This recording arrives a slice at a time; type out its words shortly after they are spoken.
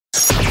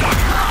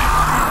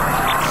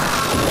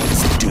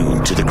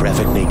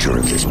graphic nature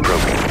of this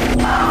program.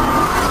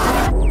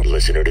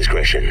 Listener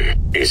discretion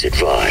is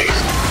advised.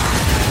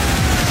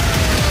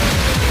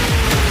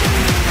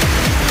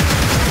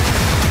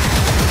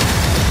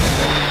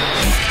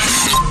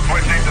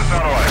 Switching to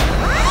satellite.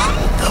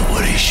 The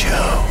Woody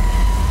Show.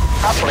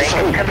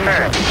 Uplink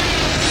confirmed.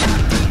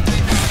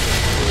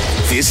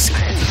 This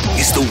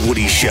is The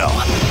Woody Show.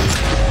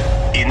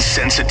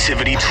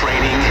 Insensitivity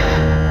training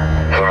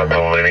For a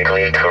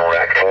politically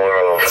correct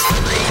world.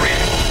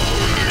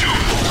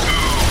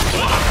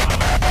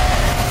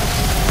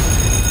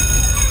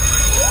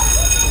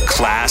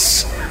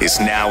 Class is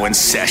now in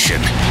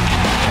session.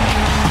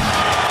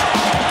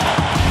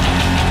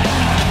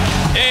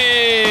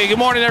 Hey, good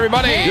morning,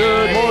 everybody.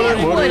 Good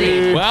morning,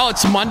 Woody. Well,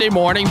 it's Monday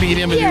morning,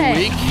 beginning of a new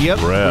week. Yep.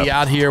 We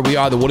out here. We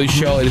are The Woody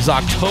Show. It is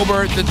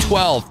October the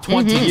 12th,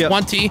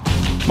 2020.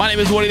 My name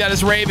is Woody. That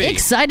is Ravy.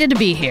 Excited to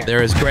be here.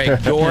 There is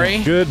Greg Dory.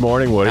 Good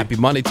morning, Woody. Happy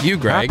Monday to you,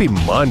 Greg. Happy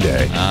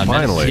Monday. Dennis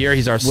Finally. is here.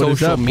 He's our What is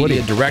social up,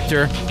 media Woody?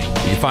 director.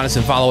 You can find us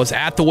and follow us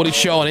at The Woody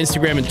Show on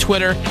Instagram and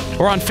Twitter,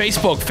 or on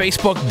Facebook,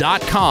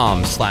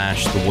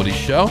 facebook.com/The Woody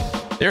Show.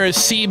 There is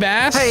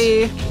Seabass.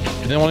 Hey.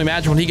 You didn't want to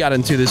imagine what he got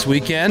into this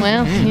weekend.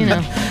 Well, you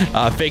know.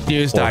 Fake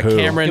news. Or who?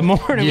 Cameron. Good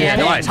morning. Yeah,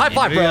 Nice. High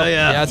five, bro.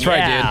 yeah, that's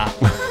right,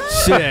 dude.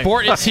 Sick.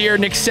 Bort is here.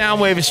 Nick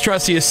Soundwave is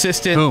trusty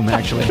assistant. Boom,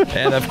 actually.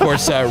 And, of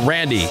course,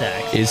 Randy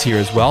is here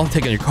as well.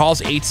 Taking your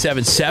calls,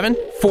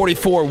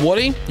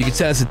 877-44-WOODY. You can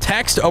send us a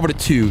text over to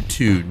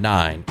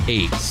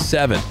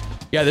 22987.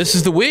 Yeah, this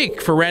is the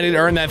week for Randy to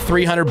earn that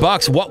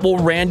 $300. What will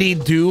Randy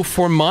do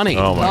for money?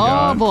 Oh, my Oh,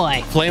 God.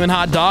 boy. Flamin'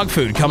 hot dog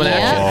food coming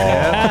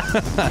at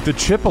you. The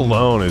chip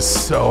alone is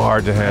so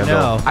hard to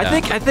handle. I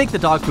think the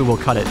dog food will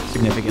cut it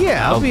significantly.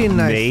 Yeah, it'll be a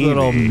nice Maybe.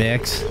 little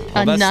mix. A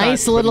that's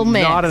nice not- little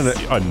mix. Not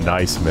a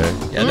nice mix.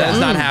 Yeah, that's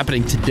not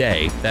happening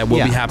today. That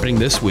will be happening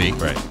this week.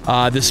 Right.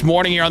 This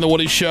morning here on The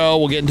Woody Show,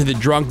 we'll get into the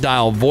drunk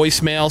dial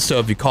voicemail. So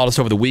if you called us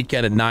over the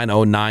weekend at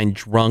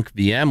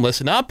 909-DRUNK-VM,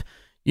 listen up.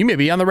 You may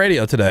be on the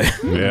radio today.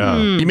 Yeah.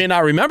 You may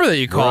not remember that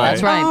you called.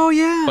 That's right. Oh,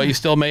 yeah. But you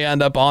still may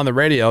end up on the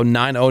radio,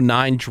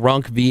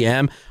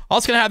 909-DRUNK-VM.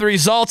 Also going to have the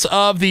results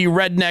of the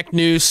Redneck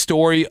News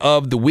Story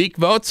of the Week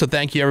vote. So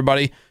thank you,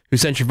 everybody who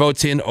sent your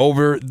votes in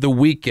over the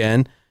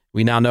weekend.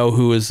 We now know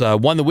who has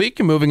won the week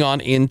and moving on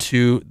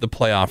into the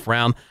playoff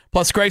round.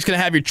 Plus, Greg's going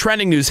to have your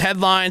trending news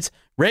headlines.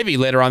 Ravy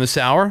later on this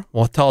hour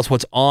will tell us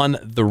what's on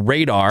the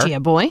radar. Yeah,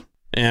 boy.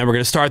 And we're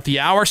going to start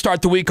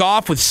the week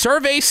off with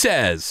Survey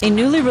Says. A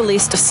newly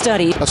released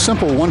study, A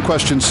simple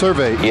one-question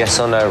survey. Yes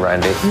or no,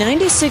 Randy?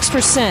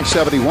 96%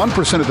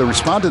 71% of the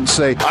respondents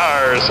say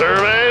Our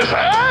survey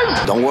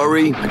says. Don't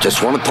worry, I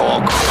just want to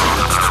talk.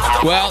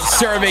 Well,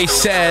 Survey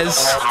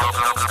Says,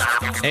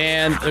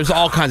 and there's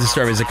all kinds of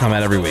surveys that come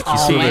out every week. You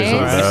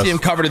see them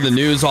covered in the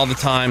news all the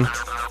time.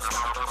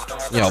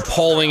 You know,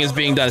 polling is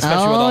being done,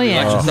 especially with all the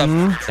election stuff.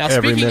 Now,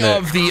 Every speaking minute.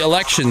 of the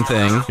election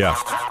thing, Yeah.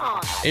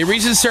 a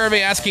recent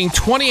survey asking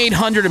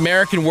 2,800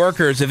 American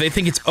workers if they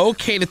think it's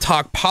okay to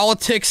talk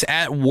politics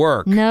at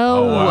work.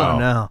 No. Wow.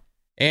 No.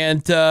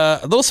 And a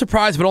little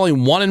surprised, but only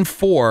 1 in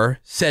 4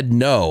 said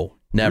no,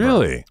 never.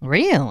 Really?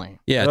 Really?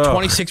 Yeah, Ugh.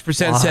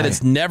 26% said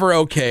it's never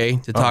okay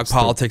to talk it's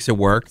politics at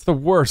work. It's the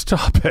worst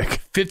topic.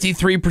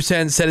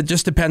 53% said it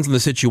just depends on the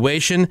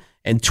situation,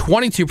 and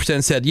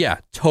 22% said, yeah,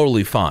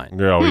 totally fine.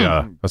 Oh,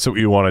 yeah. That's what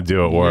you want to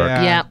do at work.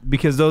 Yeah.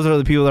 Because those are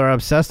the people that are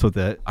obsessed with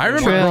it. I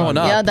remember growing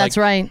up. Yeah, that's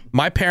right.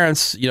 My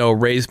parents,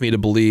 raised me to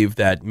believe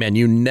that, man,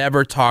 you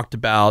never talked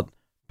about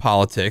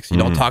politics. You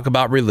don't talk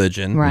about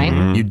religion.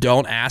 Right. You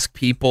don't ask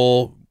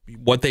people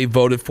what they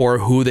voted for,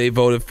 who they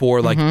voted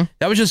for. Like,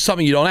 that was just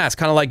something you don't ask.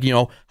 Kind of like,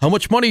 how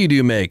much money do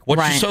you make? What's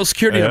your Right. Social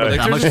Security number? Like,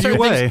 How there's much certain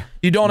do you things weigh?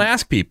 you don't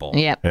ask people.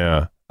 Yep.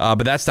 Yeah.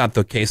 But that's not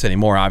the case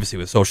anymore, obviously,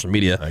 with social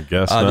media. I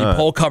guess The not.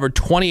 poll covered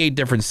 28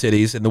 different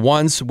cities, and the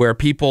ones where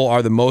people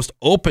are the most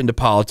open to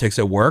politics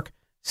at work: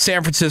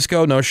 San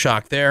Francisco, no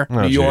shock there,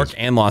 Oh, New York, geez.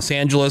 and Los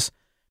Angeles.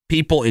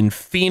 People in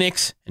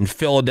Phoenix and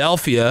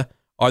Philadelphia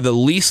are the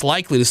least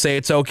likely to say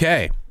it's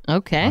okay.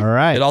 Okay. All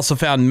right. It also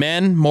found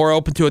men more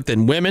open to it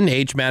than women.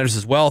 Age matters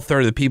as well. A third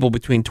of the people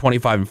between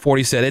 25 and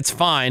 40 said it's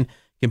fine,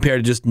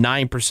 compared to just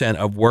 9%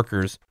 of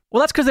workers. Well,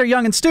 that's because they're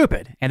young and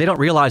stupid, and they don't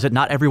realize that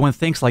not everyone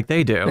thinks like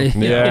they do.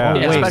 Yeah.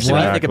 Especially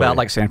when you think Exactly. about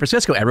like San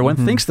Francisco, everyone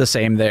thinks the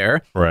same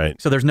there.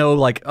 Right. So there's no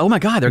like, oh my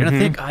God, they're gonna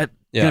think I'm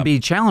Yeah. gonna be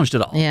challenged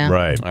at all. Yeah.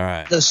 Right. All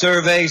right. The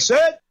survey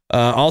said.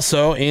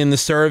 Also in the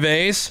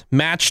surveys,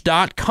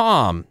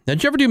 Match.com. Now,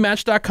 did you ever do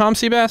Match.com,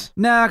 Seabass?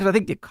 No, because I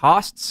think it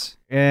costs.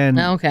 And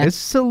Okay.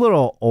 it's a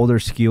little older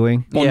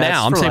skewing. Well, Yeah, now,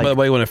 it's I'm for, saying, by like- the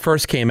way, when it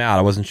first came out,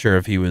 I wasn't sure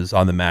if he was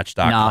on the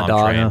Match.com Nah,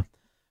 dog, train.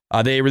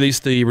 no. They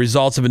released the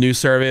results of a new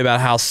survey about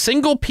how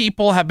single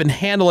people have been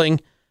handling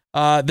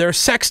their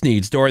sex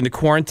needs during the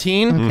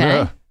quarantine,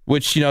 Okay.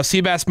 which,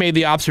 Seabass made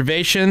the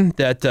observation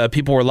that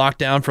people were locked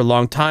down for a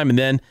long time. And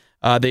then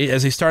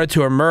as they started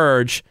to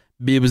emerge,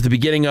 it was the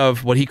beginning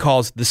of what he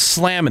calls the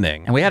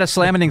slamming. And we had a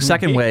slamming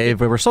second wave,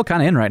 but we're still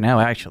kind of in right now,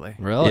 actually.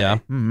 Really? Yeah.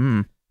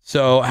 Mm-hmm.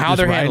 So how Just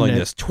they're riding handling it.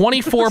 this.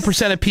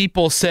 24% of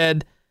people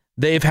said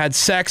they've had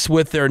sex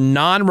with their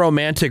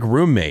non-romantic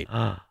roommate.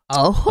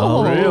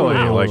 Oh.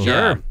 Really? Like,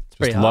 Yeah.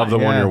 just love the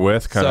one you're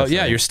with kind So of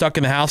yeah, thing. you're stuck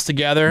in the house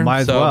together.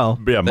 Might as so well.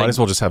 Yeah, might they as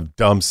well just have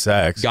dumb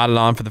sex. Got it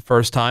on for the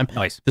first time.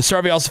 Nice. The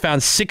survey also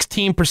found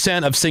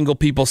 16% of single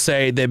people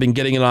say they've been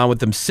getting it on with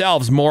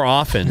themselves more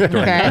often during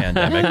the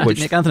pandemic,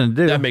 which Got nothing to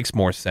do. that makes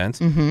more sense.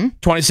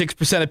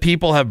 26% of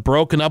people have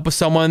broken up with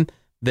someone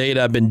they'd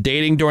been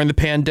dating during the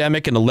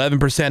pandemic, and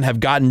 11% have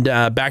gotten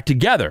back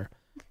together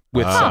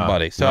with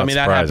somebody. So, I not mean,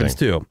 that happens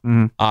too,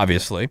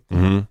 obviously.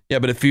 Mm-hmm. Yeah,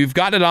 but if you've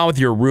gotten it on with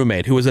your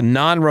roommate, who was a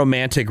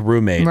non-romantic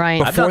roommate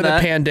Right. I've before done the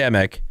that.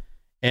 pandemic,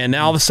 and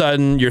now all of a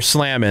sudden you're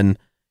slamming,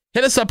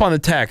 hit us up on the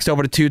text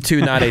over to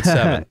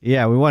 22987.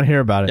 Yeah, we want to hear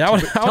about it. Yeah, I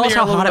wanna Tell hear us a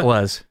how little hot bit- it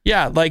was.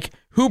 Yeah, like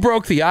who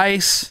broke the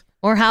ice?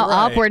 Or how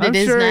awkward I'm it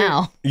is sure-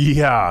 now. Yeah. Sure,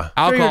 you're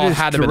Alcohol just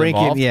had to be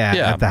drinking, involved.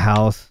 at the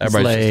house.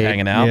 Everybody's just late.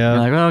 hanging out. Yeah. You're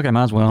like, well, okay,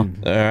 might as well. All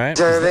right.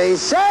 Survey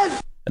said.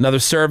 Another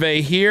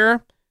survey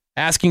here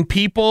asking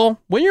people,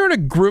 when you're in a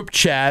group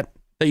chat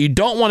that you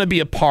don't want to be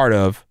a part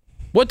of,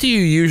 what do you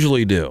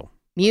usually do?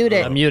 Mute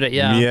it. Mute it,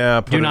 yeah.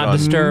 Yeah, put Do it not on-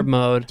 disturb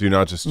mode. Do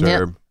not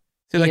disturb.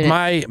 See, like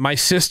Mute my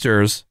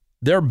sisters,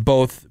 they're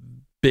both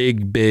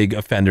big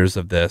offenders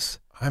of this.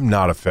 I'm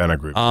not a fan of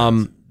group.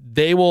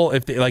 They will,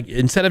 if they like,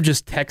 instead of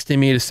just texting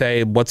me to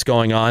say what's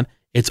going on,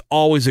 it's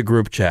always a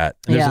group chat.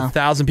 And there's Yeah.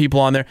 1,000 people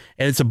on there,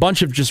 and it's a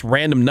bunch of just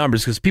random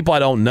numbers because people I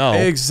don't know.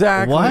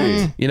 Exactly.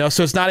 What? You know,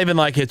 so it's not even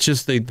like it's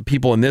just the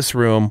people in this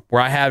room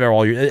where I have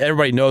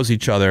everybody knows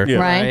each other. Yeah.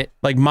 Right.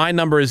 Like my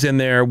number is in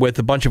there with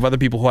a bunch of other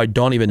people who I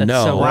don't even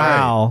know. so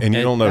Wow. And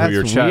you don't know who That's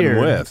you're chatting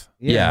weird. with.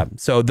 Yeah.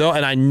 So though,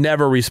 and I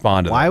never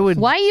respond to Why them. would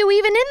Why are you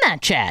even in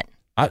that chat?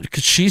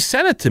 Because she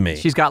sent it to me.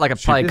 She's got like a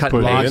probably just cut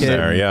Put and it paste. in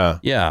there, yeah.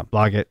 Yeah.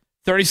 block it?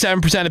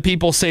 37% of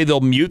people say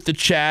they'll mute the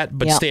chat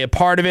but Yep. stay a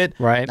part of it.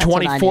 Right. That's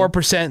what I do.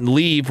 24%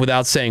 leave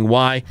without saying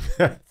why.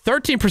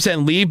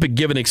 13% leave but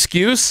give an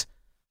excuse,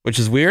 which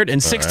is weird.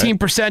 And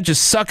 16%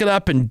 just suck it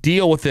up and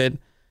deal with it.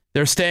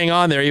 They're staying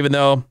on there even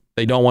though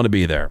they don't want to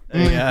be there.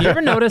 You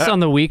ever notice on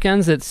the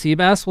weekends that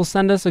Seabass will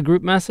send us a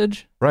group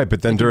message? Right,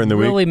 but then during the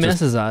week, Really just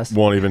misses us.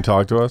 won't even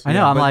talk to us. I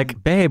know. I'm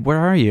like, babe, where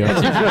are you?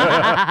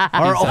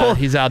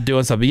 He's out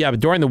doing something. Yeah, but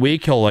during the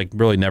week, he'll like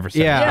really never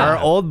say Yeah, our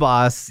old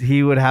boss,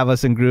 he would have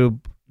us in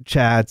group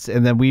chats,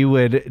 and then we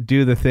would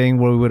do the thing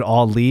where we would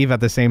all leave at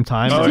the same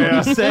time. Oh,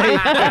 yeah. Say,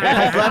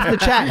 has left the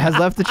chat. Has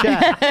left the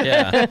chat.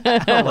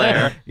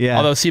 Yeah. Yeah.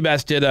 Although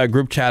Seabass did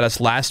group chat us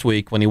last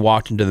week when he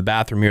walked into the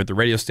bathroom here at the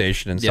radio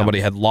station and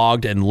somebody had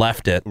logged and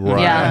left it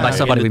Right. Yeah. By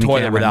somebody in we the mean toilet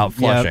Cameron. without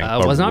flushing.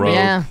 It was not me. Rogue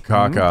Yeah.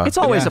 Caca. It's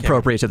always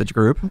appropriate to the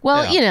group.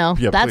 Well, you know,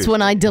 Yeah, that's please.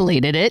 when I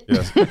deleted it.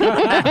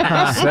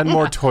 Send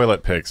more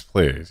toilet pics,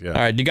 please. Yeah.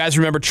 All right, do you guys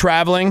remember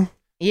traveling?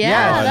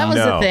 Yeah, that was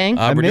no. the thing.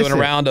 We're miss doing a it.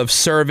 round of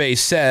Survey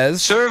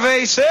Says.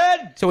 Survey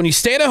said. So when you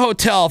stay at a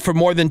hotel for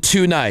more than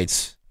 2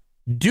 nights,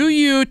 do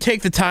you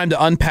take the time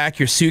to unpack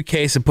your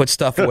suitcase and put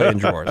stuff away in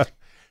drawers?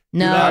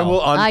 No, I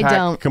will I unpack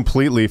don't.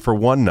 completely for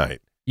one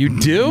night. You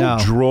do? No.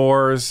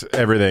 Drawers,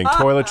 everything.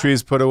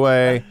 Toiletries put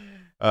away,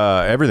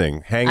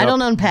 everything. Hang I up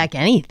don't unpack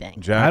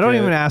anything. jacket. I don't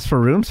even ask for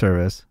room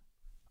service.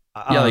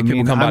 Yeah, like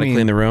people come by to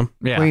clean the room.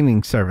 Yeah.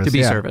 Cleaning service. To be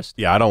yeah. serviced.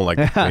 Yeah, I don't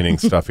like cleaning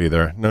stuff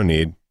either. No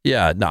need.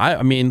 Yeah, no,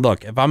 I mean,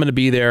 look, if I'm going to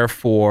be there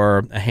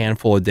for a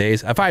handful of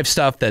days, if I have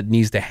stuff that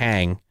needs to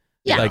hang,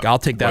 Yeah. like I'll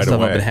take that Right stuff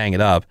up away. and hang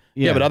it up.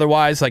 Yeah, Yeah. but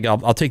otherwise, like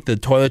I'll take the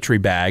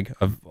toiletry bag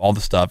of all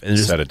the stuff and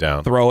just Set it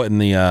down. throw it in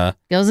the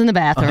Goes in the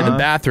bathroom.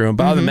 bathroom.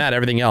 But other than that,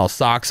 everything else,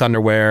 socks,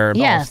 underwear,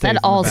 Yeah, stays in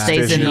that the all bag. stays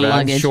in Stays the in the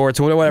bag. luggage. shorts,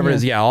 whatever it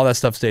is. Yeah, all that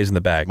stuff stays in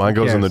the bag. Mine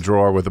goes in the cares?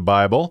 drawer with the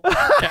Bible.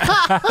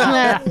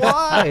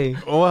 Why?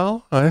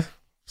 Well,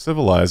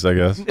 civilized, I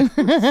guess.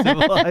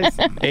 Civilized.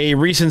 A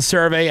recent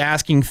survey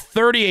asking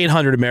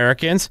 3,800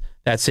 Americans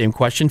that same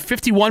question.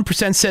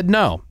 51% said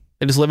no.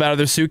 They just live out of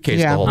their suitcase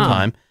Yeah. the whole Huh.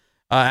 time.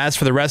 As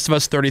for the rest of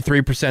us,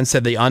 33%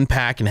 said they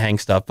unpack and hang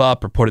stuff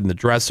up or put it in the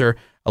dresser.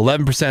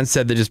 11%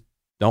 said they just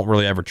don't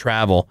really ever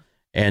travel.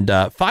 And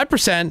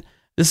 5%,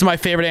 this is my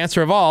favorite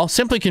answer of all,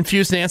 simply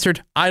confused and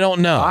answered, I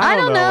don't know. I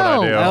don't know.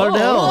 what I do. I don't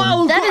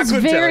know. That is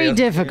very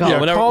difficult. Yeah,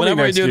 whenever call me we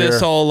next do this year.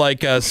 whole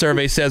like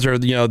survey says or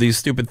these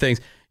stupid things,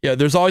 yeah,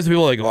 there's always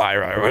people like, well, I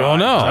don't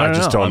know. I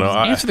just don't know.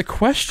 Answer the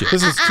question.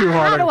 This is too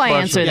hard. How do a I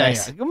question.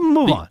 answer this?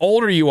 Move The on.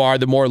 older you are,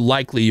 the more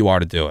likely you are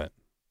to do it.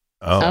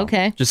 Oh.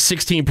 Okay. Just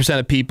 16%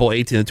 of people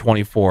 18 to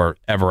 24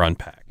 ever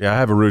unpack. Yeah, I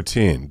have a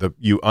routine.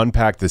 You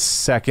unpack the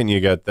second you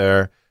get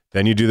there,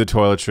 then you do the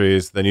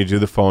toiletries, then you do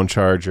the phone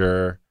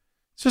charger.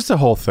 It's just a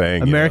whole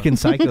thing. American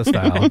Psycho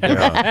style.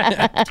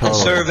 Yeah. Totally.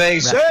 Survey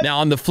said. Now,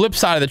 on the flip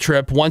side of the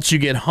trip, once you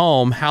get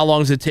home, how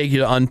long does it take you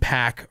to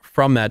unpack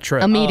from that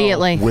trip?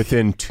 Immediately.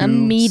 Within 2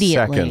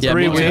 Immediately. seconds. Yeah,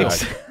 3 me too.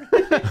 weeks.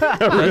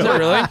 Does it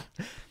really?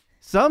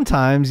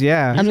 Sometimes,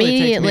 yeah.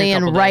 Immediately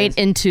and right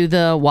into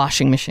the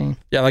washing machine.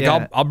 Yeah, like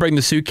Yeah. I'll bring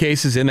the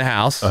suitcases in the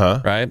house,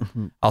 right?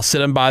 I'll sit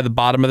them by the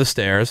bottom of the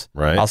stairs.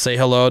 Right. I'll say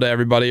hello to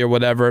everybody or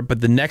whatever. But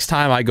the next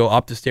time I go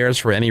up the stairs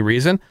for any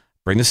reason,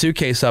 bring the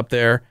suitcase up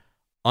there,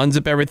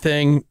 unzip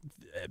everything,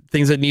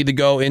 things that need to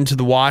go into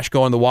the wash,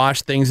 go in the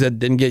wash. Things that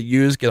didn't get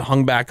used, get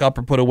hung back up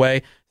or put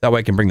away. That way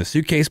I can bring the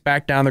suitcase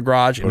back down the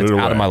garage and it's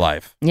out of my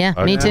life. Yeah,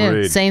 me too.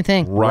 Agreed. Same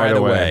thing. Right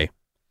away.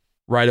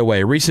 Right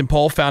away. A recent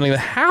poll finding that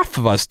half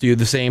of us do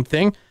the same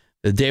thing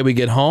the day we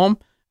get home.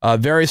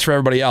 Varies for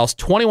everybody else.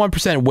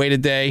 21% wait a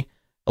day.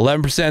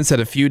 11% said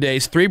a few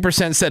days.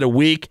 3% said a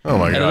week. Oh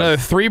my and God. another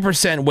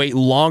 3% wait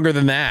longer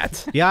than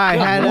that. Yeah, I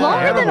had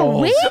Longer than a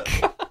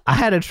week? I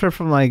had a trip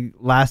from like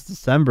last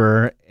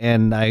December,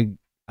 and I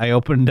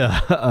opened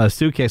a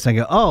suitcase and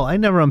I go, oh, I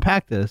never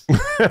unpacked this.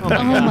 Oh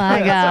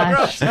my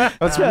gosh.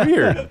 That's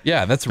weird.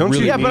 Yeah, that's Don't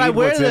really you Yeah, but I need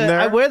wear what's in there?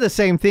 I wear the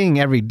same thing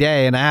every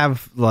day, and I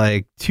have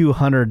like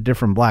 200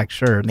 different black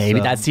shirts. Maybe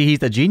so he's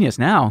the genius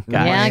now.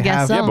 Yeah, I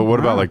guess so. Yeah, but what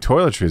about like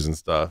toiletries and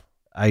stuff?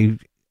 I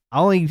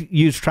only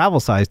use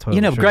travel size toilet.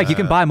 You know, Greg, you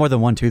can buy more than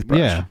one toothbrush.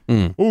 Yeah,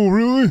 Oh,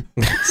 really? Did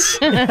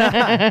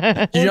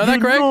you know that,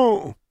 Greg?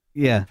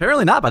 yeah.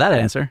 Apparently not by that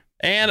answer.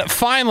 And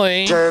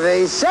finally,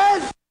 survey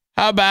said,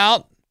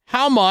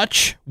 how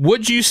much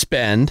would you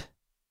spend?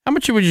 How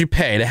much would you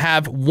pay to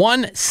have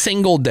one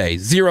single day,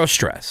 zero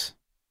stress?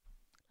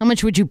 How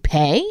much would you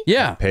pay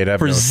Yeah, Pay to have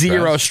for no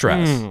zero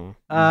stress.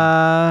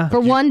 for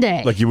one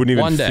day? Like you wouldn't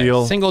even One day,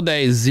 feel single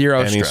day,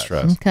 zero any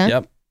stress. Okay.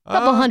 Yep,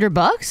 Couple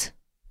 $100.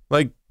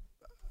 Like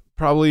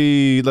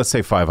probably, let's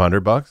say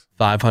 $500.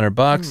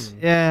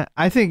 $500. Yeah,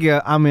 I think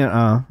a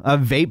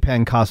vape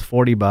pen costs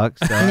 $40.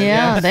 So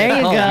Yeah, there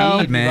you go.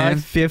 Weed, man.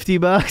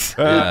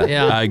 $50.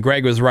 Yeah,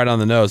 Greg was right on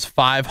the nose.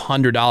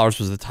 $500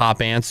 was the top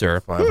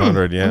answer.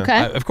 500, yeah.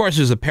 Okay. Of course,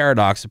 there's a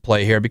paradox at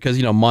play here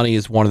because money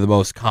is one of the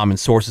most common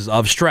sources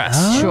of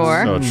stress.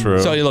 Sure. So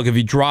true. So look, if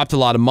you dropped a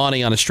lot of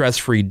money on a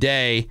stress-free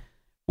day,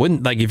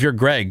 if you're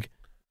Greg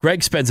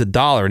spends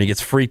 $1 and he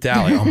gets freaked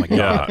out. Like, oh my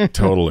god. yeah,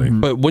 totally.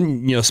 But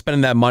wouldn't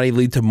spending that money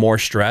lead to more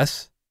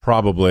stress?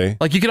 Probably.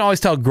 Like you can always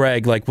tell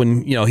Greg, like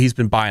when he's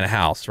been buying a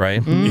house,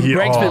 right? Yeah.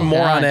 Greg's been more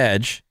God. on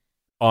edge.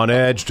 On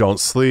edge, don't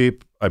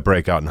sleep. I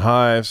break out in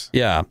hives.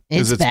 Yeah,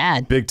 'Cause It's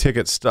bad. Big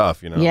ticket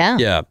stuff, Yeah.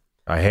 yeah.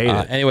 I hate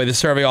it. Anyway, the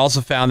survey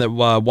also found that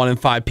 1 in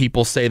 5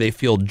 people say they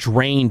feel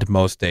drained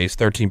most days.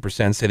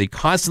 13% say they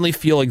constantly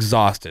feel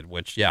exhausted.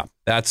 Which, yeah,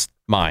 that's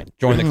mine.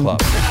 Join the club.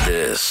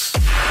 This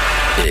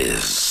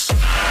is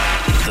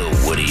The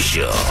Woody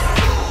Show.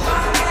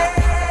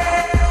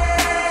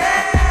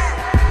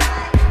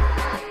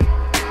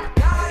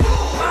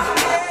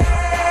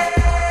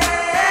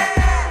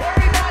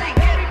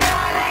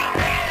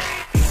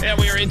 And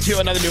we are into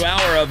another new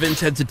hour of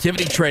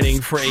insensitivity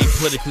training for a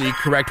politically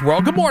correct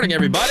world. Good morning,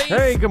 everybody.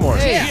 Hey, good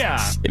morning.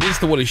 It is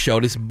The Woody Show.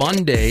 It is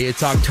Monday.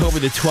 It's October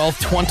the 12th,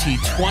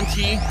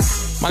 2020.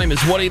 My name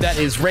is Woody. That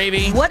is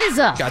Ravy. What is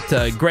up? Got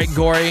Greg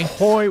Gorey.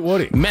 Hoy,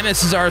 Woody.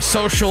 Menace is our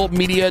social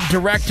media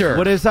director.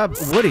 What is up,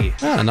 Woody?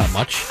 Not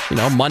much.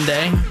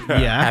 Monday.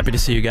 Yeah. Happy to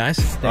see you guys.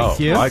 Thank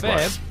you.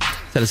 Likewise.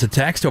 Send us a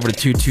text over to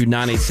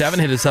 22987.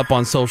 Hit us up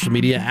on social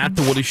media at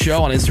The Woody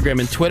Show on Instagram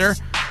and Twitter,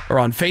 or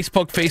on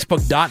Facebook,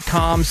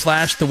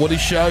 facebook.com/The Woody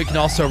Show. You can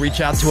also reach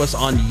out to us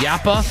on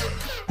Yappa,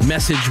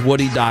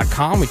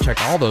 messagewoody.com. We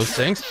check all those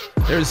things.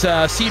 There's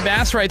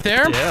Seabass right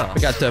there. Yeah.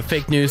 We got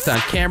Fake News.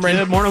 Cameron.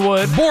 Good morning,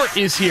 Wood. Bort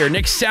is here.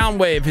 Nick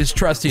Soundwave, his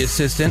trusty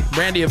assistant.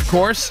 Randy, of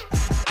course.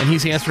 And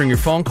he's answering your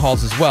phone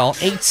calls as well.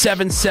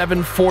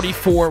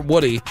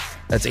 877-44-WOODY.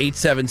 That's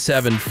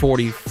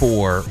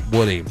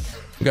 877-44-WOODY.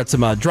 We got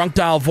some drunk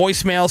dial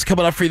voicemails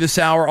coming up for you this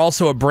hour.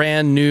 Also a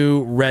brand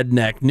new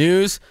Redneck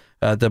News.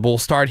 That we'll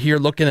start here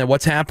looking at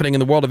what's happening in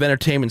the world of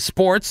entertainment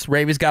sports.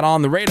 Ravy's got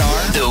on the radar.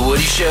 The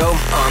Woody Show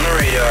on the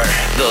radar.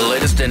 The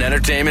latest in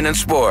entertainment and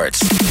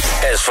sports,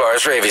 as far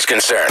as Ravy's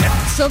concerned.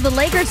 So the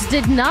Lakers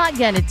did not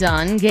get it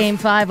done, Game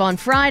 5 on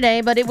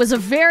Friday, but it was a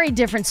very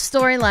different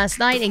story last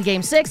night in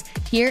Game 6.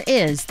 Here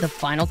is the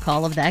final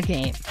call of that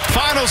game.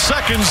 Final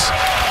seconds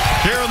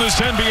here in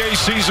this NBA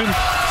season.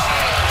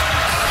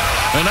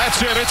 And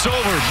that's it. It's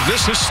over.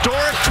 This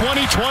historic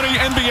 2020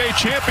 NBA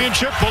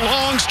championship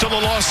belongs to the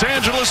Los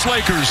Angeles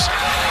Lakers.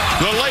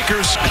 The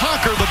Lakers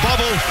conquer the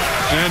bubble,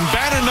 and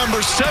banner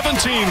number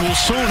 17 will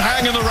soon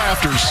hang in the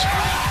rafters.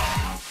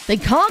 They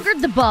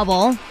conquered the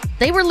bubble.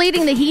 They were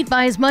leading the Heat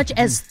by as much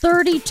as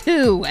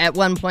 32 at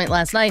one point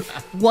last night.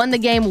 Won the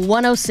game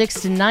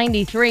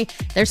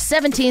 106-93. Their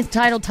 17th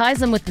title ties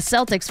them with the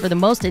Celtics for the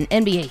most in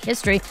NBA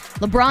history.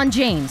 LeBron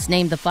James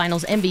named the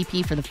Finals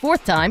MVP for the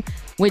 4th time,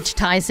 which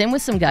ties him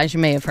with some guys you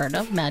may have heard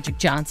of: Magic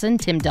Johnson,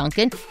 Tim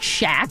Duncan,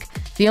 Shaq.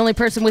 The only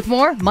person with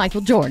more,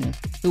 Michael Jordan,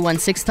 who won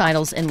 6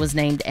 titles and was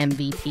named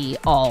MVP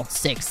all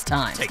 6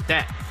 times. Take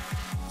that.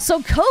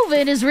 So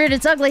COVID has reared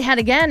its ugly head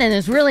again and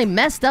has really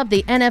messed up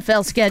the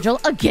NFL schedule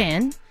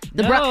again.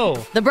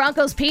 The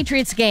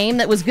Broncos-Patriots game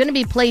that was going to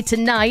be played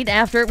tonight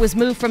after it was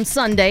moved from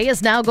Sunday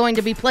is now going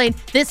to be played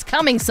this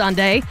coming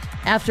Sunday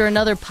after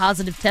another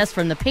positive test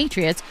from the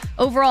Patriots.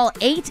 Overall,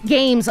 8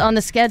 games on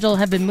the schedule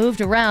have been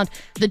moved around.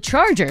 The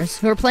Chargers,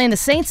 who are playing the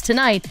Saints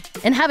tonight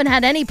and haven't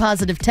had any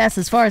positive tests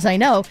as far as I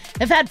know,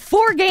 have had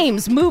 4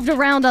 games moved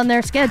around on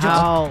their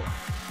schedule.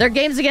 Their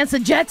games against the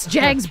Jets,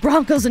 Jags,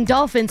 Broncos, and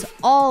Dolphins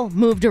all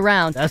moved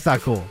around. That's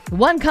not cool.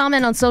 One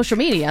comment on social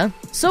media.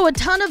 So a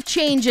ton of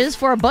changes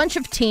for a bunch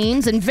of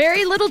teams and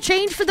very little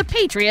change for the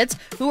Patriots,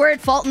 who were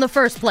at fault in the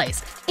first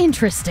place.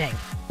 Interesting.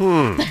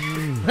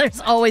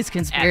 There's always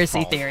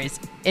conspiracy theories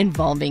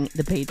involving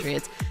the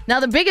Patriots. Now,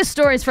 the biggest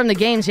stories from the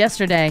games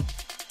yesterday.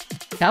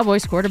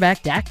 Cowboys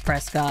quarterback Dak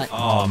Prescott.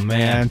 Oh,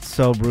 man.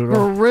 So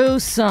brutal.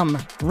 Gruesome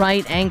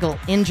right ankle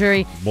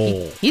injury.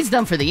 He's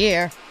done for the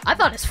year. I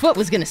thought his foot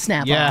was going to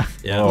snap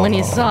off when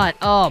you saw it.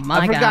 Oh,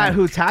 my God. I forgot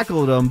who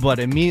tackled him, but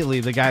immediately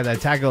the guy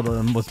that tackled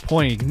him was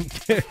pointing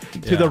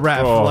to the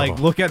ref, like,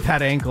 look at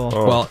that ankle.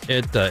 Well,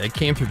 it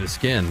came through the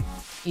skin.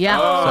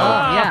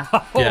 Yeah.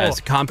 Yeah, it's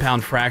a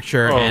compound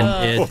fracture,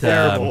 and it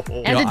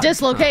and the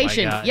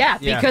dislocation.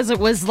 Because it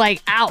was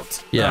like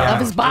out of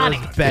his body.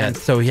 Yeah,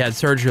 so he had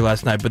surgery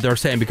last night, but they're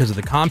saying because of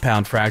the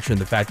compound fracture and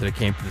the fact that it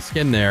came through the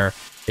skin there,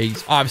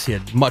 he's obviously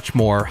at much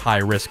more high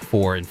risk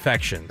for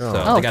infection.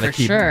 So they got to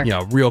keep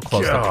real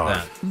close up to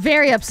that.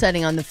 Very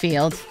upsetting on the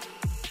field.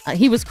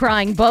 He was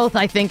crying both,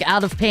 I think,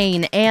 out of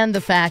pain and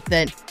the fact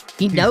that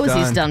he knows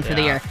he's done for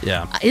the year.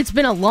 Yeah. It's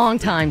been a long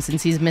time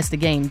since he's missed a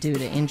game due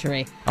to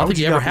injury. I don't think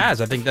he ever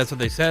has. I think that's what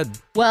they said.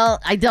 Well,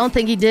 I don't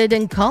think he did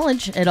in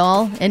college at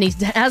all, and he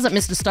hasn't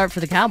missed a start for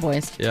the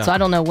Cowboys. Yeah. So I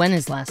don't know when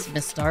his last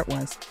missed start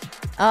was.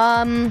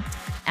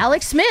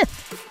 Alex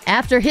Smith,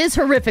 after his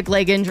horrific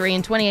leg injury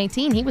in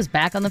 2018, he was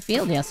back on the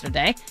field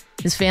yesterday.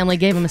 His family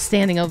gave him a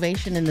standing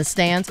ovation in the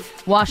stands.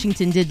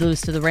 Washington did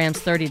lose to the Rams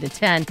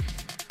 30-10.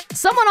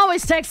 Someone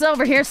always texts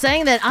over here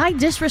saying that I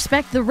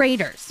disrespect the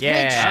Raiders.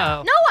 Yeah.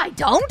 Which, no, I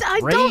don't.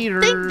 I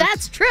don't think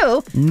that's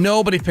true.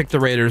 Nobody picked the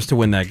Raiders to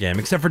win that game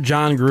except for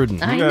John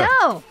Gruden. I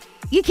know.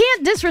 You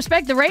can't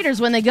disrespect the Raiders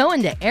when they go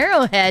into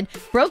Arrowhead,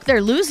 broke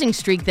their losing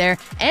streak there,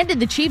 ended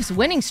the Chiefs'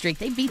 winning streak.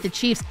 They beat the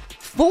Chiefs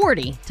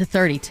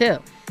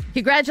 40-32.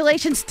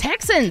 Congratulations,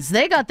 Texans.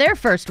 They got their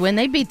first win.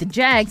 They beat the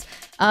Jags.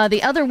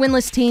 The other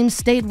winless teams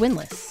stayed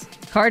winless.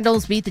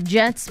 Cardinals beat the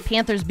Jets,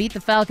 Panthers beat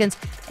the Falcons,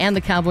 and the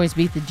Cowboys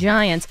beat the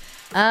Giants.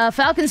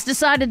 Falcons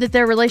decided that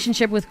their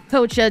relationship with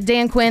Coach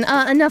Dan Quinn,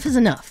 enough is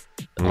enough.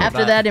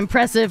 After that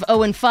impressive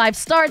 0-5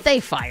 start, they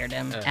fired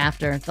him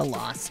after the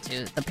loss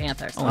to the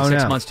Panthers. Only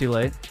 6 months too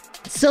late.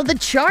 So the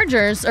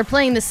Chargers are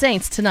playing the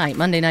Saints tonight,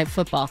 Monday Night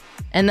Football.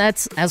 And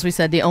that's, as we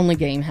said, the only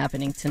game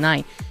happening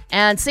tonight.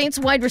 And Saints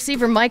wide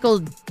receiver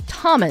Michael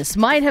Thomas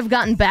might have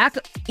gotten back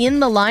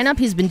in the lineup.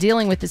 He's been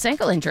dealing with this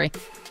ankle injury.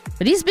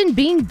 But he's been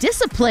being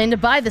disciplined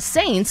by the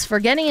Saints for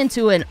getting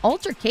into an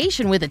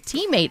altercation with a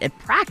teammate at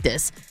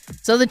practice.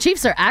 So the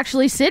Chiefs are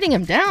actually sitting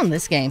him down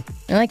this game.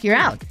 They're like, you're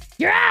out.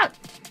 You're out.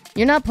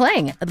 You're not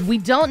playing. We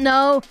don't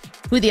know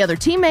who the other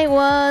teammate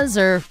was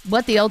or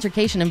what the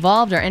altercation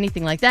involved or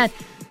anything like that.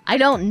 I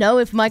don't know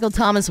if Michael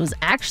Thomas was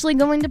actually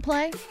going to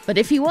play, but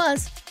if he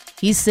was,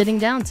 he's sitting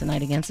down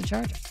tonight against the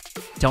Chargers.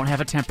 Don't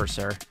have a temper,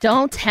 sir.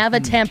 Don't have a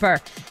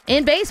temper.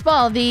 In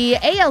baseball, the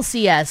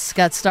ALCS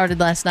got started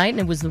last night, and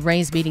it was the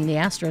Rays beating the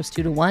Astros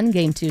 2-1.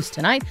 Game 2's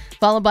tonight,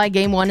 followed by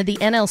Game 1 of the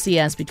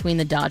NLCS between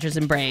the Dodgers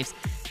and Braves.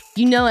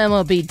 You know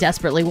MLB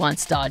desperately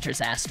wants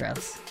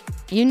Dodgers-Astros.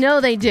 You know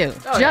they do,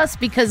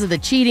 because of the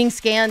cheating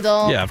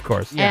scandal. Yeah, of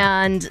course.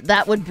 And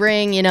that would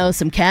bring,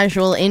 some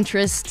casual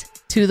interest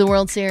to the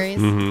World Series.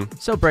 Mm-hmm.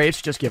 So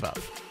Braves just give up.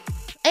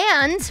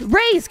 And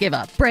Rays give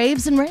up.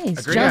 Braves and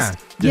Rays just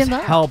give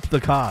up. Help the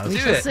cause. We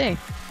shall see.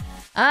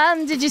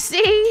 Did you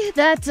see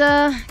that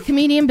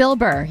comedian Bill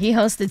Burr? He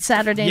hosted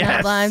Saturday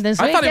Night Live this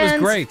weekend. I thought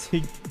it was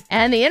great.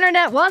 And the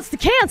internet wants to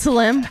cancel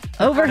him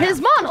over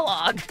his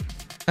monologue.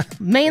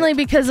 Mainly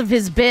because of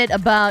his bit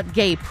about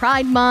Gay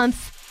Pride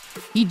Month.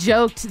 He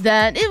joked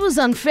that it was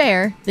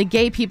unfair that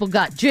gay people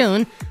got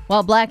June,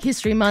 while Black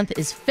History Month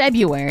is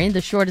February, the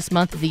shortest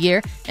month of the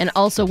year, and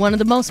also one of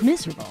the most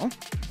miserable.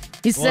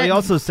 He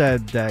also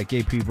said that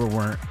gay people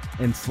weren't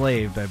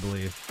enslaved, I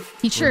believe.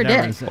 He sure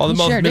did. Well, the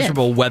most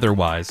miserable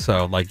weather-wise.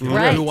 So,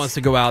 who wants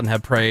to go out and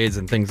have parades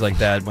and things like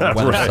that when the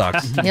weather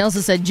sucks? He also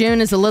said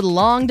June is a little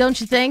long,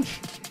 don't you think,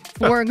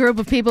 for a group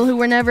of people who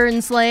were never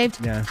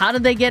enslaved? Yeah. How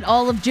did they get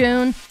all of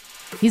June?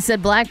 He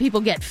said black people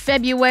get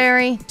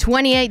February,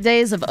 28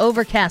 days of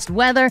overcast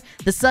weather.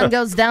 The sun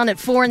goes down at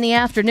 4 in the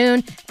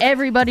afternoon.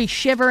 Everybody's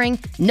shivering.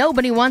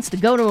 Nobody wants to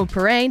go to a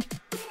parade.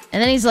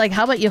 And then he's like,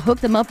 how about you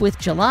hook them up with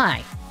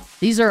July?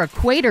 These are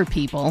equator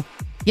people.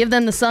 Give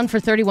them the sun for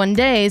 31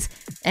 days.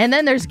 And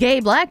then there's gay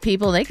black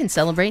people. They can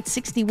celebrate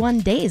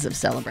 61 days of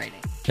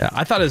celebrating. Yeah,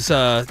 I thought his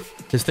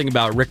thing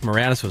about Rick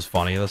Moranis was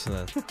funny.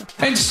 Listen to that.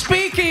 And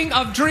speaking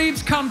of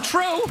dreams come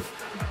true,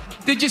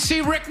 did you see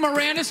Rick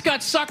Moranis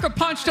got sucker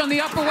punched on the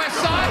Upper West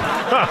Side?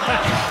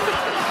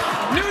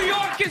 New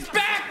York is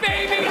back,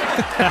 baby!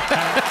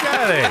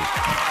 Got it.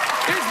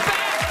 It's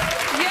back,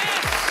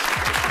 yes!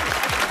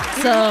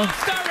 We So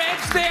lost our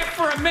edge there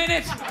for a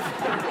minute.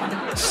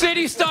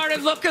 City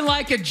started looking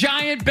like a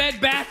giant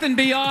Bed Bath &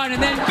 Beyond,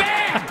 and then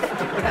bam!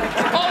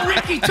 Oh,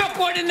 Ricky took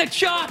one in the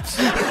chops.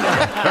 It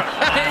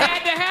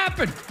had to happen.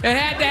 happen.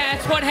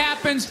 That's what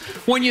happens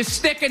when you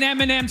stick an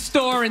M&M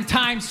store in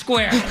Times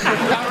Square. All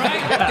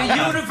right? The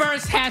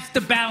universe has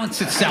to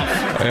balance itself.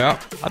 Yeah,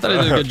 I thought he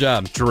did a good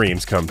job.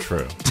 Dreams come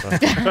true. See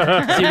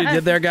what he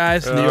did there,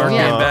 guys? New York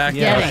came back.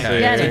 Get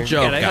it. It's a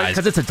joke, guys.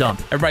 Because it's a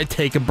dump. Everybody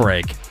take a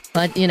break.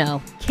 But,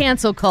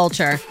 cancel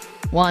culture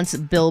wants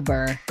Bill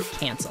Burr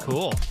canceled.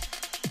 Cool.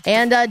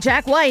 And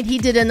Jack White, he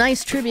did a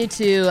nice tribute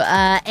to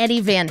Eddie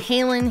Van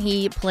Halen.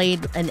 He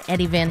played an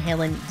Eddie Van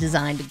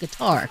Halen-designed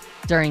guitar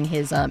during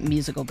his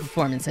musical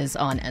performances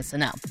on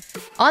SNL.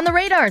 On the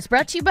Radar is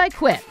brought to you by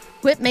Quip.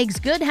 Quip makes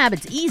good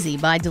habits easy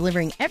by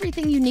delivering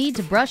everything you need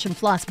to brush and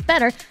floss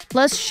better,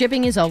 plus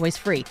shipping is always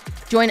free.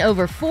 Join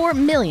over 4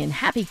 million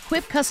happy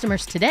Quip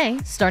customers today,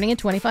 starting at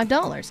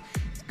 $25.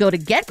 Go to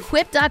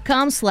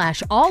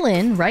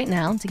getquip.com/allin right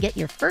now to get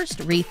your first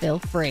refill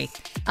free.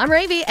 I'm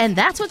Ravy, and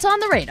that's what's on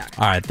the radar.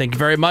 All right, thank you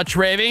very much,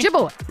 Ravy.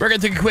 Jaboy. We're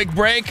going to take a quick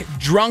break.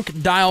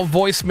 Drunk dial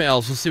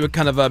voicemails. We'll see what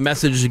kind of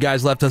messages you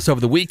guys left us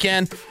over the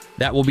weekend.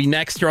 That will be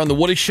next here on The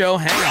Woody Show.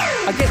 Hang on.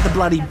 I get the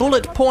bloody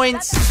bullet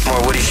points.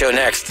 More Woody Show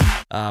next.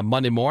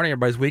 Monday morning,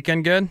 everybody's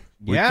weekend good?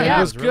 Yeah, it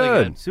was really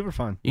good. Super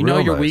fun. You know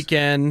Real your nice.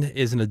 weekend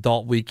is an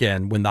adult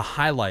weekend when the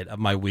highlight of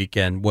my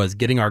weekend was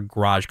getting our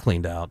garage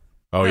cleaned out.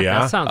 Oh, yeah?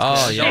 That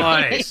sounds good. yeah.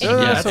 Nice. Yeah,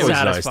 That's always nice,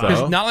 satisfying. Because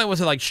though. not only was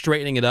it like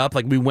straightening it up,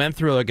 like we went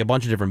through like a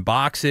bunch of different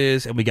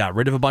boxes and we got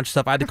rid of a bunch of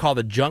stuff. I had to call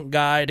the junk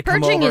guy to come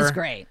Purging over. is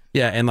great.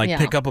 Yeah, and like Yeah.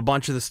 pick up a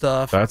bunch of the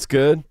stuff. That's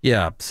good.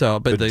 Yeah, so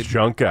but The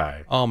junk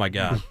guy. oh my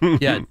god,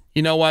 yeah,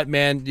 you know what,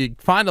 man? You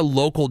find a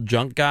local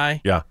junk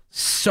guy. Yeah.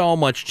 So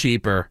much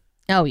cheaper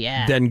Oh,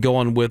 yeah. than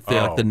going with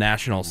Oh, the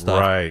national stuff.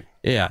 Right.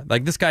 Yeah,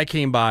 like this guy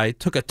came by,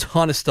 took a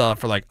ton of stuff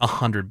for like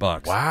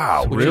 $100.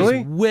 Wow, which really?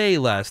 is way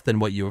less than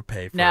what you would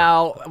pay for.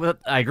 Now, well,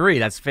 I agree.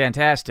 That's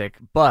fantastic.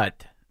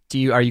 But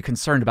are you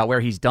concerned about where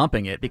he's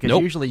dumping it? Because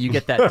Nope. usually you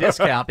get that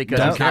discount because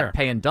Don't he's care. not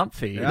paying dump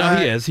fee. No,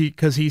 he is.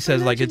 Because he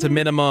says like it's a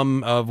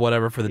minimum of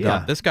whatever for the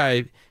dump. Yeah. This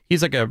guy,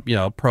 he's like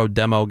a pro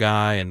demo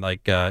guy, and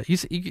like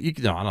he's I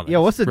don't know. Yeah,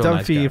 what's the Real dump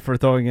nice fee guy. for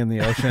throwing in the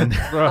ocean?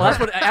 Well, that's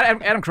what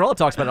Adam Carolla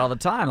talks about it all the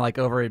time, like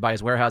over by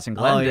his warehouse in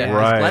Glendale. yeah.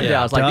 Right. Glendale.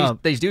 Yeah. It's like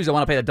Dump. these dudes don't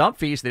want to pay the dump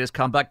fee, so they just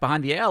come back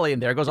behind the alley,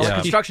 and there goes all the Yeah.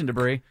 construction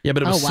debris. Yeah,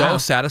 but it was Oh, so wow.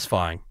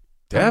 satisfying.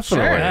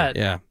 Definitely. Sure.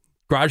 Yeah.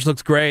 Garage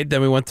looks great.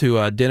 Then we went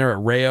to dinner at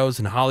Rayo's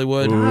in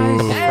Hollywood. With a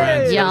couple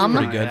friends. Yum.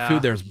 Pretty good.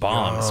 Food there's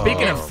bomb.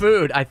 Speaking of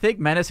food, I think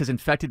Menace has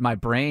infected my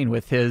brain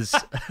with his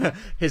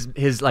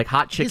his like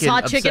hot chicken.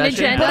 hot chicken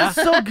obsession. agenda. But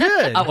it's so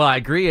good. Well, I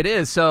agree it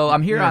is. So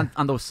I'm here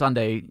on the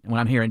Sunday when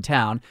I'm here in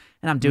town,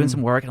 and I'm doing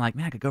some work, and I'm like,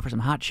 man, I could go for some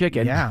hot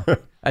chicken. Yeah.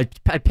 I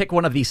pick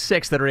one of these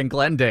 6 that are in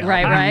Glendale.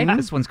 Right, right.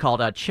 This one's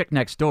called Chick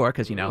Next Door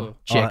because,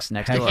 chicks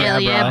next heck door. Hell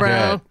yeah,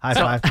 bro.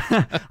 High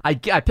five. I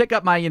pick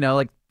up my,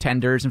 like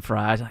tenders and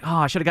fries. I'm like, oh,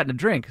 I should have gotten a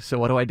drink. So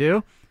what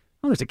do?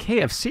 Oh, there's a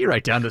KFC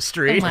right down the Oh,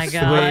 street. my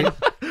God.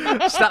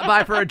 Stop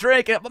by for a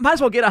drink. Might as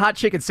well get a hot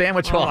chicken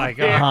sandwich while I'm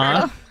here.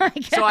 Huh?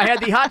 So I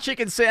had the hot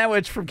chicken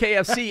sandwich from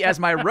KFC as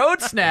my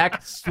road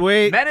snack,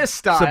 Sweet. Menace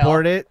style.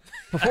 Support it.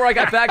 Before I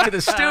got back to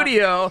the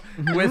studio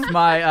with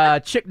my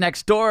Chick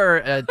Next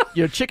Door,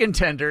 chicken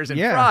tenders and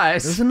Yeah.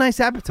 fries. It was a nice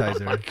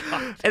appetizer.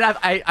 And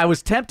I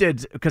was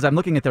tempted because I'm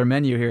looking at their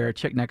menu here,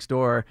 Chick Next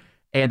Door,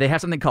 and they have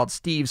something called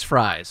Steve's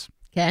Fries,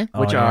 Okay.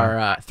 which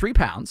are 3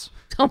 pounds.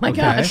 Oh, my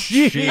gosh.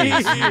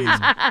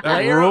 That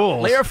layer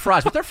rules. of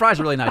fries, but their fries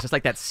are really nice. It's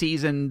like that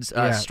seasoned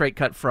Yeah. straight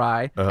cut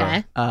fry.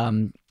 Okay.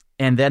 And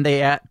then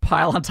they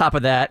pile on top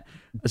of that.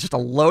 It's just a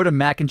load of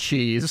mac and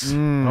cheese.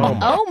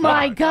 Oh,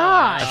 my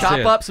gosh. Chop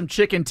it. up some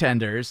chicken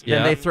tenders. Yeah.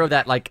 Then they throw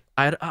that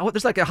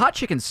there's like a hot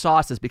chicken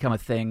sauce that's become a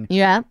thing.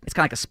 Yeah. It's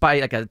kind of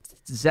like a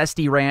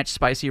zesty ranch,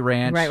 spicy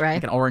ranch, Right, right.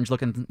 like an orange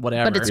looking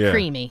whatever. But it's Yeah.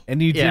 creamy.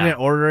 And you Yeah. didn't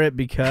order it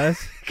because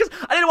because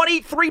I didn't want to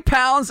eat 3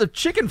 pounds of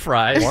chicken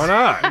fries. Why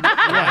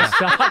not?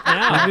 Stop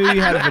now. you knew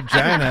you had a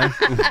vagina.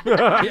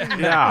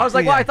 I was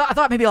like, well, I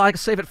thought maybe I'll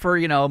save it for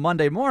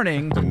Monday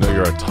morning. No,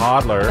 you're a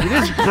toddler.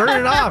 Just burn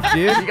it off,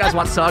 dude. You guys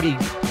want soggy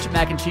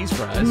mac and cheese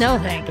fries? No,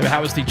 thank you.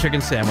 How was the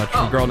chicken sandwich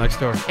from Girl Next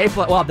Door?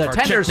 Well, the Or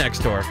tenders Chick Next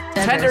Door.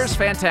 Tenders,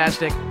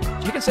 fantastic.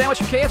 Chicken sandwich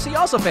from KFC,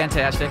 also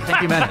fantastic.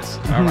 Thank you, Menace.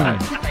 All right.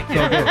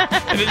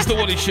 It is the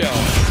Woody Show.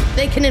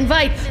 They can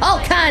invite all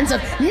kinds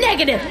of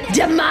negative,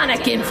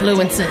 demonic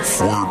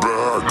influences.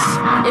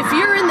 If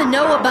you're in the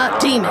know about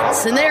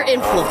demons and their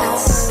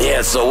influence, Yeah,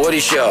 it's the Woody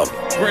Show.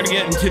 We're going to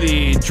get into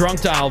the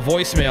drunk dial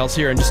voicemails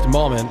here in just a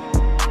moment.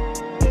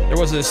 There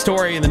was a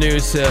story in the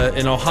news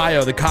in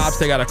Ohio. The cops,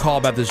 they got a call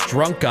about this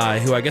drunk guy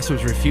who I guess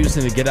was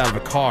refusing to get out of a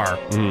car.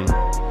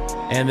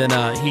 And then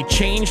he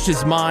changed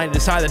his mind,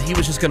 decided that he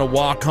was just going to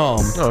walk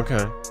home.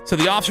 Okay. So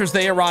the officers,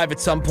 they arrive at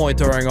some point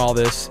during all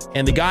this,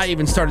 and the guy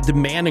even started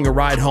demanding a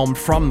ride home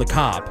from the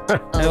cop.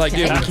 They're like,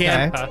 dude,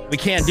 we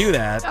can't do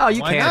that. Oh,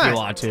 you Why can if you not?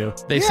 want to.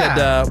 They said,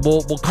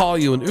 we'll call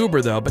you an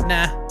Uber, though. But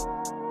nah,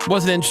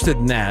 wasn't interested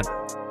in that.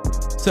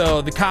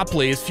 So the cop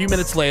leaves. A few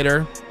minutes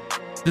later,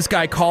 this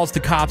guy calls the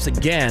cops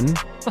again,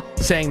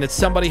 saying that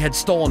somebody had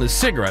stolen his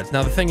cigarettes.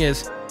 Now, the thing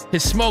is,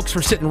 his smokes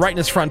were sitting right in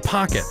his front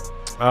pocket,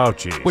 Oh,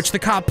 geez. which the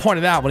cop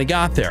pointed out when he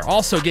got there.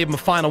 Also gave him a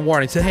final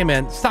warning. Said, hey,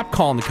 man, stop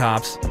calling the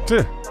cops.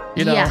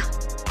 You know, Yeah.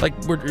 like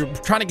we're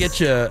trying to get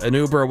you an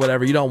Uber or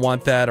whatever. You don't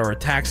want that, or a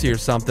taxi or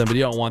something, but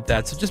you don't want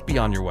that. So just be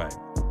on your way.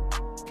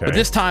 But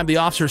this time, the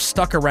officer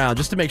stuck around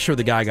just to make sure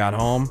the guy got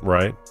home.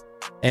 Right.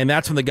 And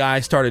that's when the guy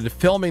started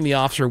filming the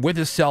officer with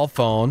his cell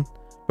phone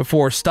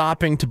before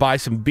stopping to buy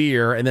some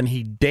beer. And then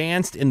he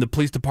danced in the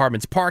police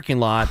department's parking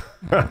lot.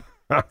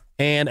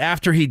 And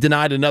after he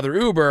denied another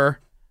Uber,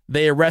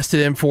 they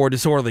arrested him for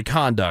disorderly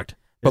conduct.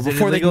 But Is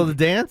it illegal to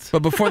dance?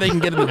 But before they can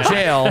get him to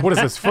jail, What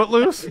is this,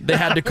 Footloose? they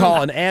had to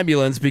call an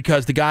ambulance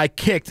because the guy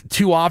kicked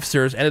 2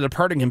 officers, ended up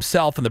hurting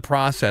himself in the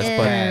process. Oh,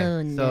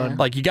 But no.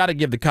 like, you got to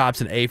give the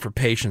cops an A for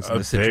patience in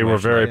this situation. They were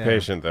very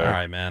patient there. All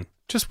right, man.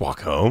 Just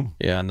walk home.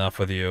 Yeah, enough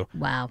with you.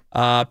 Wow.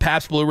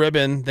 Pabst Blue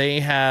Ribbon,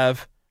 they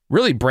have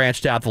really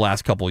branched out the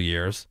last couple of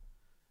years.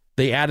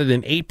 They added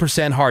an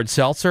 8% hard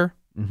seltzer.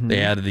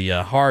 They added the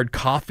hard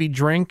coffee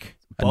drink,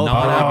 a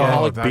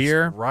non-alcoholic that's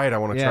beer, right. I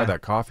want to try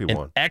that coffee an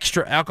one.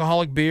 extra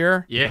alcoholic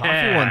beer,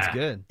 Coffee one's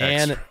good.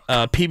 and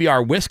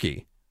PBR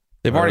whiskey.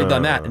 They've already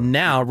done that. And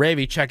now,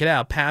 Ravy, check it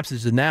out. Pabst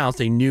has announced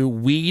a new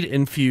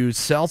weed-infused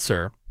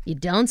seltzer You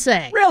don't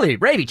say. Really?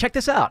 Ravy, check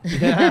this out.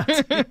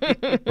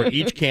 where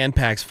each can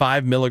packs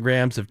 5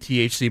 milligrams of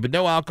THC, but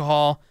no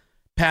alcohol.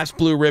 Pabst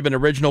Blue Ribbon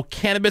Original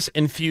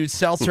Cannabis-Infused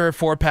Seltzer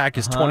 4-pack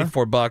is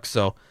 $24,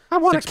 so I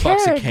want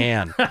 $6 a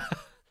can.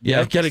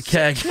 Yeah, get a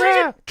keg.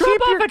 Drop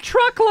off a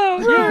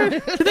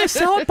truckload. Do they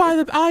sell it by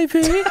the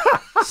IV?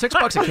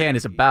 $6 a can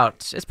is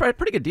about. It's a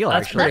pretty good deal,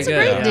 actually. That's a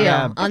great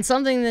deal on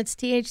something that's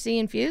THC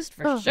infused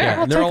for sure.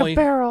 Yeah, and they're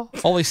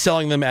only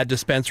selling them at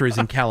dispensaries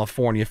in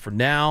California for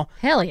now.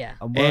 Hell yeah.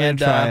 I'm willing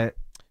to try it.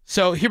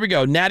 So here we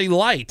go. Natty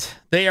Light.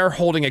 They are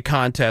holding a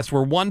contest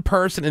where 1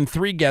 person and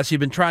 3 guests. You've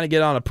been trying to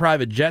get on a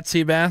private jet,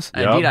 Seabass.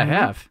 Indeed, I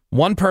have.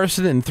 1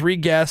 person and 3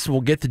 guests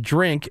will get to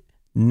drink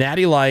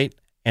Natty Light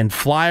and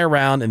fly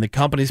around in the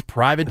company's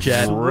private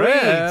jet.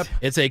 Great.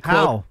 It's a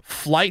quote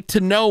flight to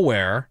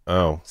nowhere.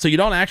 Oh, so you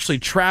don't actually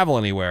travel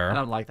anywhere. I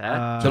don't like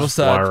that. So just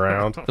fly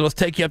around. It'll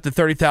take you up to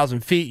 30,000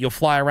 feet. You'll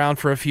fly around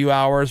for a few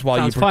hours while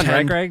Sounds you fun,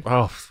 pretend. right, Greg?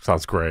 Oh,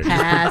 sounds great.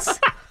 Pass.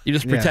 You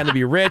just pretend to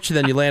be rich, and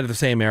then you land at the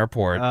same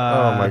airport.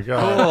 Oh my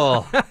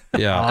god. Cool.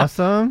 Yeah.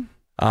 Awesome.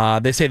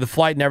 They say the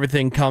flight and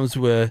everything comes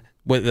with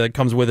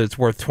it's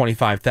worth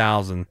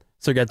 $25,000.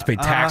 So you got to pay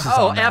taxes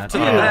on that. F to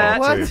that.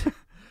 What?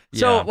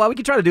 So, Yeah. well, we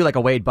could try to do like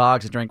a Wade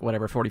Boggs and drink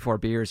whatever 44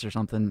 beers or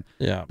something.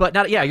 Yeah. But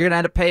not, you're gonna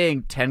end up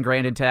paying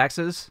 $10,000 in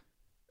taxes.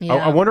 Yeah.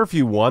 I wonder if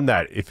you won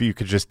that. If you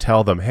could just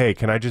tell them, "Hey,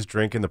 can I just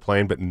drink in the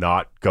plane, but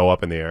not go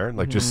up in the air?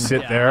 Like just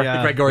sit there, Yeah.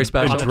 The Greg Gorey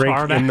special. and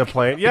drink in the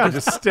plane. Yeah,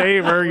 just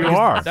stay where you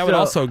are." That would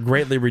also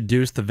greatly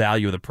reduce the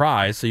value of the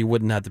prize, so you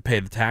wouldn't have to pay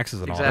the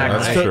taxes and all Exactly.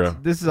 that. That's So true.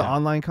 this is an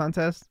online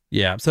contest?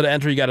 Yeah. So to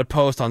enter, you got to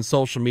post on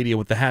social media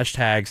with the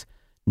hashtags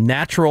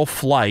natural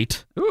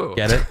flight. Ooh.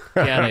 Get it?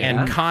 Yeah,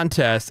 And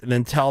contest, and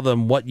then tell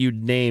them what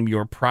you'd name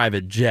your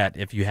private jet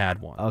if you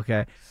had one.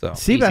 Okay. So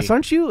Seabass, Easy.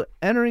 aren't you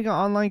entering an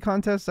online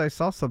contest? I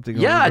saw something.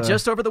 Yeah, on the-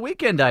 just over the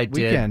weekend I did.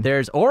 Weekend.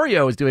 There's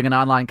Oreo is doing an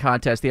online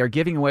contest. They are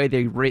giving away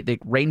the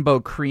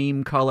rainbow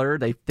cream color.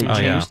 They Oh, yeah.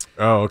 changed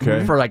Oh,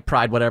 okay. for like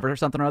Pride whatever or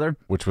something or other.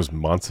 Which was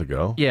months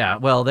ago. Yeah,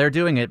 well, they're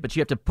doing it, but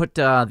you have to put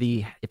you have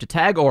to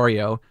tag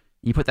Oreo.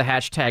 You put the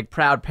hashtag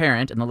proud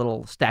parent, and the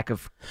little stack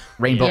of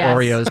rainbow Yes.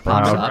 Oreos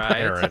pops Proud up.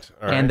 parent.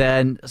 All right. And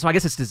then, so I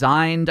guess it's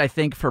designed, I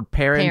think, for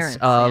parents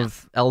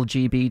of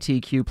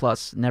LGBTQ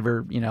plus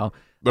never,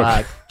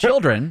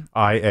 children.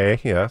 IA,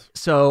 yes.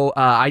 So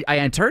I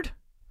entered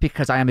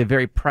because I am a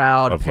very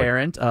proud Of, like,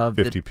 parent of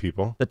 50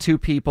 people. the 2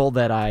 people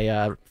that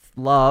I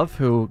love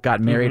who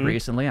got married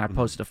recently, and I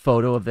posted a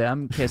photo of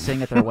them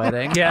kissing at their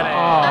wedding. Oh, they're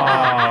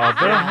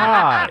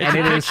hot. And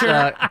it is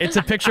it's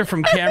a picture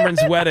from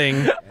Cameron's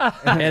wedding,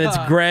 and it's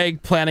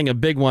Greg planning a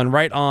big one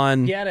right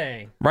on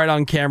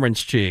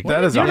Cameron's cheek.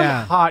 That is a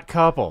Yeah. hot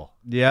couple.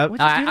 Yep.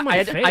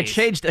 I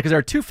changed it because there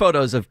are 2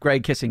 photos of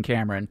Greg kissing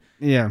Cameron.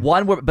 Yeah.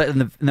 One, but in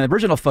the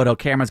original photo,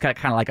 Cameron's got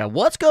kind of like a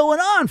 "What's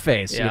going on"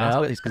 face, you know,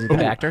 because he's a good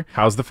actor.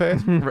 How's the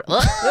face?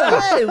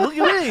 Hey, look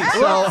at me!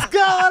 What's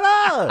going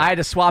on? I had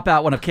to swap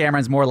out one of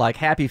Cameron's more like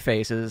happy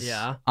faces.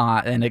 Yeah.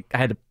 And I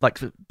had to like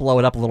blow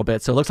it up a little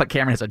bit, so it looks like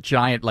Cameron has a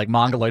giant like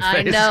mongoloid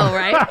I face. know,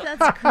 right?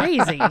 That's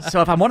crazy. So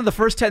if I'm one of the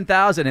first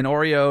 10,000 and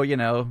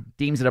Oreo,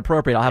 deems it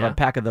appropriate, I'll have a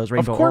pack of those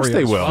rainbow Of course Oreos.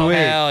 they will. Oh,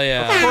 hell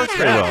yeah. Of course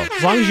they will.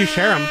 As long as you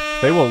share them.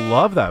 They will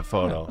love that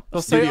photo.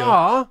 They'll say,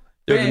 "Aw,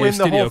 They're they the new win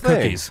the studio whole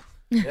thing." cookies.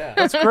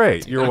 That's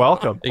great. You're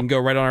welcome. They can go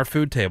right on our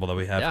food table that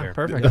we have here.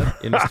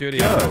 Perfect. In the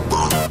studio.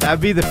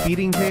 That'd be the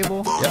feeding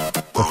table. Let's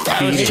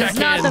It's check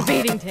not in the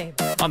feeding table.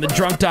 on the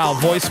drunk dial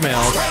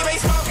voicemails.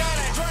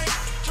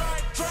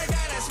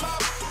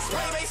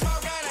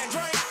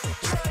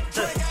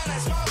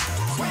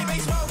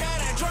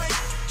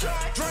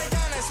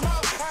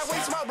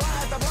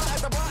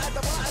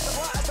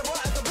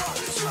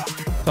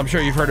 So I'm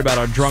sure you've heard about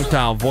our drunk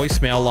dial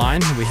voicemail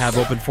line. We have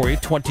open for you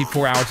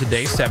 24 hours a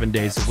day, 7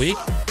 days a week.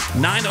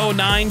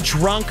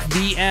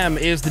 909-DRUNK-VM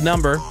is the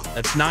number.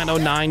 That's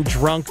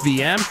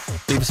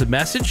 909-DRUNK-VM. Leave us a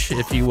message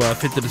if you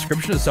fit the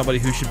description of somebody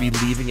who should be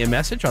leaving a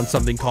message on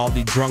something called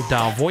the drunk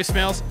dial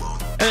voicemails.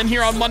 And then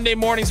here on Monday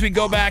mornings, we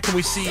go back and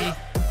we see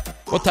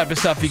what type of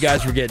stuff you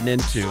guys were getting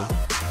into.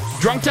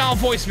 Drunk Town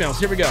voicemails.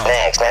 Here we go.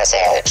 Next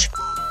message.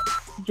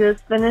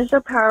 Just finished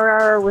a power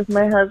hour with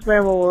my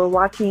husband while we were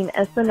watching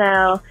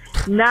SNL.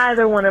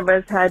 Neither one of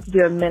us had to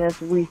do a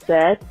minute's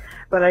reset,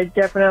 but I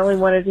definitely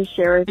wanted to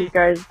share with you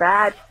guys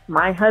that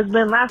my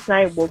husband last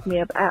night woke me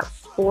up at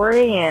 4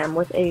 a.m.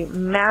 with a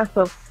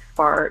massive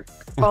fart,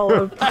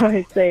 followed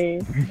by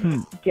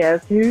saying,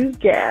 "Guess who's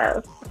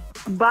gas?"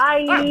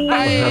 Bye.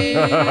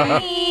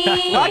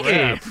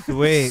 Lucky.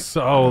 Sweet.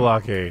 So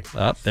lucky.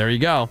 There you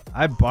go.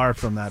 I barfed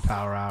from that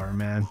power hour,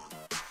 man.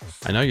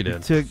 I know you did.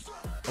 It took,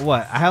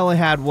 what? I only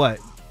had,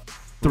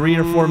 3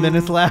 or 4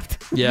 minutes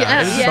left?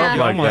 Yeah. Something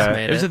like that.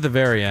 It was at the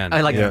very end.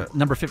 I like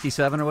number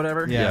 57 or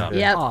whatever. Yeah.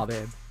 Yep. Oh,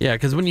 babe. Yeah,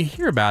 because when you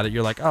hear about it,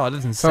 you're like, oh, it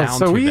doesn't Sounds sound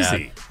so too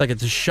easy. bad. Like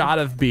it's a shot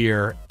of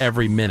beer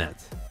every minute.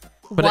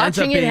 But ends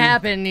up Watching it being-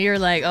 happen, you're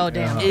like, oh,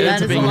 damn, It ends that up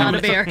is a being lot how of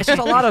many- beer. It's just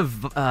a lot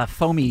of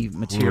foamy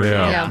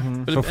material. Yeah. But So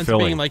it ends up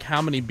filling. being like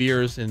how many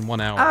beers in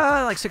 1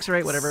 hour? Like 6 or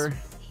 8, whatever.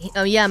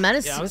 Oh, yeah,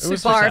 Menace Yeah, it was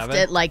 6 or barfed 7.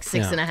 at like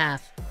 6 Yeah. and a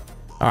half.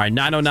 All right, It's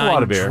a lot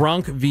 909 of beer.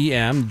 Drunk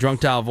VM,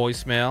 Drunk Dial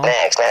voicemail.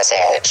 Next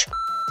message.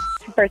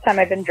 First time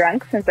I've been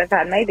drunk since I've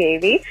had my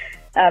baby.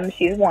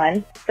 She's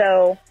 1.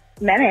 So,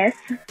 Menace,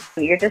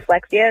 your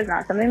dyslexia is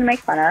not something to make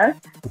fun of,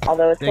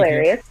 although it's Thank you.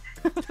 hilarious.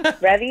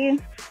 Revy,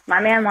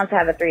 my man wants to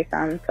have a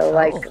threesome, so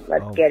let's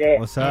get it.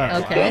 What's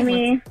up? Okay.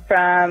 Jamie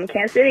from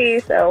Kansas City,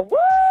 so woo!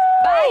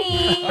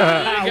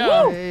 There you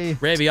go. Hey.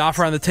 Ravy,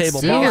 offer on the table.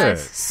 See ya. it.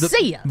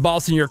 See ya.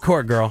 Ball's in your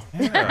court, girl.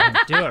 Do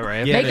it,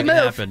 Ray. Yeah, Make a it move.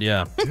 happen,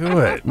 yeah. Do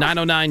it.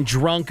 909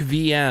 Drunk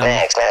VM.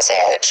 Next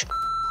message.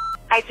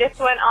 I just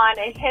went on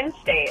a Hinge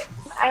date.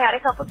 I had a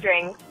couple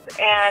drinks,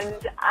 and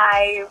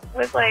I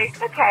was like,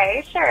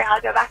 okay, sure,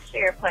 I'll go back to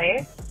your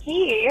place.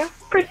 He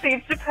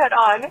proceeds to put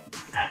on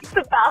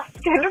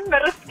Sebastian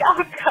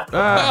Maniscalco.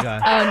 Oh,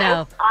 God. Oh,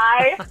 no.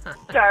 I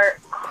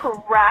start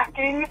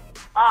cracking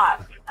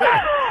up.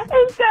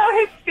 And so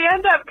his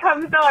stand-up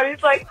comes on.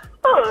 He's like,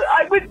 oh,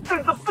 I went to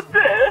the...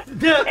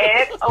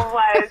 It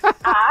was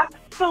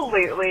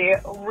absolutely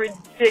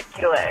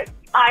ridiculous.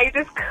 I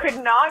just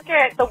could not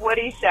get the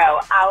Woody Show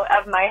out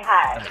of my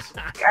head.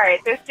 All right,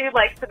 this dude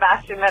likes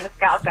Sebastian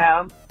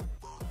Maniscalco.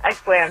 I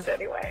slammed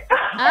anyway.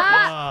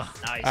 Ah,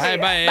 Nice. All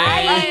right,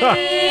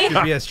 bye. You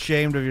should be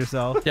ashamed of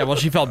yourself. Yeah, well,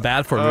 she felt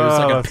bad for him. It was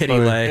like a that's pity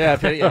funny. lay. Yeah.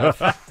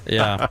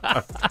 Yeah.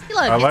 look,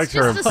 I liked it's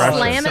her just a impression.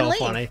 slam and So leave.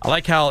 funny. I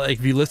like how like,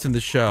 if you listen to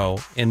the show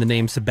and the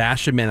name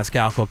Sebastian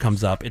Maniscalco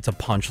comes up, it's a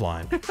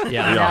punchline.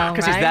 Yeah. No,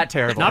 Because right? he's that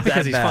terrible. Not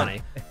because That he's bad.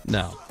 funny.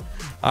 No.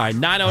 All right,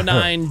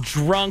 909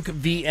 Drunk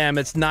VM.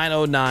 It's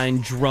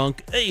 909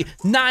 Drunk. Hey,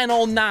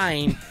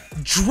 909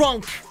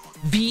 Drunk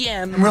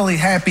VM. I'm really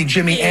happy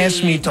Jimmy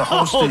asked me to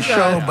host the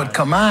show, but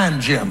come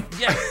on, Jim.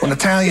 Yeah. When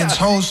Italians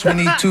host, we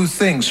need 2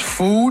 things,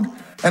 food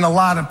and a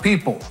lot of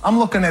people. I'm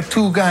looking at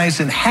 2 guys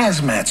in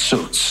hazmat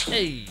suits.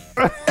 Hey.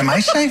 Am I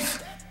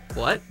safe?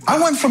 What? I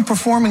went from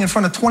performing in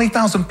front of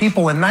 20,000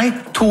 people a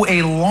night to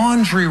a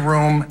laundry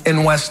room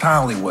in West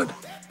Hollywood.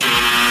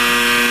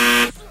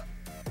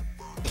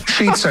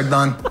 Sheets are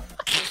done.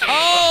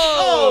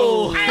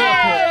 Oh,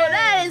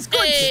 that is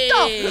good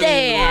stuff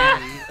there.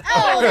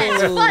 Oh,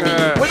 that's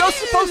funny. Were those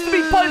supposed to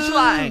be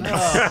punchlines?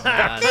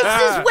 This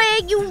is where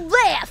you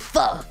laugh.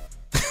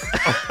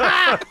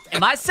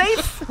 Am I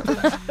safe?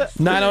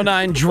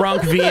 909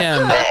 Drunk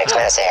VM. Next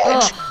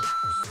message.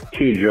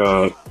 Too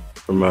drunk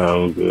for my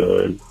own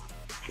good.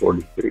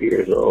 43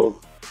 years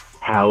old.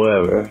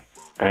 However,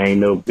 I ain't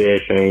no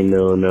bitch. I ain't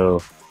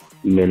no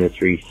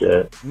minutes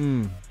reset.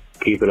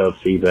 Keep it up,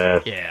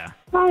 Seabass. Yeah.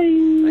 Bye.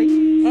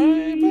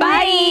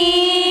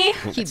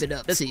 Keep it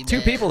up, There's Seabass.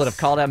 2 people that have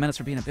called out Menace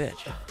for being a bitch.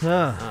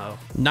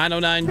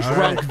 909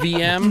 Drunk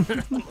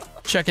VM.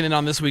 Checking in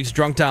on this week's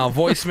Drunk Dial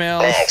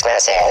voicemail. Next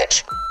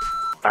message.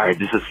 All right,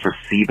 this is for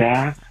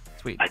Seabass.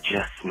 Sweet. I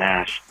just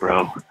smashed,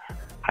 bro.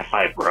 High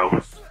five, bro.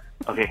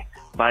 Okay,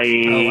 bye.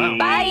 Oh, wow.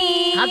 Bye.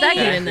 How'd that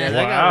get in there?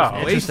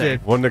 Wow.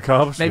 Wasted. One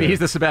accomplishment. Maybe he's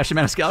the Sebastian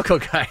Maniscalco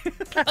guy.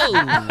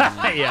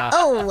 Yeah.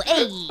 Oh,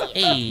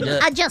 hey.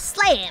 I just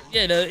slammed.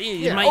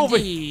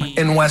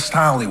 In West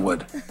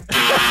Hollywood.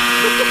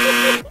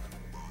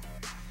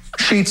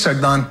 Sheets are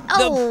done.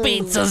 Oh,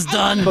 Pizza's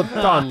done.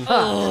 done.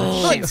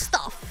 good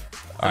stuff.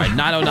 All right,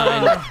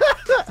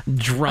 909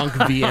 Drunk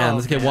VM.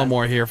 Let's get one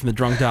more here from the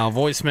Drunk Dial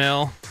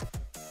voicemail.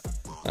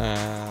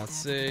 Let's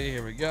see.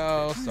 Here we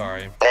go.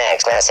 Sorry.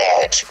 Next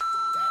message.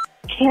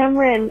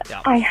 Cameron,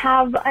 I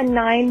have a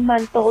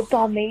 9-month-old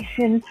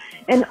Dalmatian,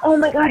 and oh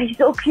my god, he's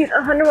so cute.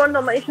 101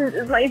 Dalmatians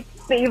is my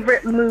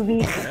favorite movie.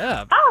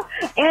 Yeah. Oh,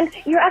 and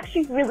you're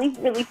actually really,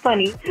 really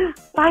funny.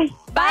 Bye.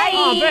 Bye.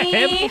 Oh,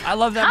 babe. I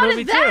love that How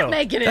movie did that too.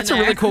 make it in That's a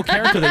there? really cool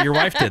character that your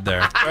wife did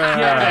there.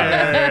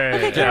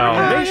 Hey,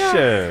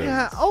 Dalmatian.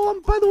 Yeah. Oh,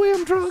 by the way,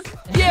 I'm drunk.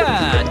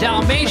 Yeah,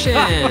 Dalmatian.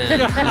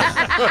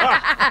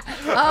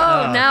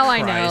 Oh, now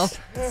I know.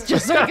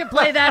 Just so we can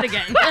play that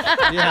again.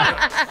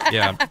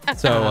 Yeah.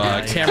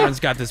 So Cameron's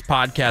got this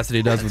podcast that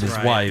he does with his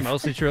Right. wife.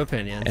 Mostly true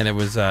opinion. And it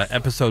was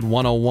episode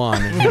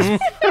 101.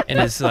 And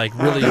his like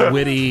really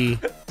witty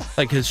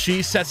Like, because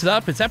she sets it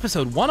up. It's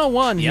episode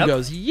 101. He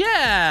goes,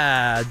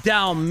 yeah,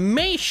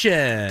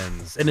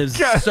 Dalmatians. And it's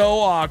so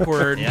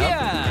awkward.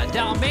 Yeah,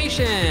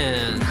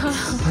 Dalmatians.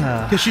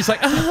 Because she's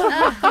like,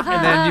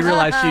 And then you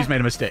realize she's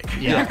made a mistake.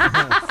 Yeah.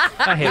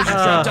 I hate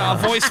Drunk Dial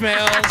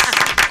voicemails.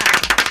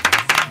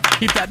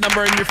 Keep that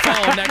number in your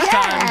phone next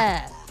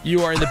time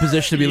you are in the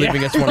position to be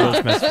leaving us one of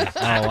those messages.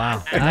 Oh,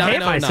 wow. I hate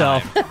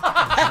myself. Drunk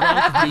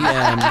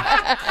VM.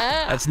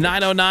 That's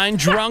 909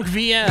 Drunk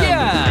VM.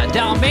 Yeah,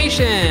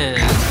 Dalmatians.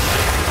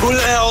 Who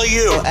the hell are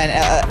you?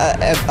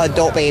 An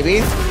adult baby.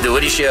 The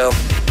Woody Show.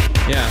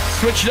 Yeah,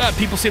 switch it up.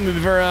 People seem to be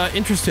very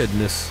interested in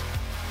this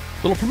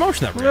little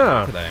promotion that we're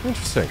doing today.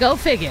 Interesting. Go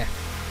figure.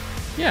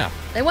 Yeah.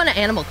 They want to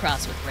Animal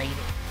Cross with Raven.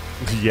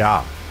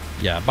 Yeah.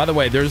 Yeah, by the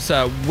way, there's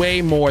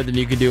way more than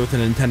you can do with a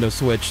Nintendo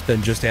Switch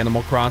than just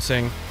Animal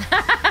Crossing.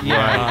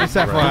 Yeah, just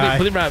FYI.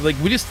 Believe it or not, like,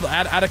 we just,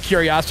 out of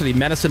curiosity,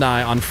 Menace and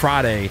I, on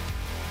Friday,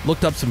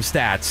 looked up some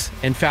stats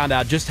and found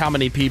out just how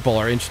many people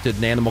are interested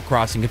in Animal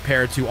Crossing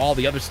compared to all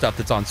the other stuff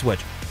that's on Switch.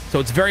 So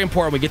it's very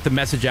important we get the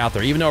message out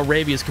there. Even though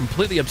Ravi is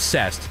completely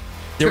obsessed,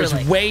 there is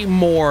way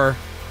more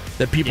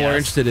that people are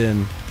interested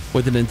in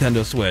with the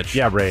Nintendo Switch.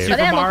 Yeah, Ravi. But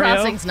Animal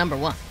Crossing's number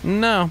one.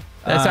 No,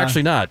 that's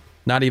actually not.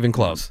 Not even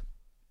close.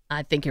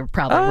 I think you're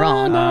probably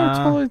wrong.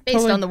 No,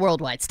 based on the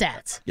worldwide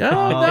stats.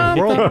 Yeah,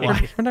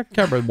 worldwide. We're not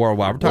covering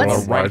worldwide. We're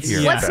talking about right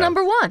here. What's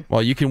number one?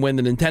 Well, you can win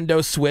the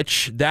Nintendo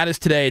Switch. That is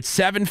today at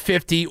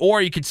 $750,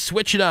 or you could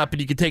switch it up and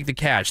you can take the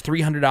cash,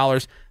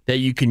 $300 that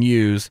you can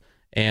use,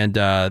 and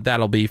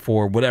that'll be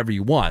for whatever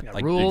you want.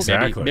 Like rules.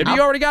 Maybe you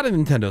already got a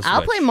Nintendo Switch.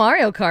 I'll play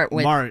Mario Kart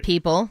with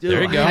people.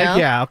 There you go. know?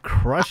 Yeah, I'll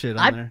crush it on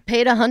I there.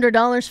 paid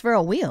 $100 for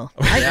a wheel.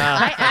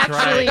 I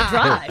actually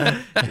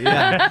drive.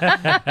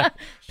 Yeah.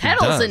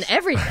 Pedals does. and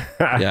everything.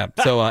 Yeah.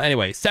 So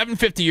anyway,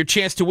 $750, your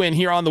chance to win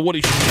here on the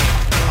Woody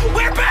Show.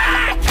 We're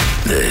back!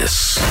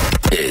 This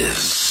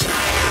is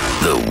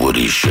The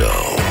Woody Show.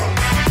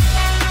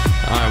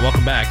 All right,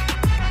 welcome back.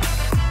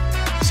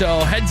 So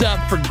heads up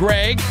for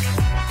Greg.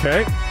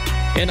 Okay.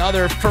 And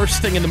other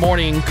first thing in the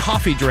morning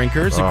coffee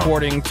drinkers,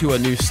 according to a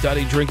new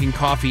study, drinking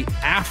coffee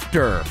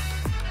after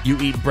you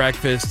eat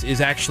breakfast is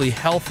actually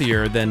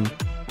healthier than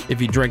if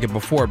you drink it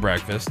before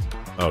breakfast.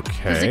 Okay.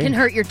 Because it can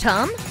hurt your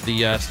tum?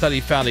 The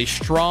study found a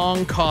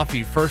strong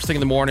coffee first thing in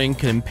the morning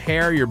can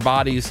impair your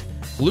body's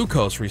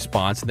glucose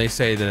response. And they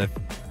say that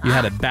if you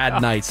had a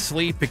bad night's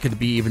sleep, it could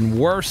be even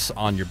worse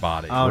on your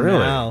body. Oh, Really?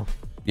 no.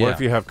 Yeah. What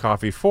if you have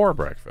coffee for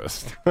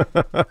breakfast? Yeah.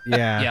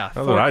 Yeah, That's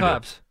 4 what I do.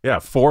 cups. Yeah,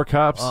 4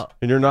 cups,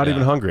 and you're not Yeah.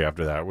 even hungry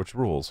after that, which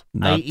rules.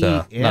 Not, eat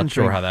and not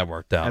sure drink how that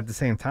worked out. At the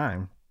same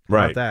time. How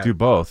Right. about that? Do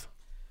both.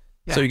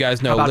 So you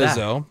guys know How about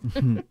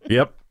Lizzo.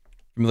 Yep.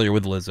 Familiar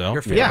with Lizzo?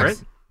 Your favorite?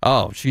 Yes.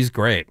 Oh, she's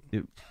great.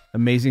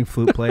 Amazing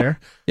flute player.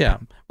 Yeah.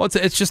 Well,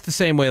 it's just the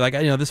same way. Like,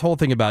 this whole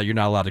thing about you're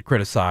not allowed to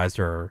criticize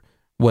or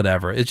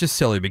whatever. It's just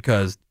silly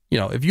because,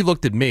 if you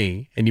looked at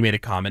me and you made a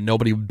comment,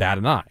 nobody would bat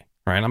an eye,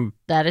 right? I'm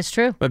That is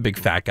true. a big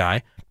fat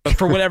guy. But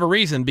for whatever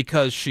reason,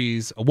 because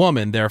she's a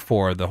woman,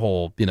 therefore the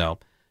whole,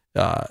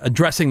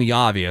 addressing the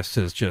obvious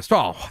is just,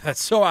 oh,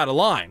 that's so out of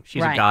line.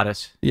 She's Right. a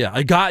goddess.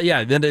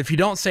 Yeah. Then if you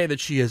don't say that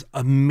she is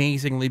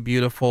amazingly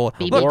beautiful,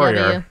 BBW.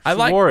 Warrior. I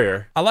like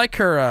Warrior. I like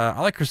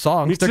her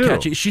songs. Me They're too.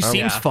 catchy. She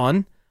seems yeah.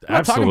 fun. I'm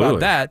not talking about Absolutely.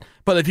 that.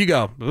 But if you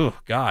go, oh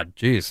God,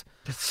 jeez,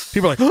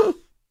 people are like, oh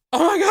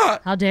my God,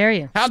 How dare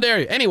you? how dare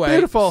you? Anyway,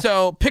 Beautiful.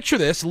 So picture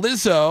this: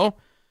 Lizzo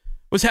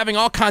was having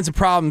all kinds of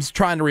problems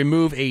trying to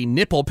remove a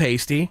nipple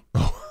pasty.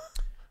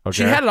 Okay.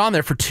 She had it on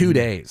there for 2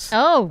 days.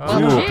 Oh,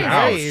 well, geez,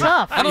 that's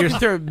tough. I don't think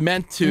they're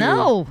meant to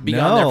No. be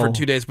on there for No.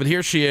 2 days, but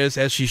here she is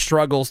as she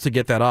struggles to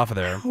get that off of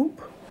there.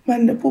 My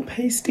nipple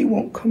pasty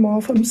won't come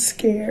off. I'm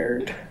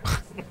scared.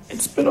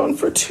 It's been on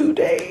for 2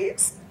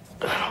 days.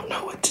 I don't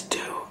know what to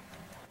do.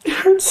 It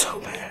hurts so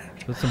bad.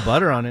 Put some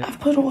butter on it.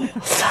 I've put oil.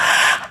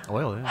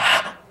 Oil,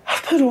 yeah.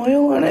 I've put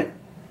oil on it.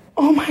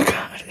 Oh my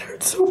God, it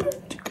hurts so bad.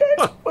 You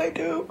guys, what do I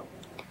do?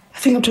 I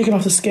think I'm taking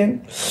off the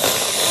skin.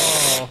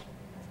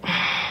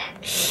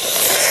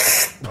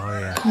 Oh,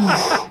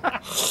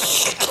 yeah.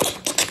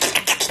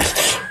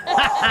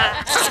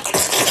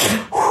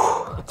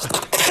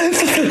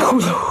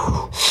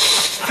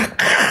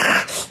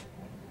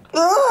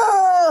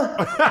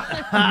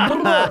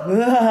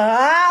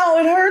 Ow,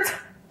 it hurts.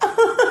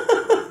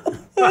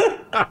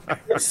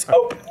 It's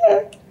so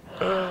bad.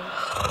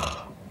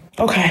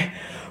 Okay.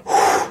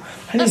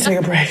 I need to take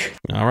a break.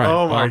 All right.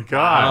 Oh my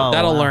God.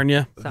 That'll learn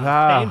you.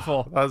 That,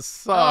 painful. That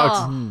sucks.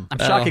 I'm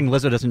shocking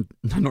Lizzo doesn't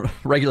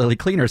regularly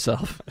clean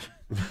herself.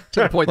 To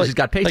the point that she's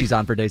got pasties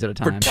on for days at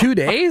a For time. 2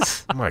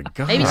 days? Oh my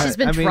God. Maybe she's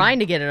been I mean, trying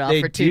to get it off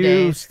They for 2 do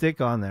days.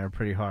 stick on there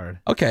pretty hard.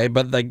 Okay,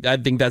 but I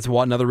think that's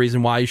another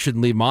reason why you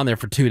shouldn't leave them on there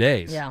for 2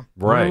 days. Yeah.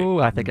 Right. Ooh,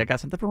 I think I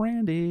got something for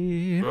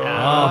Randy. Oh,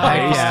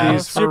 heck yeah.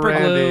 Pasties for Super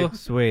Randy. glue.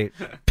 Sweet.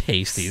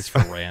 Pasties for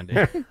Randy.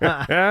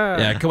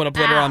 Yeah, coming up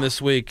later on this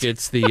week,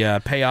 it's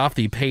the payoff,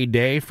 the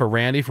payday for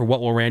Randy for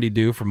What Will Randy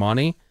Do for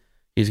Money.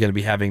 He's going to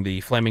be having the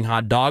flaming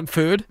hot dog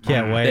food.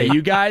 Can't wait. That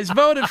you guys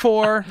voted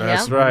for.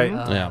 That's right.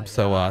 Yeah.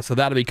 So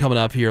that'll be coming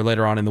up here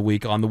later on in the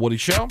week on The Woody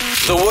Show.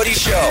 The Woody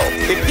Show.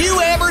 If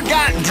you ever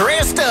got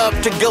dressed up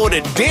to go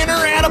to dinner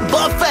at a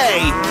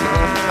buffet,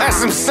 that's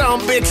some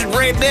sumbitchin'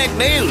 redneck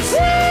news.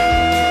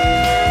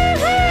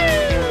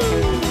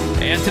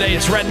 And today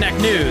it's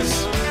Redneck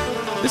News.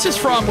 This is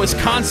from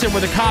Wisconsin, where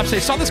the cops, they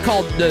saw this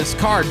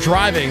car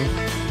driving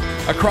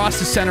across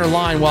the center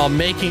line while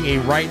making a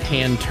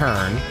right-hand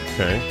turn.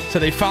 Okay. So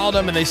they followed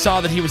him, and they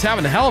saw that he was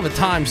having a hell of a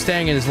time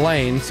staying in his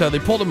lane, so they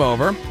pulled him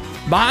over.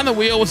 Behind the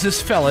wheel was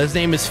this fella. His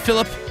name is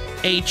Philip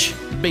H.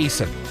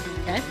 Basin.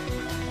 Okay.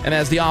 And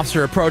as the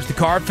officer approached the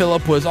car,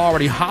 Philip was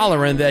already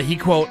hollering that he,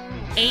 quote,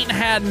 ain't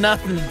had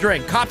nothing to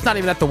drink. Cop's not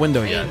even at the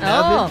window yet.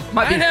 Oh.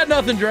 Ain't had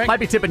nothing to drink. Might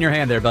be tipping your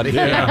hand there, buddy.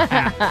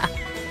 Yeah.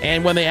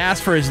 And when they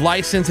asked for his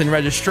license and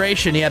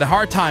registration, he had a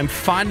hard time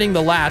finding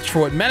the latch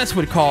for what Menace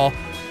would call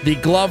the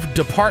glove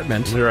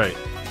department. You're right.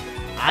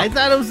 I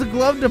thought it was the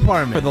glove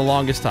department. For the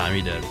longest time,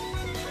 he did.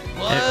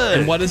 What?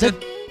 And what is it?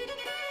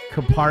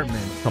 Compartment.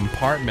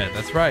 Compartment,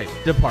 that's right.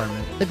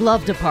 Department. The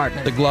glove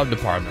department. The glove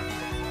department.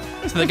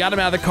 So they got him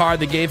out of the car.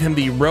 They gave him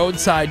the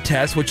roadside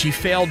test, which he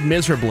failed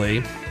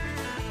miserably.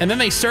 And then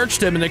they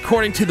searched him, and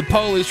according to the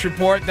police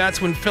report, that's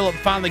when Philip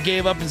finally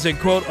gave up and said,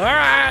 quote, all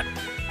right,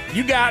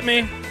 you got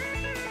me.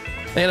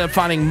 They ended up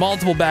finding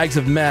multiple bags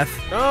of meth,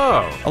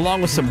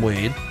 along with some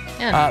weed.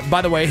 Yeah.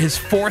 By the way, his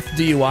 4th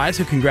DUI,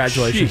 so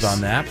congratulations Jeez. on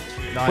that.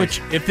 Nice.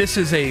 Which, if this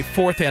is a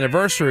 4th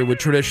anniversary, would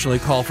traditionally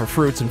call for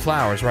fruits and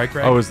flowers, right,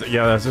 Greg? Oh,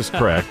 that's just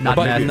correct. Not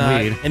but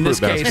meth, weed. in this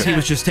Fruit case, basket. he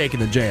was just taken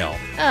to jail.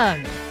 Oh,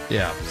 no.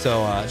 Yeah,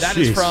 so that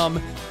is Jeez.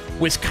 from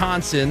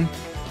Wisconsin.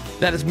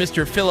 That is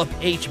Mr. Philip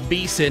H.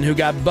 Beeson, who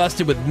got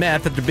busted with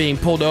meth after being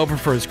pulled over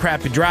for his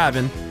crappy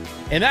driving.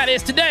 And that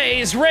is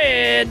today's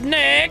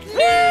Redneck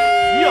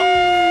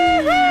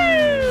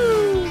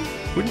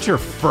News! Wouldn't your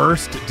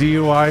first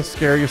DUI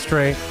scare you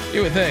straight?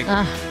 You would think.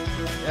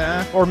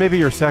 Yeah. Or maybe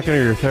your second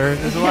or your third?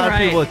 There's a lot of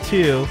people with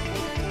 2.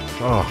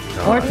 Oh,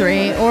 God. Or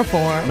 3, or 4,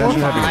 Imagine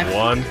or 5. having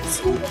one.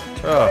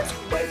 Oh.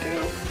 I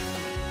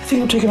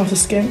think I'm taking off the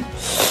skin.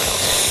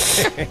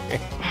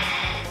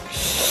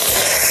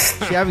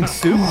 She having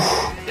soup?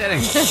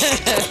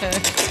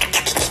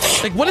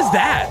 Like, what is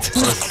that?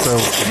 So,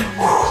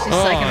 She's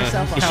psyching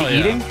herself Is off. she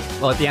eating?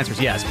 Well, the answer is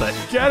yes, but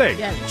getting.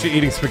 Yeah. She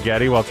eating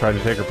spaghetti while trying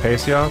to take her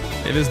pacey off?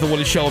 It is The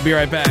Woody Show. We'll be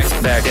right back.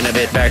 Back in a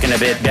bit, back in a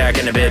bit, back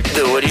in a bit.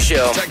 The Woody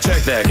Show.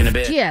 Back in a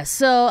bit. Yeah,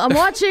 so I'm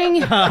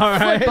watching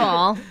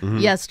football Mm-hmm.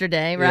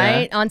 yesterday,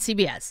 right, on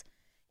CBS.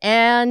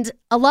 And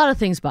a lot of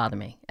things bother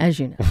me, as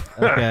you know.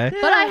 Okay.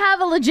 But I have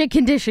a legit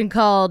condition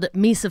called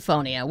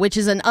misophonia, which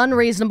is an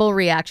unreasonable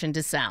reaction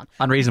to sound.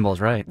 unreasonable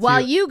is right.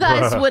 While you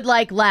guys would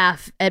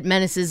laugh at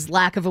Menace's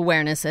lack of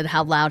awareness at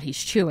how loud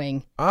he's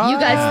chewing, you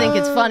guys think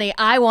it's funny.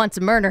 I want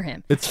to murder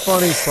him. It's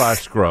funny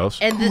 / gross.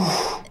 And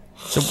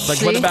So,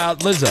 like, what See? about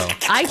Lizzo?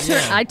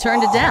 I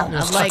turned it down.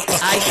 I'm like,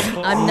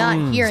 I'm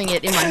not hearing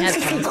it in my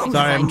headphones. because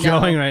Sorry, I I'm know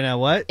going right now.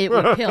 What? It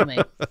will kill me.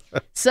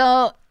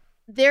 So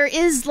there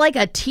is like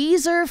a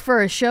teaser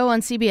for a show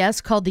on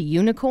CBS called The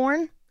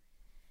Unicorn.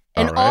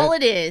 And all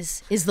it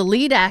is the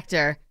lead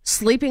actor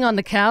sleeping on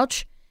the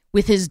couch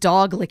with his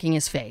dog licking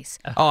his face.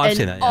 Oh, I've and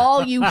seen that, yeah.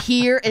 all you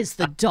hear is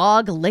the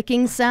dog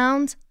licking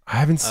sound. I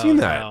haven't seen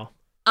that. No.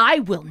 I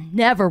will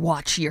never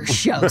watch your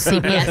show,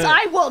 CBS.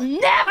 I will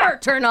never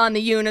turn on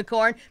The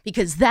Unicorn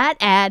because that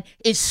ad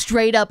is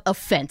straight up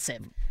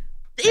offensive.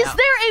 Is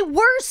there a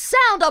worse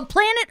sound on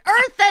planet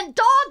Earth than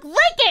dog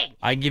licking?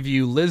 I give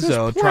you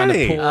Lizzo trying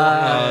to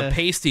pull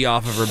pasty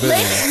off of her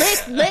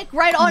booty. Lick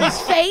right on his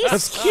face.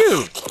 That's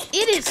cute.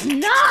 It is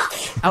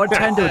not. I would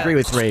tend to agree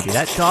with Ravy.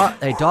 That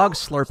dog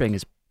slurping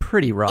is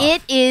pretty rough.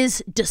 It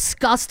is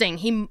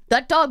disgusting.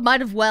 That dog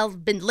might have well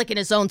been licking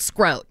his own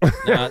scrot.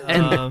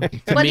 To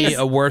me,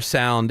 a worse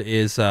sound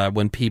is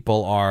when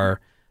people are,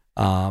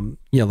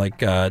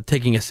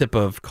 taking a sip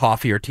of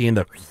coffee or tea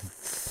and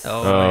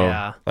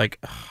Yeah. like,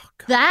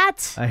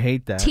 That I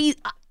hate that.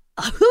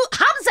 how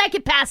does that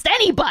get past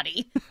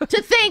anybody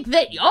to think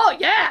that, oh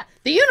yeah,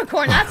 The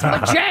Unicorn, that's my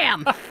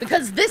jam,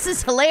 because this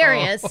is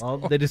hilarious. Well,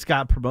 they just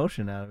got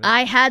promotion out of it.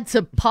 I had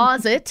to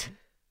pause it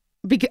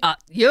because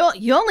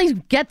you only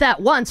get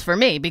that once for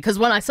me, because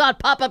when I saw it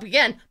pop up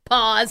again,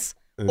 pause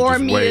or just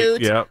wait,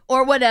 mute yep.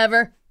 or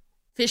whatever.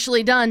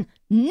 Officially done.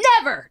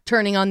 Never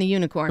turning on The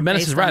Unicorn. The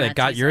Menace is based right. on It that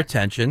got teaser. your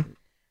attention.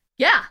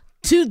 Yeah,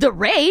 to the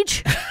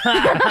rage.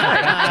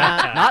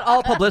 Not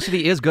all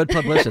publicity is good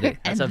publicity.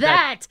 And That's a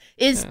that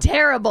is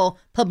terrible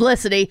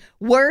publicity.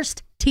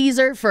 Worst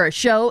teaser for a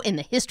show in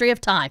the history of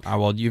time.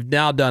 Well, you've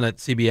now done it,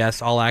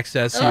 CBS All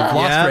Access. You've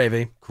lost Yeah.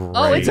 Ravy. Great.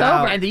 Oh, it's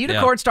over. And The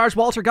Unicorn stars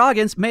Walter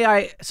Goggins. May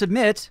I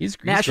submit? He's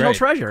National great.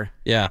 treasure.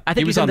 Yeah, I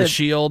think he was he's in on The the-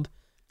 Shield.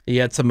 He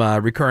had some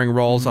recurring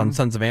roles on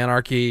Sons of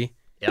Anarchy.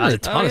 He did a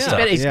ton of stuff.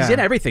 He's in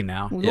everything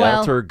now. Well,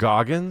 Walter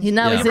Goggins?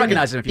 now Yeah. he's You in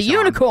recognize him if the you saw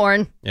him.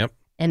 Unicorn. Yep.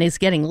 And is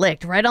getting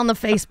licked right on the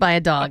face by a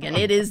dog, and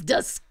it is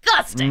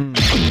disgusting.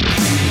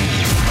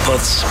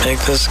 Let's make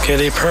this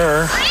kitty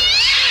purr.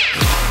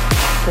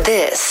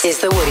 This is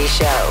The Woody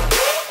Show.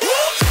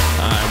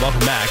 right, welcome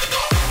back.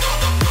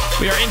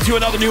 We are into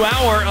another new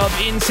hour of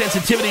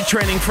insensitivity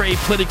training for a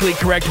politically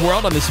correct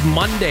world on this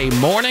Monday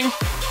morning.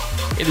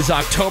 It is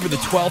October the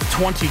 12th,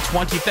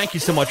 2020. Thank you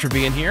so much for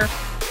being here.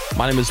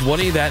 My name is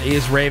Woody. That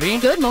is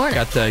Ravy. Good morning.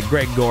 Got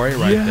Greg Gorey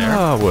right there.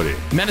 Yeah, Woody.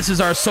 Menace is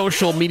our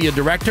social media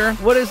director.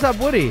 What is up,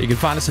 Woody? You can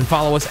find us and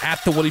follow us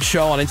at The Woody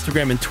Show on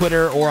Instagram and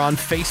Twitter or on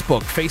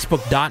Facebook,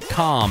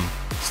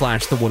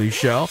 facebook.com/The Woody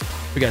Show.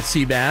 We got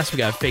Seabass. We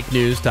got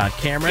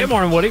fakenews.Cameron. Good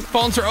morning, Woody.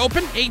 Phones are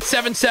open,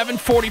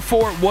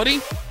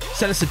 877-44-WOODY.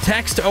 Send us a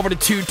text over to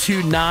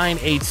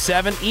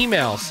 22987.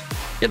 Emails.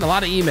 Getting a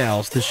lot of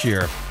emails this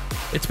year.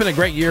 It's been a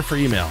great year for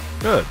email.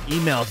 Good.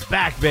 Email's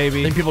back, baby.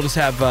 I think people just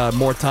have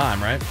more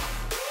time, right?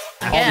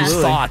 All these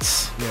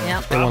thoughts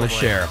they want to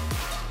share.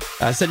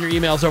 Send your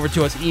emails over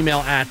to us. Email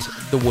at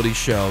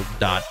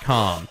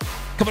thewoodyshow.com.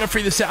 Coming up for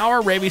you this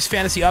hour, Ravy's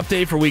fantasy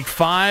update for week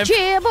 5.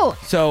 Yeah, boy.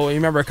 So, you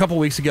remember a couple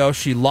weeks ago,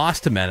 she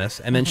lost to Menace,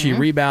 and then she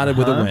rebounded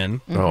with a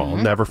win. Oh, I'll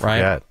never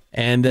forget. Right?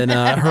 And then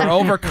her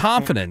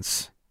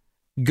overconfidence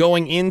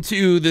going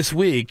into this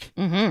week,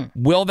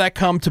 will that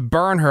come to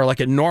burn her like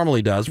it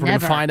normally does? We're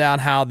going to find out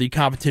how the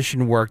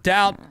competition worked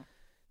out,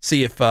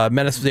 see if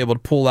Menace was able to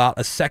pull out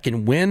a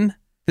second win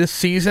this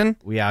season.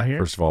 We out here?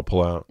 First of all,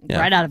 pull out.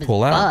 Yeah, right out of his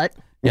pull out. butt.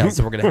 Yeah,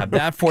 so we're going to have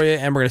that for you,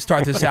 and we're going to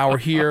start this hour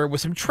here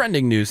with some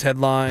trending news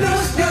headlines.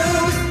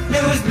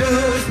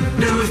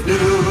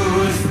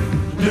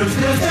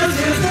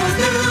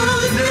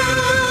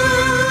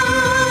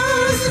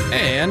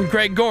 And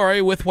Greg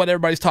Gorey with what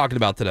everybody's talking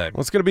about today.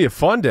 Well, it's going to be a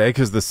fun day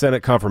because the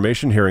Senate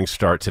confirmation hearings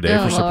start today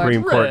for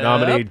Supreme Court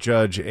nominee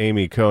Judge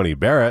Amy Coney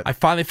Barrett. I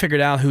finally figured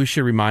out who she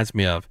reminds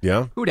me of.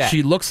 Yeah? Who dat?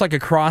 She looks like a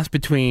cross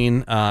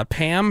between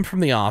Pam from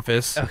The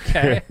Office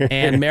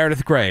and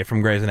Meredith Grey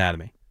from Grey's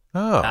Anatomy.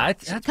 Oh.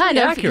 That's Kind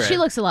of. accurate. She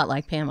looks a lot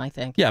like Pam, I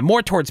think. Yeah,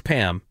 more towards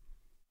Pam.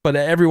 But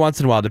every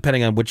once in a while,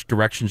 depending on which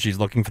direction she's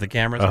looking for the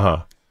cameras.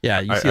 Uh-huh. Yeah,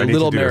 you see a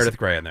little Meredith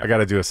Grey in there. I got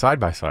to do a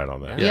side-by-side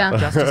on that. Yeah.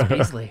 Justice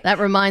Beasley. That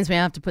reminds me,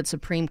 I have to put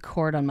Supreme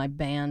Court on my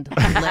band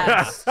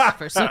list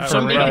for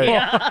social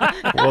media.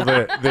 Well,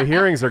 the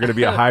hearings are going to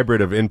be a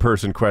hybrid of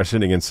in-person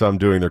questioning and some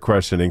doing their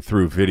questioning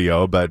through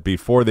video. But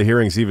before the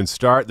hearings even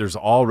start, there's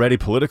already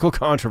political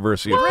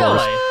controversy, of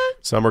course.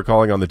 Some are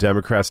calling on the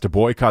Democrats to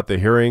boycott the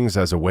hearings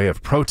as a way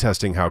of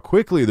protesting how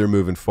quickly they're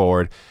moving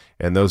forward.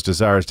 And those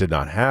desires did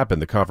not happen.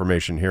 The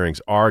confirmation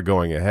hearings are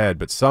going ahead,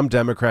 but some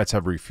Democrats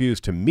have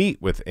refused to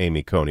meet with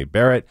Amy Coney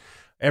Barrett.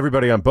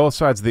 Everybody on both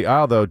sides of the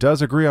aisle, though,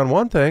 does agree on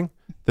one thing.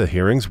 The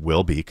hearings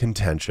will be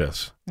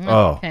contentious.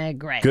 Okay,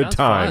 great. Good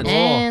times.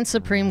 And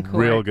Supreme Court.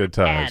 Real good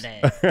times.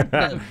 At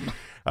it.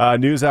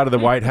 News out of the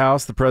White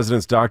House. The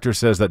president's doctor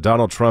says that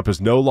Donald Trump is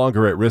no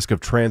longer at risk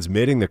of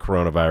transmitting the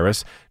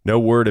coronavirus. No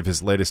word of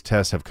his latest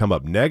tests have come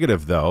up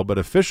negative, though, but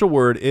official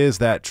word is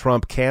that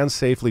Trump can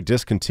safely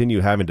discontinue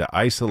having to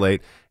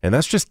isolate, and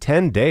that's just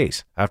 10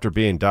 days after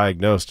being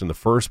diagnosed in the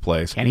first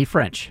place. Can he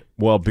French?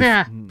 Well,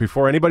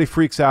 before anybody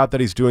freaks out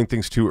that he's doing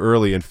things too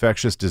early,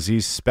 infectious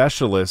disease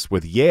specialists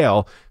with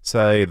Yale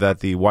say that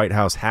the White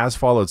House has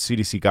followed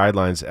CDC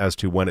guidelines as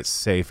to when it's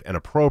safe and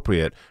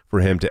appropriate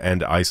for him to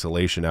end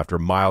isolation after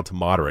mild to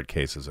moderate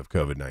cases of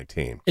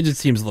COVID-19. It just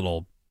seems a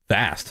little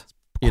fast.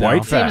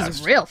 Quite fast.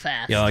 Seems real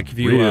fast. Yeah, like if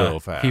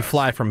you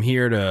fly from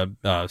here to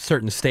a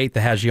certain state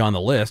that has you on the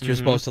list, you're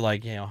supposed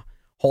to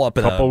hole up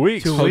in a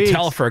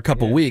hotel for a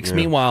couple weeks. Yeah.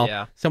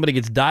 Meanwhile, somebody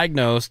gets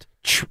diagnosed,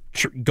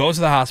 goes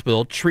to the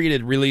hospital,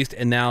 treated, released,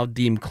 and now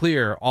deemed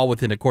clear, all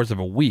within a course of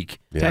a week.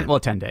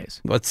 10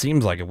 days. Well, it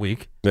seems like a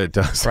week. It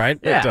does. Right?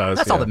 It does.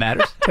 That's all that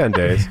matters. 10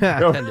 days.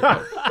 10 days.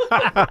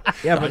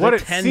 Yeah, but what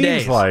it 10 seems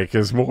days. like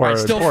is more Right,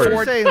 still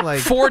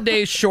important. 4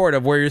 days short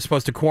of where you're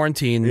supposed to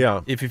quarantine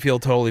if you feel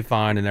totally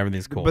fine and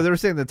everything's cool. But they were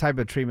saying the type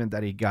of treatment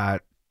that he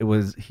got,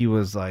 he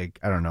was like,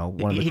 I don't know,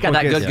 one of the he got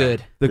that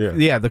good.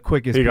 The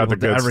quickest He got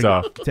people the good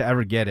stuff. to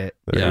ever get it.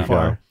 There you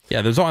go.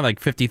 Yeah, there's only like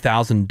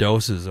 50,000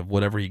 doses of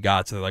whatever he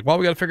got. So they're like, well,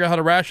 we got to figure out how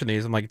to ration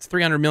these. I'm like, it's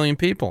 300 million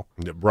people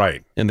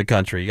in the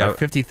country. You got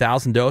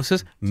 50,000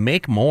 doses,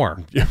 make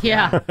more.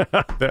 Yeah.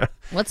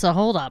 What's the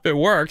holdup? If it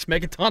works,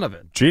 make a ton of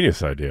it.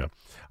 Genius idea.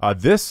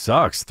 This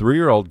sucks.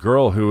 3-year-old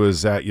girl who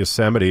was at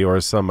Yosemite, or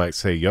as some might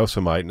say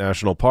Yosemite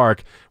National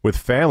Park, with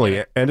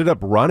family, ended up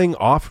running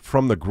off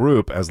from the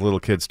group, as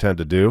little kids tend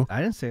to do.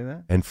 I didn't say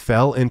that. And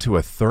fell into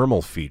a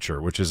thermal feature,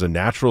 which is a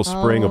natural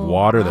spring of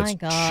water that's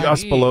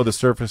just below the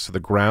surface of the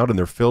ground, and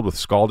they're filled with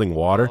scalding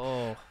water.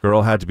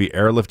 Girl had to be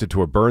airlifted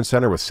to a burn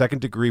center with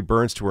second-degree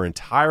burns to her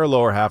entire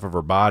lower half of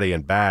her body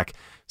and back.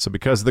 So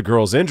because of the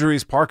girl's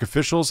injuries, park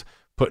officials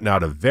putting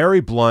out a very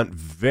blunt,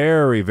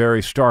 very,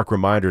 very stark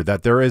reminder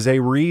that there is a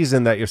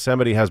reason that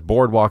Yosemite has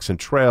boardwalks and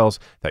trails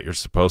that you're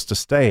supposed to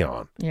stay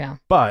on. Yeah.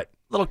 But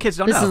little kids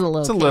don't This know. is a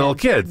little it's a little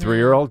kid,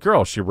 3-year-old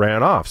girl. She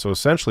ran off. So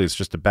essentially, it's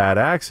just a bad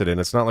accident.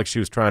 It's not like she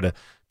was trying to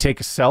take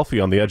a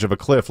selfie on the edge of a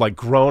cliff like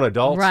grown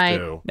adults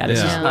do. That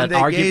is When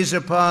they gaze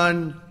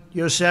upon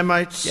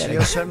Yosemites,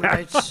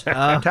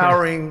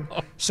 towering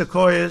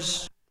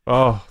sequoias.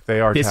 Oh, they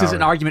are This is towering.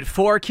 an argument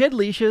for kid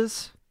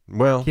leashes.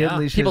 Well,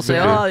 people say,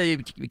 "Oh, you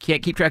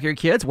can't keep track of your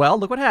kids." Well,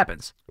 look what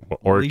happens.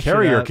 Or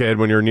carry your kid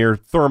when you're near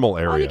thermal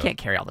area. Oh, you can't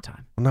carry all the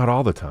time. Well, not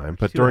all the time,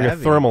 but Too during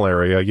heavy. a thermal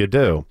area, you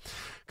do.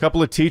 A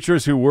couple of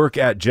teachers who work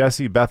at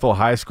Jesse Bethel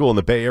High School in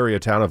the Bay Area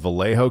town of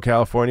Vallejo,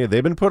 California,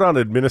 they've been put on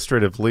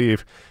administrative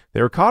leave.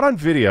 They were caught on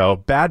video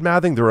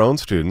bad-mouthing their own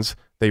students.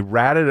 They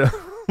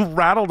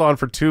rattled on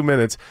for 2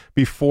 minutes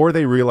before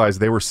they realized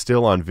they were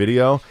still on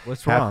video.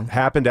 What's wrong?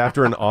 Happened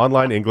after an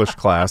online English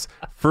class.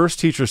 First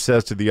teacher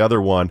says to the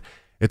other one,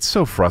 "It's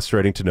so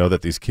frustrating to know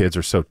that these kids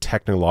are so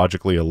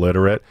technologically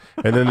illiterate."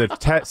 And then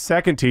the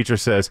second teacher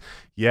says,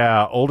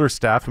 "Yeah, older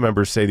staff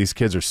members say these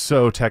kids are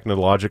so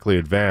technologically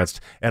advanced."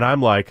 And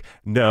I'm like,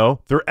 "No,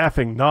 they're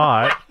effing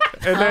not."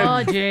 And then,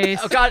 Oh, jeez.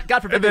 Oh,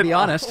 God forbid to be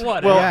honest.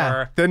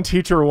 well, then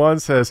teacher one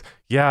says,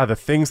 "Yeah, the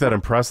things that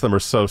impress them are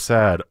so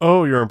sad."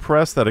 "Oh, you're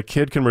impressed that a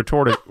kid can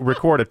record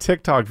a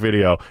TikTok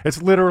video.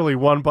 It's literally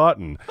one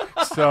button."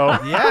 So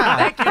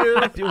Yeah. Thank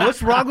you. Dude,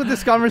 what's wrong with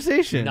this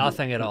conversation?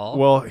 Nothing at all.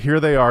 well, here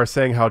they are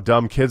saying how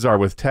dumb kids are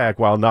with tech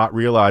while not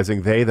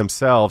realizing they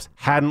themselves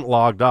hadn't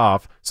logged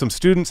off. Some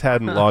students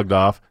hadn't logged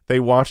off. They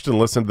watched and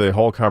listened to the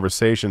whole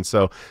conversation.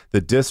 So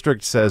the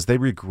district says they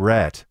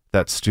regret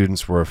that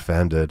students were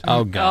offended.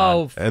 Oh,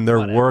 God. And they're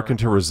working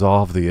to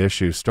resolve the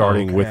issue,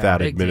 starting with that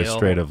Big deal.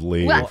 administrative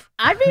leave. Well,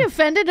 I'd be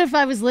offended if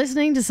I was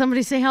listening to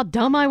somebody say how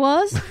dumb I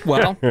was.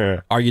 Well,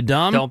 are you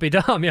dumb? Don't be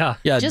dumb, yeah.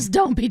 Yeah. Just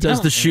don't be Does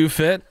dumb. the shoe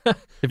fit?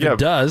 If Yeah, it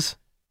does,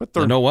 but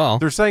then oh well.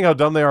 They're saying how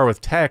dumb they are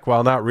with tech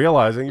while not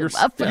realizing you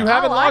haven't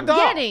logged I'm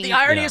off. getting, The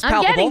irony is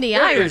palpable. I'm getting the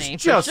It irony.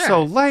 is just for sure.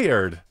 so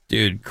layered.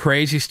 Dude,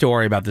 crazy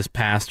story about this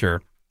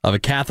pastor of a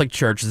Catholic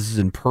church. This is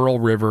in Pearl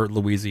River,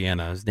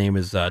 Louisiana. His name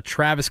is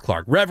Travis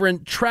Clark,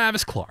 Reverend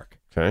Travis Clark.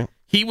 Okay.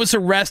 He was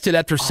arrested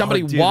after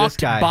somebody dude, walked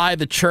this guy. by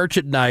the church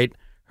at night,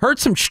 heard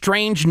some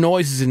strange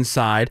noises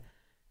inside,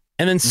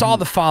 and then saw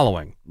the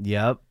following.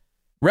 Yep.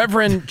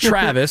 Reverend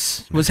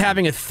Travis was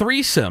having a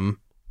threesome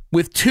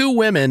with 2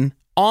 women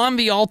on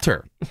the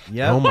altar.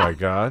 Yep. Oh my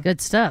God.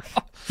 Good stuff.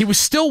 He was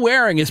still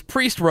wearing his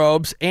priest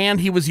robes, and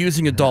he was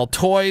using adult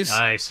toys.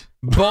 Nice.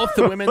 Both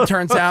the women,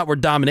 turns out, were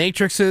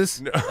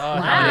dominatrixes.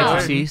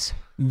 Matrices.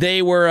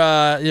 They were,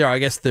 I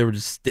guess there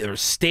was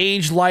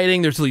stage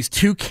lighting. There's at least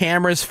 2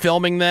 cameras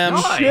filming them.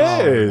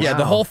 Jeez. Yeah,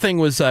 the whole thing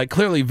was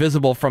clearly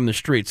visible from the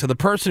street. So the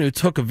person who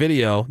took a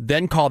video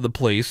then called the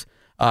police.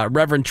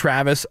 Reverend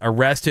Travis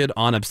arrested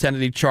on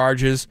obscenity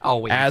charges,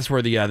 as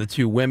were the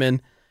 2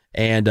 women.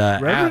 And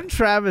Reverend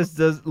Travis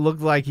does look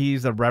like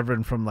he's a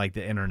reverend from like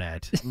the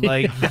internet.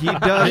 Like he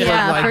does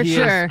Yeah, look like for he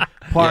sure. is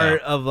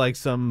part of like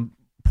some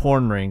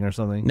porn ring or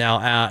something.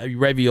 Now,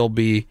 Ravi, you'll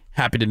be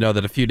happy to know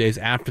that a few days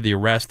after the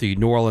arrest, the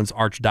New Orleans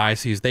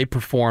Archdiocese, they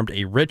performed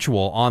a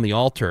ritual on the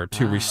altar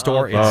to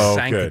restore its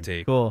sanctity.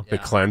 Good. Cool. They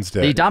cleansed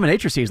it. The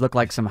dominatrices look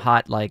like some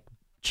hot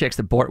chicks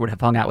that Bort would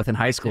have hung out with in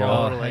high school.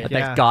 Totally. With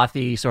Yeah. that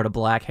gothy sort of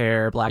black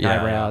hair, black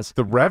Yeah. eyebrows.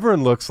 The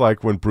Reverend looks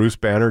like when Bruce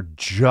Banner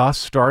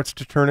just starts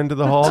to turn into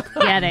the Hulk.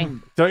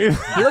 Getting. Don't you?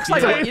 He looks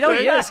like a, you know what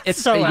he is?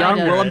 It's So a young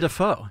accurate. Willem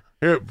Dafoe.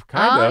 Kinda.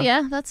 Oh,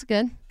 yeah, that's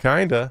good.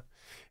 Kinda.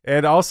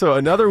 And also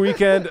another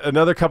weekend,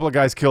 another couple of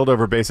guys killed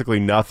over basically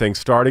nothing.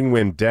 Starting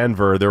in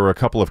Denver, there were a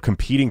couple of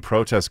competing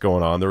protests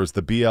going on. There was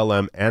the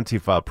BLM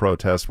Antifa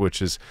protest,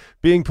 which is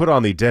being put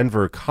on the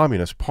Denver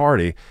Communist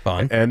Party.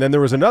 Fun. And then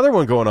there was another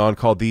one going on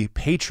called the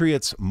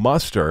Patriots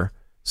Muster.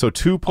 So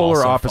 2 polar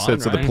Also fun,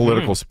 opposites of right? the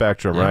political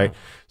spectrum, right?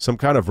 Some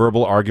kind of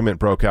verbal argument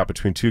broke out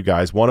between 2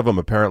 guys. One of them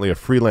apparently a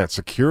freelance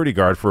security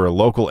guard for a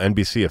local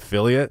NBC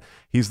affiliate.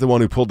 He's the one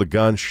who pulled the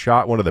gun,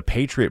 shot one of the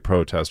Patriot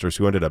protesters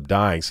who ended up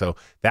dying. So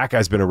that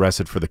guy's been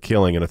arrested for the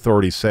killing. And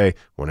authorities say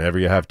whenever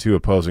you have 2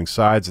 opposing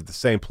sides at the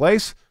same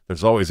place,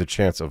 there's always a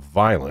chance of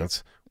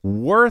violence.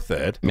 Worth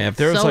it. Man, if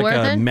there was So like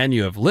worth a it?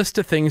 menu of list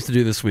of things to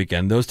do this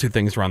weekend, those 2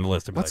 things are on the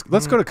list. I'd be like,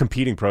 Let's go to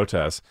competing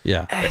protests.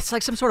 yeah. It's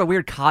like some sort of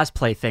weird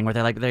cosplay thing where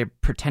they're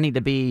pretending to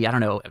be, I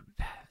don't know,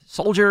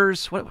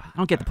 soldiers. What? I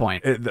don't get the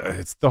point.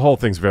 It's the whole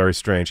thing's very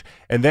strange.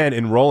 And then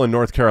in Roland,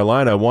 North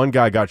Carolina, one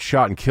guy got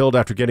shot and killed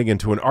after getting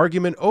into an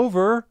argument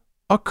over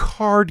a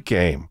card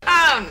game.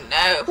 Oh,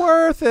 no.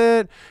 Worth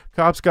it.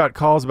 Cops got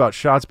calls about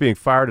shots being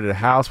fired at a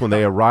house. When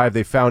they arrived,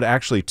 they found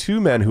actually 2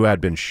 men who had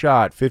been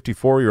shot.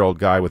 54-year-old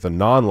guy with a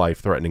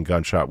non-life-threatening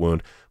gunshot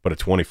wound, but a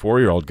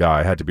 24-year-old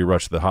guy had to be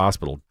rushed to the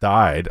hospital,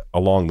 died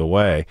along the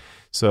way.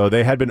 So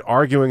they had been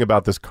arguing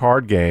about this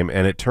card game,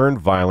 and it turned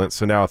violent.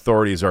 So now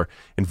authorities are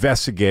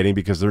investigating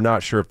because they're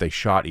not sure if they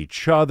shot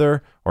each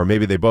other, or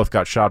maybe they both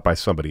got shot by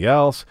somebody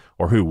else,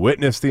 or who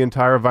witnessed the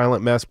entire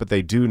violent mess. But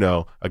they do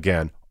know,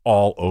 again,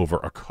 all over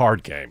a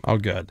card game. Oh,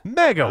 good.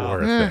 Mega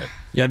worth it.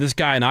 Yeah, this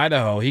guy in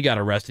Idaho, he got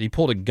arrested. He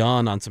pulled a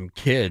gun on some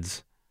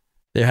kids.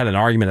 They had an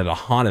argument at a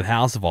haunted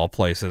house of all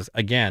places.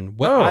 Again,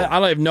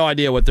 I have no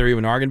idea what they're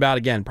even arguing about.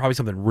 Again, probably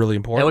something really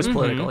important. It was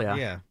political,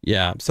 yeah.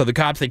 Yeah. So the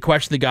cops, they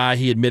questioned the guy.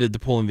 He admitted to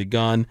pulling the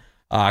gun.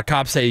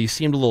 Cops say he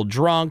seemed a little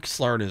drunk,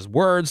 slurred his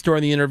words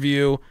during the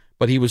interview,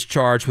 but he was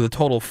charged with a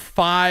total of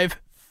 5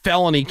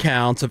 felony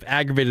counts of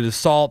aggravated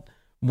assault,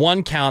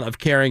 1 count of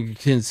carrying a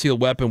concealed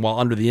weapon while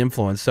under the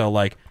influence. So,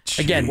 like,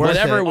 again, Worth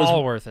whatever it. it was,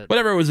 All worth it.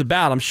 whatever it was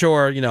about, I'm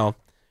sure,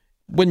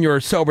 when you're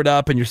sobered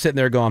up and you're sitting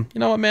there going, you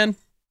know what, man?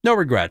 No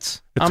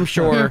regrets. I'm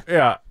sure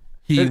Yeah.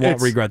 he won't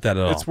It's- regret that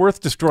at all. It's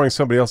worth destroying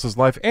somebody else's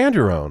life and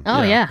your own.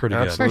 Oh, yeah. Pretty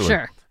good. For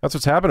sure. That's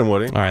what's happening,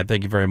 Woody. All right.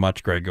 Thank you very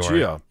much, Gregory.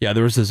 Gia. Yeah,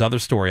 there was this other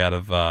story out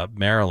of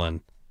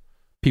Maryland.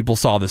 People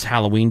saw this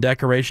Halloween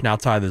decoration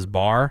outside this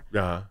bar.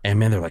 Yeah. And,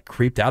 man, they're like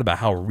creeped out about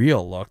how real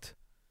it looked.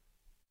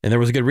 And there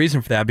was a good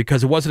reason for that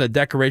because it wasn't a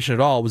decoration at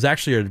all. It was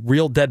actually a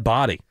real dead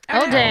body.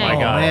 Oh, dang. Oh,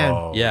 my God.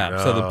 man. Yeah,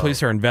 so the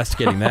police are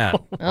investigating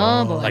that.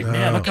 Oh, boy. Like,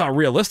 man, look how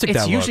realistic It's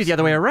that usually looks. the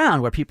other way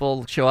around, where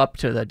people show up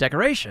to the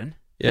decoration,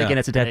 Yeah. thinking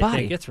it's a dead I body.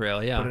 think it's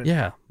real, yeah.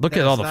 Yeah, look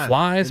Yeah, at all it's the not.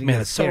 flies. Didn't Man,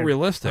 get it's so scared.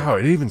 realistic. Oh,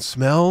 it even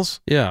smells.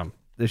 Yeah,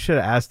 They should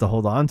have asked to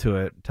hold on to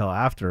it till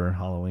after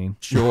Halloween.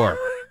 sure.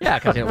 Yeah,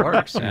 because it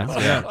works.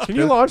 Yeah. Can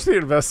you launch the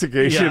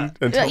investigation Yeah.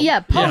 until Yeah,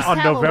 post on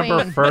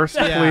November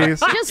 1st, please?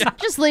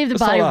 Just leave the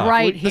Just body hold on.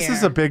 right here. This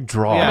is a big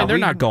draw. I mean, they're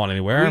we- not going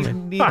anywhere. I We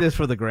mean, need this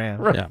for the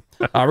gram. yeah.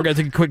 We're going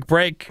to take a quick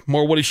break.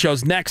 More Woody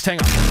Shows next. Hang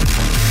on.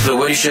 The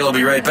Woody Show will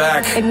be right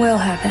back. It will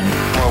happen.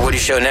 More Woody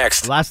Show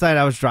next. Last night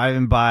I was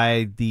driving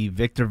by the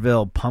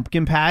Victorville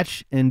pumpkin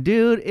patch, and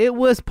dude, it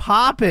was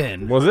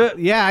popping. Was it?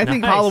 Yeah, I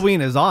think Nice.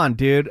 Halloween is on,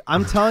 dude.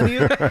 I'm telling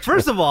you.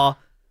 First of all,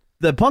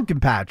 the pumpkin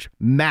patch,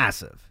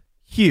 massive,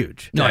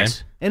 huge.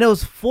 Nice. And it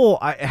was full.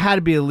 It had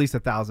to be at least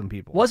 1,000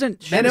 people.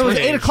 And it was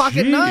 8 o'clock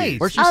at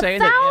night. Weren't you saying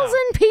that? 1,000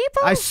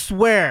 people? I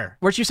swear.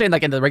 Weren't you saying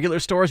like in the regular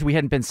stores we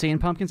hadn't been seeing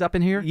pumpkins up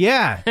in here?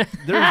 Yeah.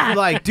 There's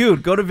like,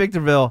 dude, go to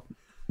Victorville.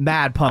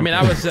 Mad I pumpkins. mean,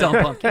 I was Dumb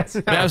pumpkins.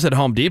 I was at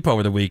Home Depot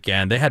over the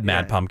weekend. They had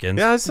mad pumpkins.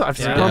 Yeah, I've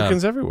seen Yeah.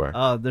 pumpkins everywhere.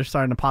 Oh, they're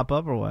starting to pop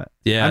up or what?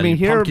 Yeah, I mean,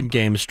 here, pumpkin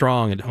game is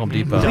strong at Home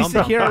Depot. at least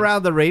here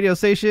around the radio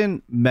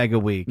station, mega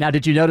week. Now,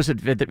 did you notice at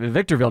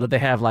Victorville, did they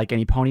have like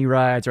any pony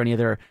rides or any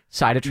other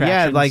side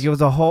attractions? Yeah, like it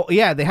was a whole.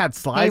 Yeah, they had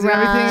slides and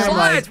everything. Hey,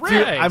 Slides,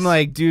 right. I'm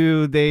like,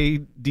 do they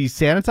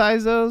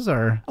desanitize those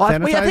or? Well, I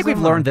sanitize think we've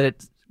them, learned or-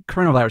 that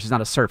coronavirus is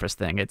not a surface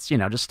thing. It's,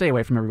 just stay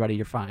away from everybody.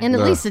 You're fine. And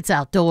at least it's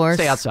outdoors.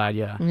 Stay outside,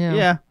 yeah.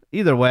 Yeah.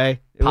 Either way,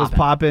 it was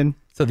popping.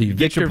 So the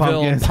Get your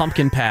Victorville pumpkins.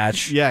 Pumpkin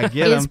Patch. Yeah,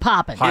 get Is them.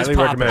 popping. Highly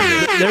recommend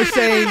it. They're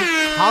saying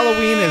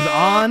Halloween is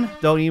on.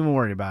 Don't even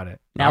worry about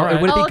it. Now, All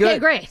right. would it be Oh, okay, good?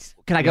 great.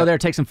 Can I go there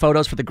and take some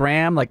photos for the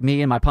gram, like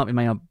me and my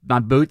my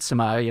boots and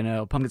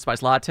my pumpkin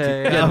spice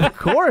latte? Yeah, of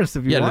course.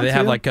 If you Yeah, do want they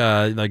have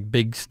to. like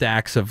big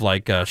stacks of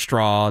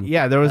straw?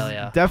 Yeah, there was Hell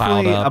yeah.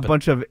 definitely Piled a up.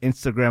 bunch of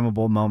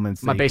Instagrammable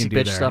moments. My that you basic can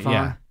do bitch there. stuff on?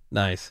 Yeah,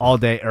 Nice. all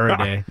day, every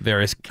day.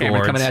 Various Camera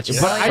gourds. coming at you.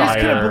 But I just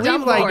couldn't Cider.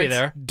 believe, like, Dumb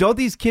there. don't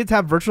these kids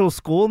have virtual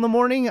school in the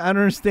morning? I don't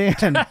understand.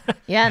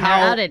 Yeah, and they're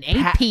how out at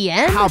 8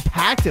 p.m. How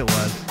packed it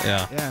was.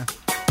 Yeah. Yeah.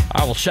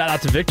 I will shout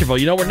out to Victorville.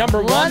 You know we're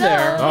number one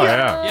there. Oh,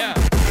 yeah.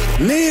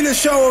 Yeah. Need a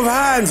show of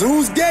hands.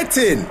 Who's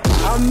getting?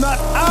 I'm not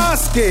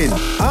asking.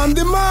 I'm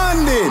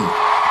demanding.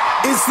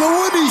 It's the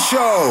Woody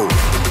Show.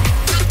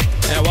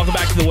 Yeah, welcome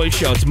back to the Woody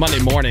Show. It's Monday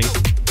morning.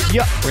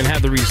 Yep. We're going to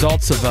have the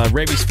results of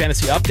Ravy's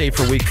fantasy update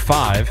for week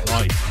 5.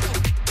 Nice.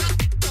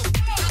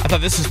 I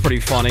thought this is pretty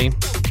funny.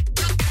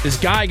 This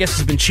guy, I guess,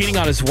 has been cheating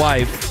on his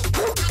wife,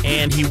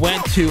 and he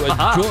went to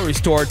a jewelry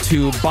store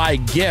to buy a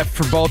gift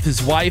for both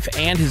his wife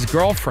and his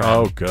girlfriend.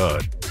 Oh,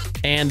 good.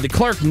 And the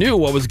clerk knew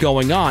what was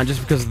going on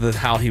just because of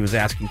how he was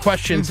asking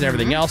questions and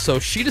everything else. So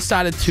she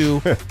decided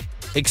to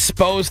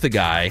expose the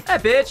guy. Hey,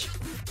 bitch.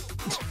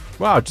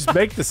 Wow, just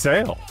make the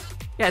sale.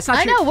 Yeah, it's not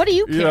I your, know. What do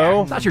you care? You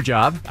know? It's not your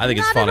job. I think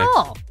it's Not funny. at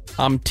all.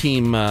 I'm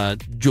team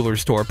jewelry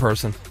store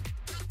person.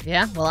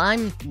 Yeah, well,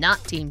 I'm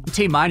not team.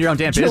 Team, mind your own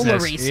damn Jewelry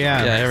business. store.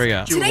 Yeah. Yeah, here we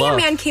go. Today, a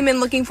man came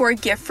in looking for a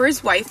gift for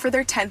his wife for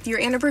their 10th year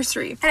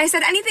anniversary. And I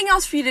said, anything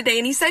else for you today?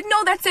 And he said,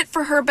 no, that's it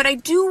for her, but I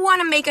do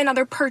want to make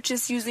another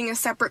purchase using a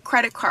separate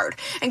credit card.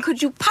 And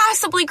could you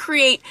possibly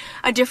create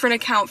a different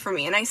account for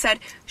me? And I said,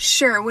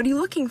 sure, what are you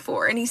looking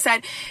for? And he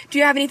said, do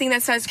you have anything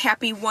that says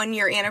happy 1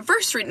 year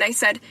anniversary? And I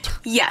said,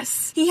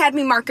 yes. He had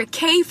me mark a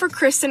K for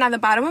Kristen on the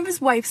bottom of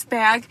his wife's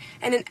bag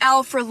and an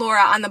L for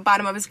Laura on the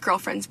bottom of his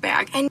girlfriend's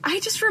bag. And I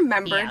just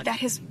remembered that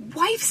his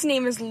wife's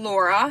name is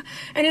Laura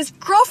and his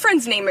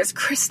girlfriend's name is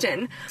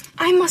Kristen.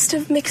 I must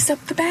have mixed up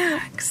the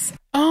bags.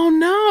 Oh,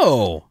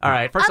 no. All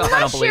right, first I'm off, I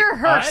not don't believe sure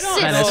her And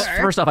sister.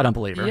 first off, I don't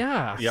believe her.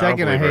 Yeah. Yeah,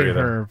 Second, I don't believe hate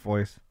either. her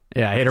voice.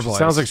 Yeah, I hate her She voice.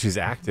 sounds like she's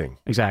acting.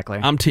 Exactly.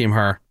 I'm team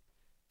her.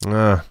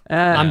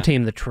 I'm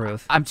team the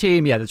truth. I'm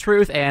team, the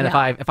truth, and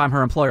Yeah. if I'm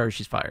her employer,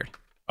 she's fired.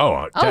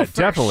 Oh, Oh, for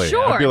definitely.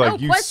 sure. I'd be like, No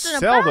you question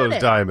sell about those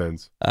it.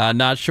 diamonds.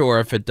 Not sure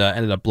if it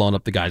ended up blowing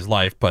up the guy's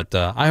life, but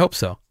I hope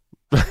so.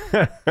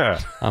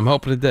 I'm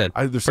hoping it did.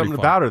 There's Pretty something fun.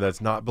 about her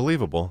that's not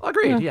believable.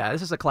 Agreed. Yeah,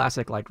 this is a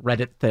classic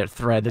Reddit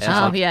thread. This is Oh,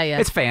 like, yeah, yeah.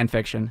 It's fan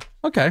fiction.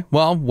 Okay,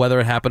 well, whether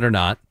it happened or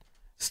not,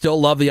 still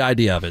love the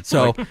idea of it.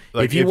 So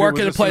Like, if you if it work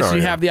was in a a place and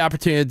you scenario. have the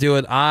opportunity to do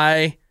it,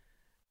 I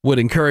would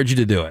encourage you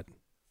to do it.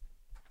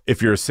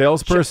 If you're a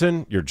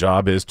salesperson, your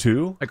job is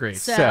to Agreed.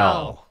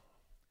 sell.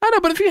 I know,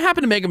 but if you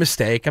happen to make a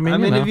mistake, I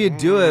mean, if you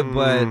do it, Mm.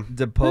 but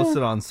to post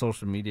it on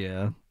social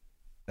media,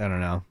 I don't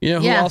know. you know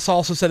who Yeah. else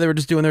also said they were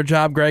just doing their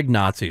job, Greg?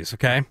 Nazis,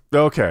 okay?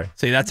 Okay.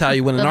 See, that's how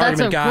you win an So that's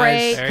argument, a guys.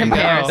 great There you go.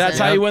 comparison. That's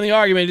how you win the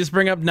argument. You just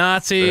bring up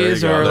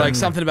Nazis There you or go. like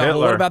something about, well,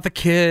 Hitler. what about the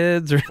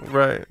kids? Or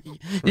Right.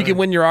 you can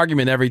win your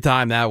argument every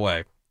time that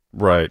way.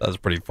 Right. That was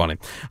pretty funny.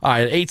 All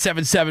right,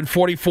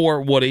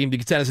 877-44-WOODY. You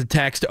can send us a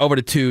text over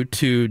to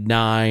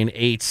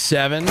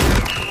 22987.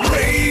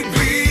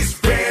 Ravy's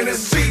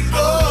fantasy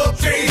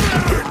update.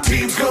 Her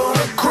team's gonna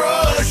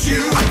crush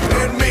you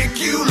and make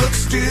you look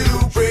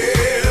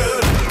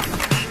stupid.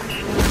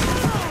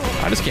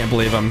 I just can't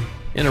believe I'm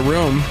in a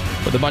room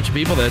with a bunch of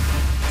people that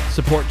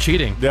support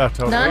cheating. Yeah,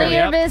 totally. None of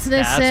your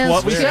business. That's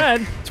what we Sis.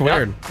 said. It's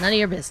weird. None of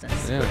your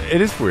business.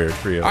 It is weird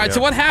for you. All right, so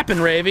what happened,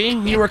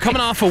 Ravy? You were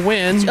coming off a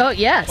win. Oh,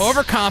 yes.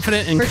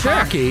 Overconfident and For sure.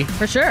 cocky.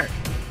 For sure.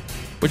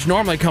 Which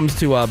normally comes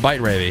to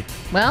bite Ravy.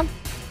 Well,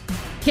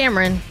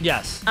 Cameron.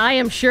 Yes. I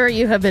am sure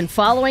you have been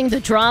following the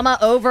drama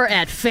over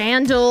at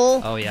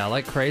FanDuel. Oh, yeah,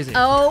 like crazy.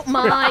 Oh,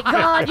 my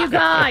God, you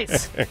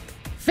guys.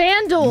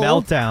 FanDuel.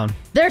 Meltdown.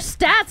 Their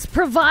stats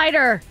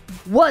provider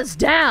was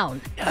down.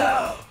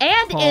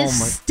 And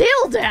is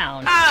still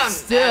down.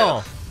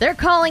 Still. They're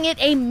calling it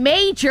a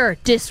major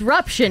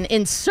disruption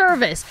in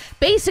service.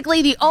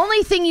 Basically, the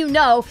only thing you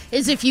know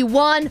is if you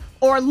won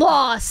or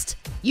lost.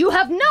 You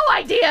have no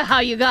idea how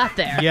you got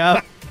there.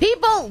 Yep.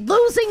 People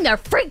losing their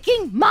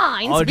freaking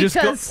minds Oh, just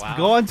because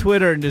go on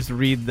Twitter and just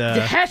read the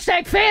the.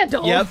 hashtag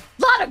FanDuel. Yep.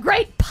 A lot of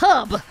great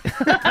pub.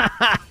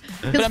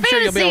 But I'm sure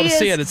you'll be able to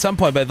see it at some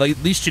point, but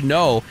at least you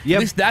know.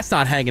 At least that's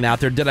not hanging out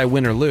there. Did I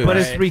win or lose? But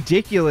it's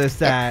ridiculous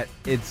that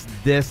it's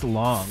this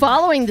long.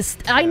 Following this,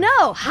 I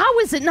know. How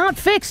is it not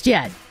fixed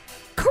yet?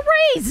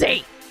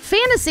 Crazy.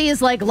 Fantasy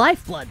is like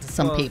lifeblood to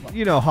some people.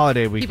 You know,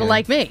 holiday weekend. People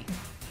like me.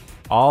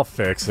 I'll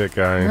fix it,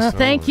 guys. Oh,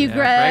 thank you,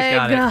 Greg.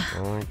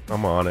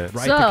 I'm on it.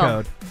 Write the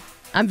code.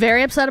 I'm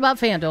very upset about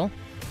FanDuel.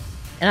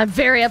 And I'm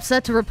very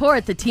upset to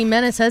report that Team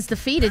Menace has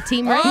defeated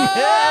Team Ravy.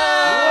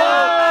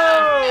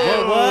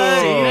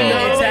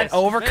 It's that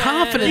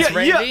overconfidence,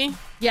 Ravy.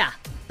 Yeah,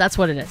 that's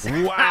what it is.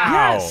 Wow.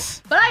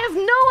 Yes. But I have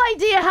no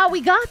idea how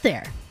we got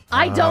there.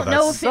 I don't that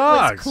know if it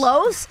was sucks.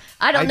 close.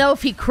 I don't know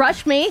if he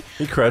crushed me.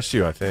 He crushed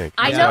you, I think.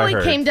 I That's know what he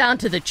heard. came down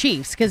to the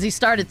Chiefs because he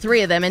started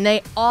 3 of them, and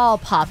they all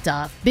popped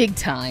off big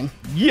time.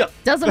 Yep.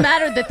 Doesn't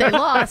matter that they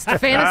lost.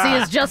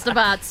 Fantasy is just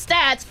about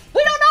stats.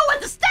 We don't know what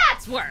the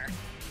stats were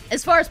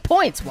as far as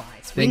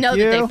points-wise. We Thank know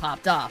that you. they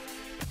popped off.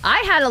 I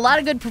had a lot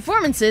of good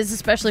performances,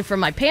 especially from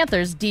my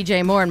Panthers,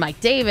 DJ Moore and Mike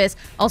Davis.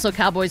 Also,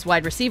 Cowboys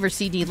wide receiver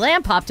CD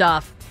Lamb popped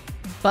off.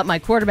 But my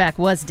quarterback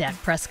was Dak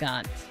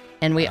Prescott.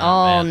 And we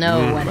all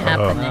know what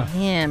happened to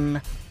him.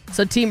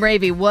 So Team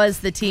Ravy was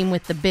the team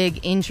with the big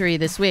injury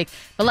this week.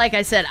 But like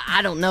I said,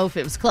 I don't know if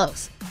it was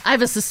close. I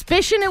have a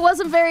suspicion it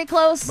wasn't very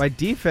close. My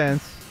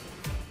defense.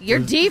 Your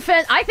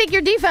defense, I think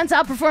your defense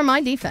outperformed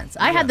my defense.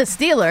 I had the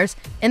Steelers,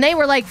 and they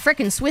were like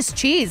freaking Swiss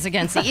cheese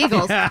against the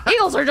Eagles.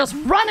 Eagles are just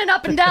running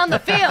up and down the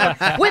field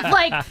with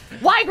like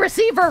wide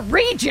receiver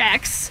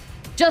rejects.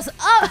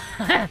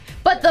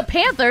 But the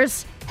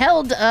Panthers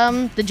held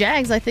the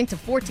Jags, I think, to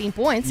 14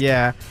 points.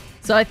 Yeah.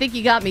 So I think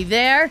you got me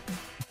there.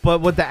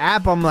 But with the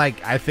app, I'm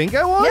like, I think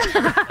I won.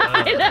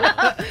 I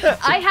know.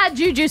 I had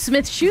Juju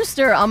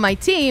Smith-Schuster on my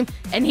team,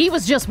 and he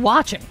was just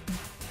watching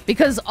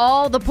because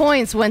all the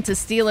points went to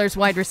Steelers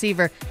wide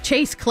receiver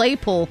Chase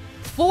Claypool,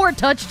 4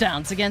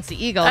 touchdowns against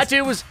the Eagles. That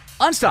dude was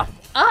unstoppable.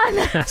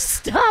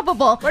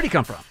 Unstoppable. Where'd he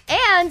come from?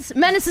 And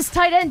Menace's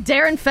tight end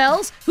Darren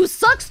Fells, who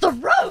sucks the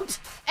root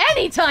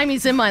anytime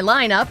he's in my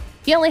lineup.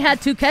 He only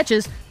had 2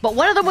 catches, but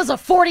one of them was a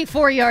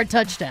 44-yard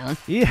touchdown.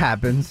 It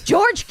happens.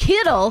 George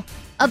Kittle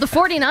of the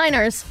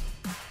 49ers.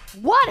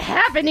 What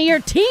happened to your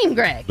team,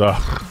 Greg?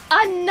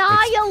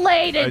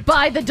 Annihilated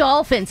by the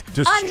Dolphins.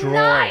 Destroyed.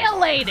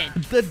 Annihilated.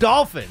 The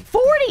Dolphins.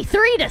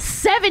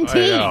 43-17. I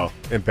know.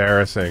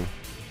 Embarrassing.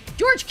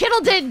 George Kittle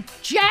did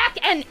Jack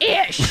and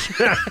Ish.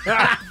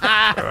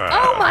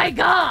 Oh, my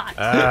God.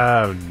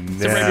 Oh, no.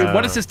 So, Ravy,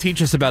 what does this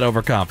teach us about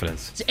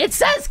overconfidence? It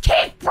says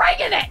keep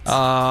bringing it.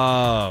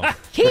 Oh.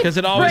 Keep Because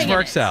it always bringing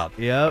works it. out.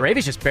 Yeah.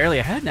 Ravy's just barely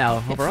ahead now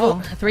overall.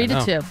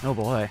 3-2. Oh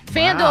boy.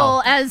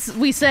 FanDuel, as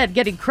we said,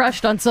 getting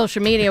crushed on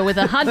social media with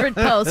 100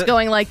 posts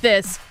going like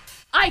this.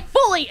 I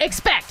fully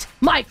expect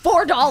my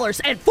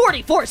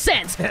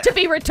 $4.44 to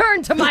be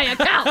returned to my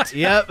account.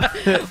 Yep.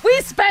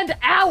 We spend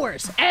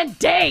hours and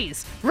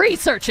days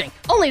researching,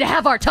 only to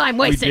have our time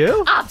wasted.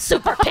 do? I'm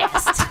super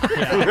pissed.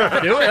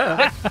 Do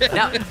it.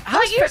 Now,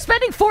 You're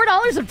spending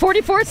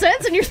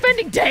 $4.44 and you're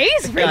spending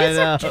days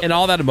researching. And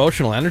all that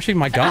emotional energy?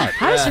 My God.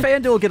 How does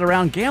FanDuel get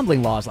around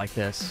gambling laws like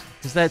this?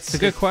 Because that's a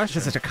good question.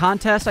 Because it's a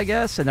contest, I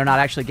guess, and they're not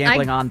actually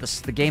gambling on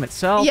the game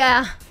itself.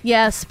 Yeah,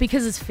 yes,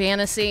 because it's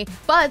fantasy.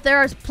 But there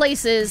are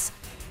places,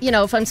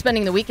 if I'm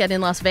spending the weekend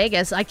in Las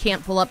Vegas, I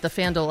can't pull up the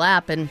FanDuel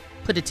app and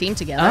put a team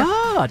together.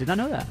 Oh, I did not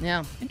know that.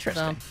 Yeah.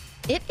 Interesting.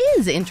 So, it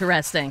is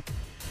interesting.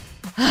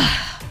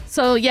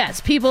 So,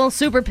 yes, people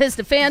super pissed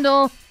at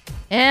FanDuel.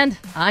 And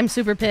I'm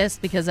super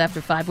pissed because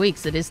after 5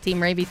 weeks, it is Team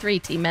Ravy 3,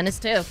 Team Menace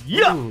 2.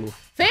 Yeah.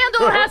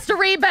 FanDuel has to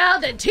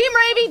rebound, and Team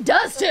Ravy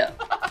does too.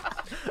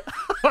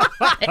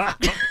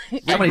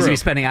 Somebody's going to be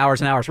spending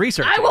hours and hours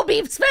researching. I will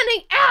be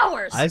spending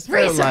hours I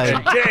spent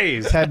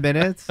researching. like 10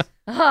 minutes.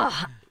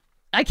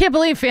 I can't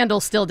believe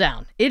FanDuel's still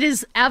down. It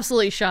is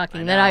absolutely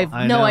shocking that I have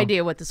no know.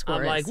 idea what the score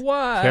I'm is. like,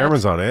 what?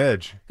 Cameron's on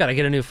edge. Got to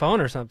get a new phone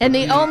or something. And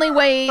the only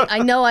way I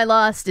know I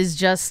lost is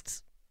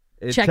just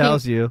It checking.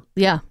 tells you.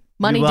 Yeah,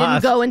 money You didn't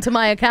lost. go into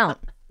my account.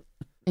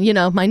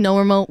 My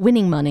normal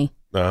winning money.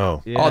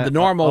 Oh. Oh, the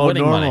normal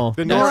winning normal.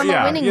 money.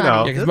 Normal winning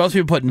money. Because most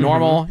people put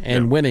normal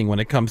and winning when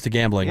it comes to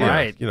gambling.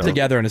 Right.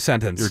 Together in a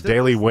sentence. Your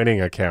daily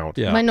winning account.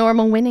 Yeah. My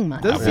normal winning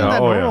money. Doesn't seem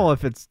that normal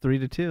if it's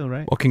 3-2,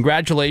 right? Well,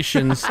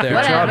 congratulations there.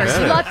 Whatever.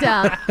 She lucked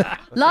out.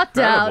 Lucked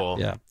out.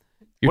 Yeah.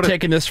 You're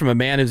taking this from a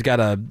man who's got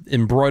a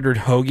embroidered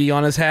hoagie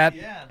on his hat.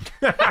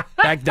 Yeah.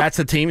 that's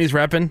the team he's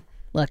repping.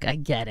 Look, I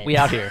get it. We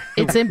out here.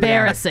 It's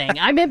embarrassing.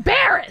 I'm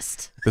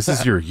embarrassed. This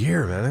is your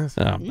year, man.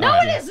 No,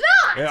 it is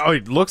not. Oh,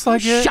 it looks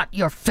like it. Shut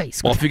your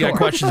face. Well, if you got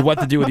questions what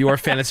to do with your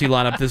fantasy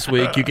lineup this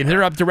week, you can hit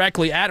her up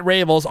directly at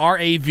Ravels,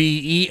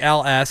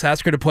 Ravels.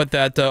 Ask her to put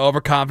that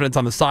overconfidence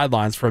on the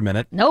sidelines for a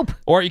minute. Nope.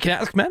 Or you can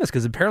ask Menace,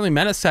 because apparently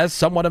Menace has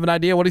somewhat of an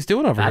idea what he's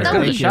doing over here.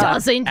 No, he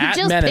doesn't. He At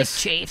just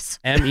Menace, picked Chiefs.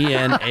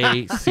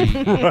 MENACE.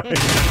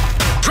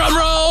 Drum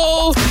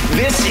roll!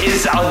 This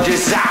is a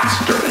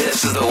disaster.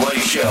 This is the Woody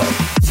Show.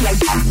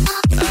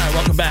 All right,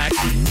 welcome back.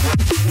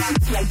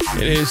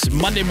 It is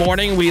Monday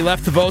morning. We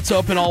left the votes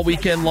open all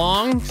weekend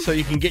long, so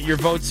you can get your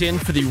votes in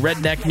for the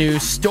Redneck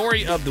News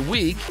Story of the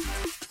Week.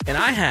 And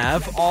I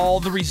have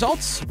all the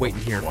results waiting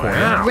here for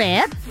you.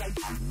 Red.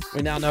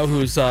 We now know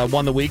who's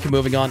won the week and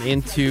moving on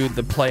into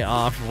the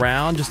playoff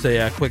round. Just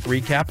a quick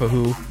recap of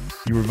who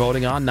you were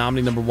voting on.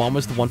 Nominee number 1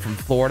 was the one from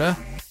Florida,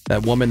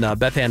 that woman,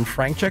 Beth Ann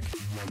Frankchik,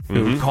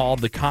 who called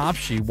the cops.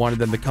 She wanted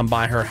them to come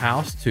by her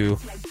house to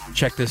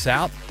check this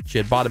out. She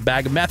had bought a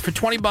bag of meth for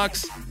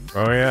 $20.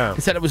 Oh, yeah.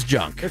 He said it was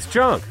junk. It's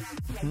junk.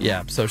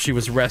 Yeah, so she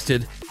was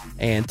arrested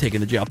and taken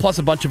to jail. Plus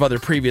a bunch of other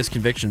previous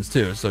convictions,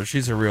 too. So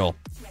she's a real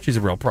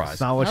prize.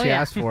 It's not what she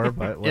asked for,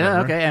 but whatever.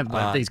 Yeah, okay.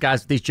 And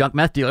these junk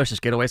meth dealers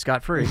just get away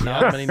scot-free.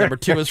 Nominee number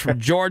 2 is from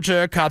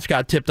Georgia. Cops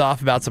got tipped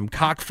off about some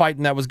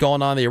cockfighting that was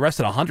going on. They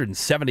arrested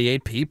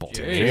 178 people.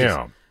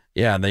 Damn.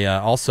 Yeah, and they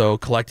also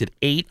collected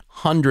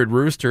 800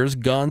 roosters,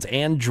 guns,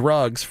 and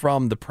drugs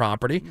from the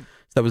property.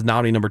 So that was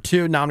nominee number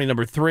 2. Nominee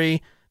number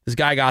 3, this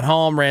guy got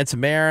home, ran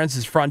some errands.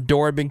 His front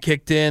door had been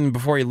kicked in.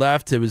 Before he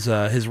left, it was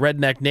his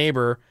redneck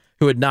neighbor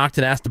who had knocked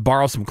and asked to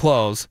borrow some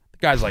clothes. The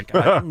guy's like,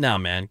 no,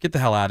 man, get the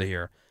hell out of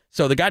here.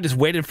 So the guy just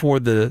waited for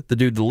the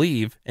dude to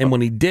leave, and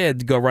when he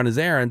did go run his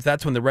errands,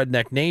 that's when the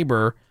redneck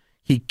neighbor,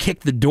 he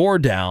kicked the door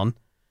down,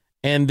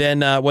 and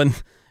then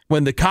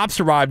when the cops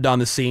arrived on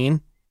the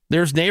scene,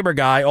 there's neighbor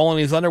guy all in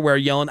his underwear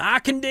yelling, "I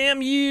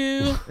condemn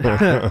you."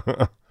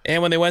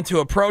 And when they went to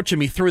approach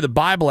him, he threw the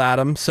Bible at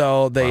him,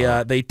 so they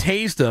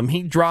tased him.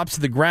 He drops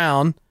to the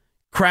ground,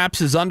 craps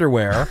his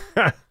underwear,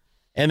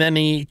 and then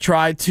he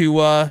tried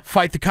to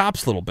fight the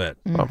cops a little bit.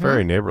 Oh, very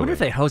I neighborly. wonder if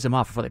they hose him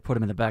off before they put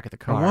him in the back of the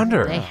car. I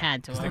wonder. They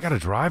had to. They got to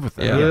drive with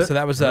them. Yeah, so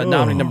that was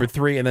nominee number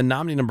 3. And then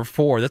nominee number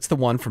 4, that's the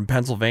one from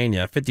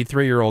Pennsylvania,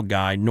 53-year-old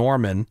guy,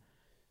 Norman.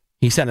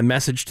 He sent a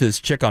message to this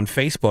chick on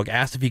Facebook,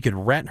 asked if he could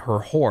rent her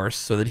horse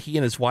so that he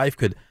and his wife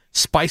could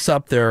spice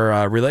up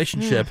their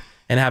relationship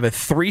and have a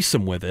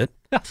threesome with it.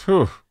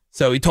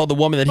 So he told the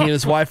woman that he and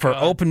his wife are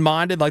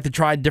open-minded, like to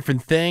try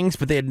different things,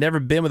 but they had never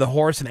been with a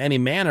horse in any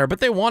manner, but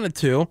they wanted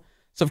to.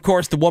 So, of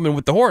course, the woman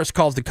with the horse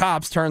calls the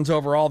cops, turns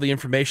over all the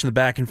information, the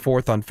back and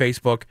forth on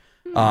Facebook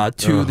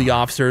to the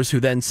officers, who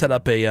then set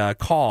up a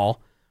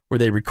call where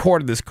they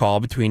recorded this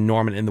call between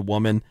Norman and the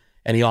woman,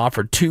 and he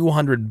offered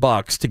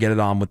 $200 to get it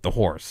on with the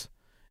horse.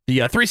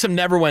 The threesome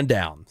never went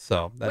down,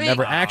 so that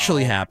never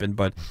actually happened,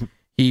 but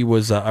he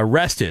was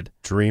arrested.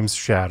 Dreams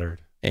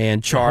shattered.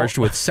 And charged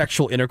with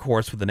sexual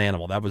intercourse with an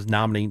animal. That was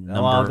nominee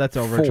number Well, that's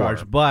 4.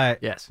 overcharged,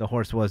 but the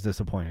horse was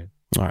disappointed.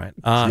 All right.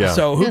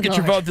 So who gets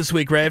your vote this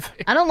week, Rave?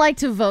 I don't like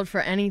to vote for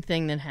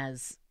anything that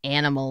has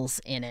animals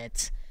in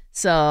it.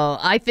 So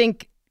I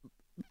think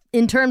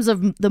in terms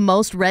of the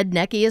most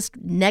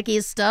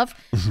neckiest stuff,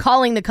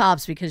 calling the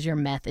cops because your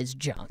meth is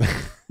junk.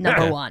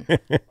 Number 1.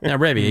 Now,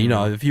 Ravi,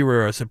 if you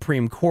were a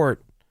Supreme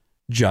Court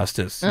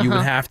justice, you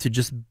would have to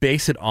just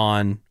base it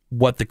on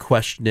what the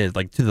question is,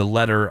 like to the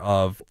letter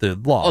of the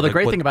law. Oh, the Like,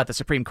 great what- thing about the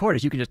Supreme Court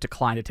is you can just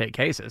decline to take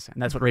cases,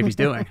 and that's what Ravi's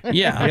doing.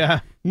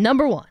 Yeah.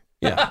 Number 1.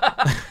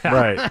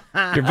 Right.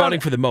 You're voting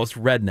for the most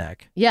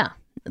redneck. Yeah,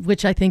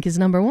 which I think is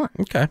number 1.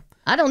 Okay.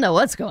 I don't know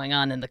what's going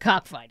on in the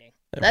cockfighting.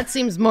 That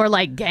seems more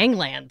like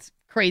gangland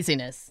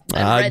craziness.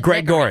 than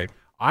Greg redneckery. Gorey.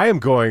 I am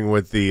going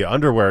with the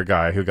underwear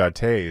guy who got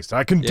tased.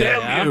 I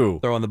condemn you.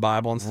 Throwing the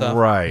Bible and stuff.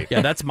 Right.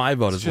 Yeah, that's my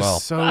vote It's as well.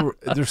 just so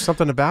there's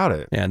something about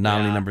it. Yeah,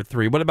 nominee number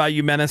 3. What about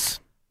you, Menace?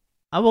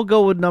 I will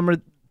go with number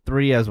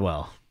 3 as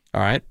well.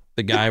 All right.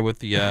 The guy with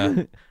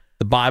the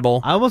Bible.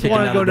 I almost kicking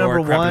want to down go the door,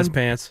 number crapping 1, his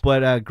pants.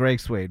 but Greg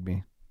swayed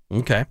me.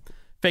 Okay.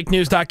 Fake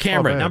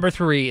news.Cameron. Number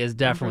 3 is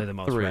definitely the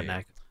most 3.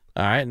 redneck.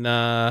 All right.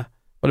 And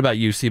what about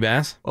you,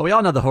 Seabass? Well, we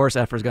all know the horse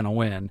effer is going to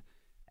win.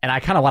 And I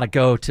kind of want to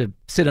go to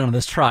sit in on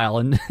this trial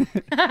and do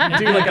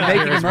like a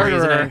making a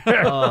murderer.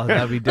 Oh,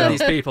 that'd be dope.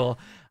 These people.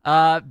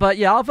 But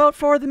yeah, I'll vote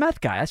for the meth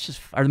guy.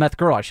 Or the meth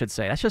girl, I should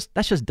say.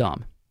 That's just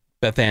dumb.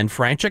 Beth Ann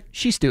Franchik.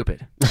 She's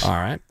stupid. All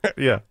right.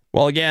 Yeah.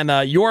 Well, again,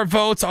 your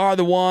votes are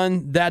the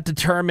one that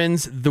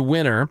determines the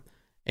winner.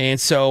 And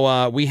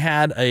so we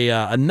had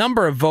a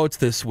number of votes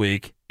this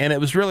week, and it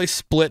was really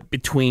split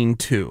between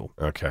two.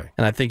 Okay.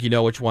 And I think you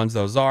know which ones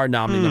those are.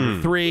 Nominee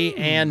number 3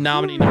 and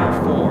nominee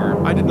number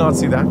 4. I did not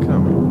see that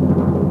coming.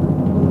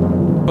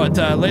 But,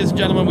 ladies and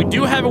gentlemen, we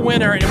do have a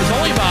winner, and it was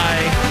only by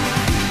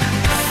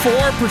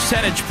 4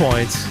 percentage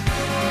points.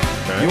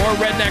 Okay. Your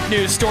Redneck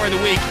News Story of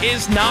the Week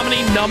is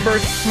nominee number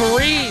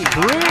 3.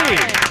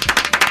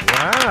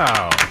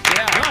 Wow.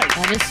 Yeah. Nice.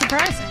 That is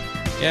surprising.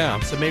 Yeah,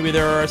 so maybe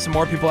there are some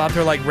more people out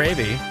there like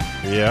Ravy.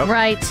 Yep.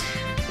 Right.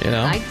 You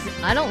know?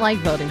 I don't like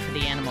voting for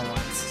the animal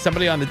ones.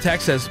 Somebody on the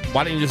text says,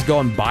 why don't you just go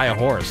and buy a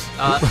horse?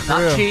 Not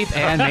cheap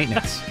and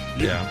maintenance.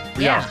 Yeah.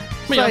 Yeah.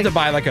 I mean, you don't have to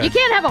buy like a... You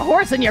can't have a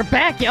horse in your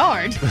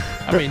backyard.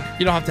 I mean,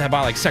 you don't have to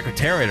buy like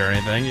Secretariat or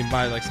anything. You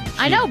buy like some cheap...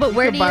 I know, but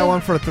where do you buy one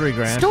for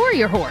 $3,000? store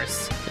your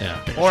horse? Yeah.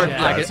 Or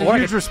it's a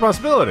huge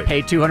responsibility.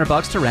 Pay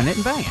 $200 to rent it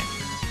and bang it.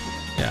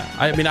 Yeah.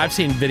 I mean, I've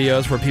seen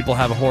videos where people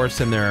have a horse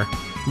in their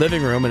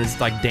living room and it's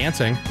like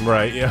dancing.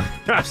 Right, yeah.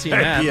 I've seen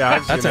that. Yeah,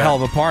 I've That's seen a hell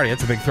of a party.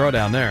 That's a big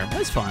throwdown there.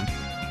 That's fun.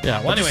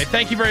 Yeah. Well, anyway,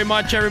 thank you very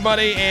much,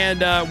 everybody.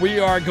 And we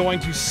are going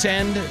to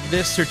send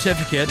this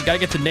certificate. Got to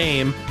get the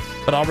name,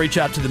 but I'll reach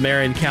out to the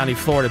Marion County,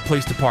 Florida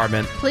Police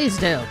Department. Please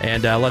do.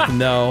 And let them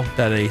know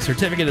that a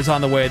certificate is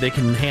on the way. They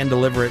can hand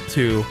deliver it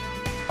to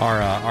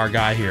our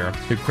guy here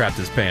who crapped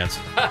his pants.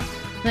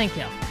 Thank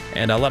you.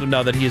 And let him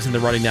know that he is in the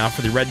running now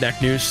for the Redneck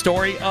News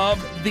Story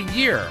of the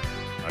Year.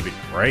 That'd be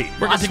great.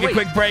 We're going to take a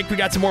quick break. We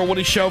got some more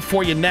Woody Show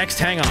for you next.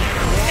 Hang on.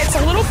 It's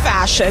a little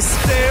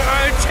fascist. They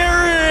are a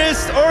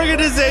terrorist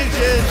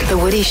organization. The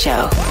Woody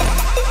Show.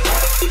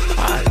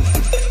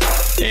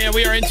 And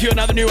we are into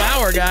another new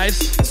hour, guys.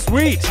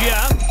 Sweet.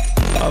 Yeah.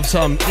 Of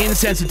some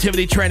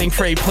insensitivity training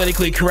for a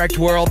politically correct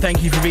world.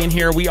 Thank you for being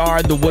here. We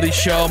are The Woody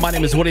Show. My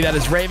name is Woody. That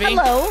is Ravy.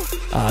 Hello.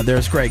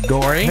 There's Greg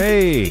Gorey.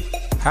 Hey.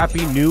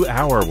 Happy new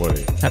hour,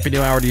 Woody. Happy new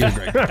hour to you,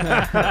 Greg.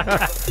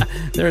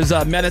 There's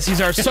Menace.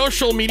 He's our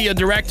social media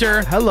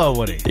director. Hello,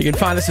 Woody. You can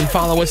find us and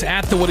follow us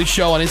at The Woody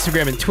Show on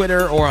Instagram and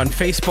Twitter, or on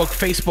Facebook,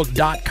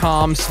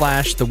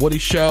 facebook.com/The Woody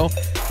Show.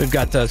 We've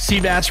got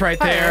Seabass right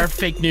there,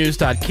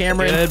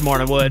 fakenews.Cameron. Good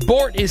morning, Wood.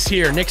 Bort is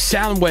here. Nick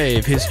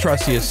Soundwave, his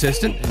trusty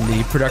assistant in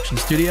the production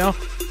studio.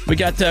 We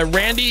got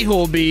Randy, who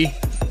will be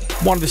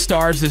one of the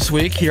stars this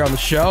week here on the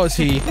show as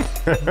he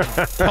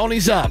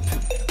ponies up.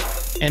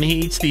 And he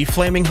eats the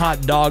flaming hot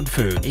dog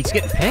food. He's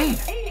getting paid.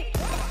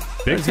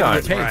 Big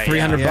time. Paid Right,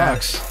 $300 yeah.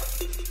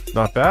 bucks.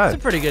 Not bad. That's a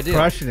pretty good deal.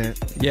 Crushing it.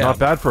 Yeah. Not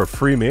bad for a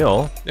free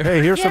meal. Hey,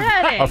 here's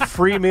a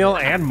free meal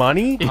and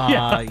money?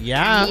 Yeah.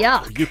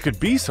 Yuck. You could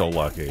be so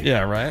lucky. Yeah,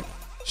 right?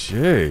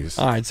 Jeez.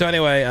 All right, so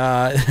anyway,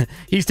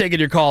 he's taking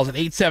your calls at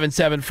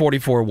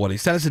 877-44-WOODY.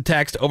 Send us a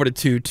text over to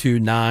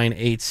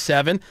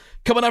 22987.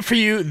 Coming up for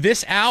you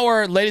this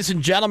hour, ladies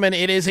and gentlemen,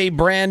 it is a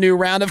brand new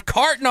round of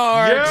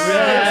Cartnards.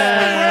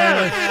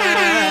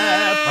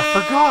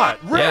 I forgot.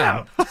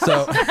 Yeah.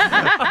 So,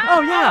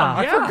 Oh, yeah.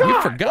 I forgot.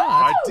 you forgot.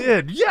 I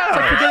did.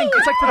 Yeah.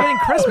 It's like forgetting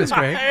Christmas,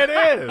 Greg. It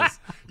is.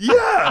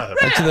 Yeah.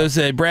 And so there's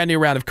a brand new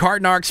round of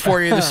Cartnarks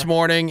for you this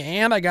morning,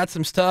 and I got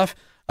some stuff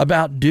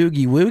about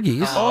Doogie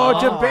Woogies.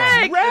 Oh,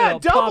 big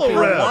red, double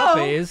red.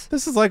 Whoppies.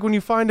 This is like when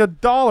you find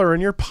 $1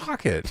 in your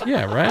pocket.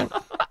 Yeah, right?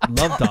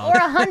 Love dog. Or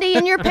a hundy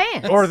in your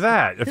pants. Or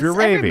that, if you're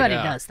raving. Everybody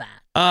does that.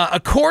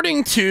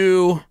 According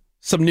to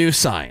some new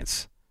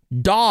science,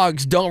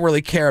 dogs don't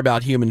really care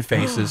about human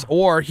faces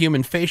or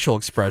human facial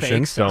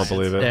expressions. Don't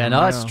believe it. Yeah,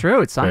 no, it's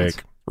true. It's science.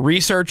 Fake.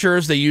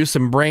 Researchers, they use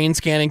some brain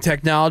scanning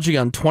technology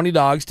on 20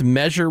 dogs to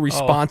measure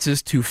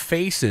responses to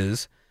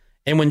faces.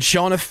 And when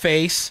shown a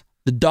face,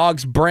 the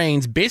dog's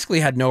brains basically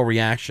had no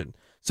reaction.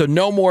 So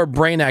no more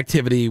brain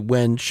activity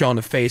when shown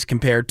a face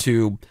compared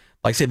to,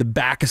 like, say, the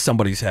back of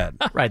somebody's head.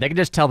 Right. They can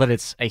just tell that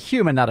it's a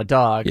human, not a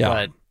dog. Yeah.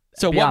 But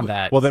So beyond what-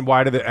 that, Well, then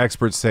why do the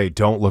experts say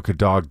don't look a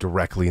dog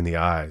directly in the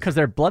eyes? because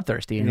they're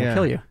bloodthirsty and Yeah. they'll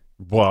kill you.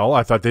 Well,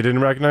 I thought they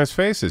didn't recognize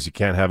faces. You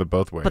can't have it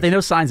both ways. But they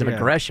know signs of Yeah.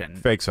 aggression.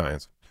 Fake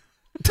science.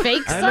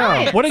 Fake I know.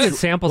 science. What a good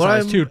sample What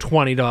size, I'm- too.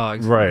 20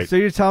 dogs. Right. So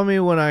you're telling me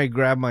when I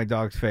grab my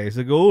dog's face,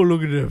 I go, oh,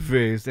 look at that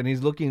face, and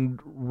he's looking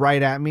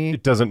right at me?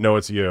 It doesn't know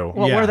it's you.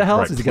 Well, Yeah. where the hell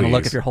Right, else is he going to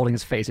look please. if you're holding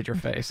his face at your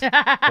face?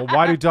 Well,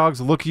 why do dogs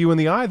look you in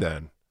the eye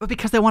then? But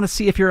because they want to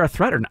see if you're a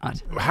threat or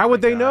not. How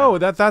would they know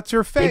that that's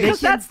your face?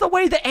 Because that's the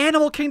way the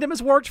animal kingdom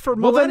has worked for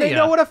Well, millennia. then they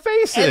know what a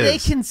face And they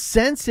is. can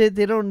sense it.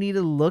 They don't need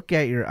to look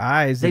at your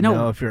eyes They to know-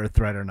 know if you're a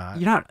threat or not.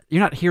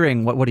 You're not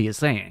hearing what he is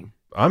saying.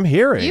 I'm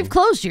hearing. You've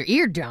closed your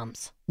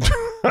eardrums.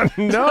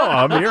 No,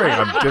 I'm hearing.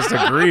 I'm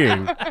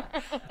disagreeing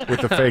with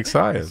the fake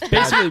science.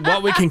 Basically,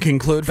 what we can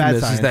conclude from Bad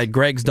this is science. that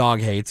Greg's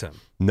dog hates him.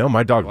 No,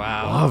 my dog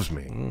loves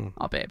me.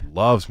 Oh, babe.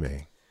 Loves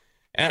me.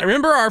 And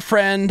remember our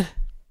friend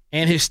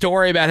and his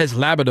story about his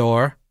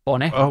Labrador,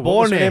 Bonnie. Oh, what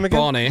was her name again?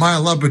 Bonnie. My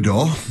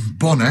Labrador,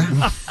 Bonnie,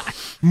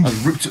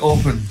 has ripped it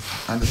open,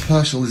 and the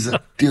parcel is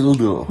a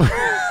dildo.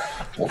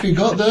 What have you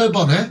got there,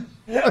 Bonnie?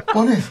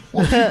 Bonnie,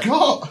 what have you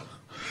got?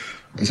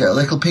 Is it a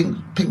little pink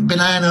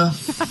banana?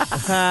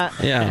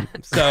 Yeah.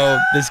 So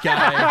this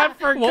guy. I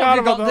forgot what have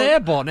you got there,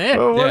 Bonnie?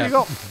 What have you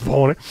got,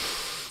 Bonnie?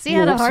 Has he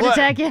had a heart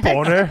attack yet?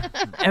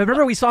 And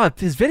remember, we saw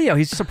his video.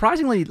 He's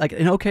surprisingly like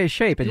in okay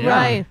shape. And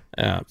Right.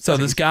 Yeah. So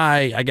this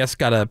guy, I guess,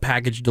 got a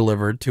package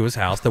delivered to his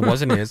house that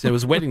wasn't his. It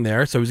was waiting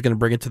there, so he was going to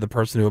bring it to the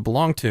person who it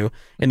belonged to.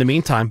 In the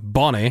meantime,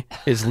 Bonnie,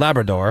 his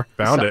Labrador,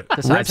 found it,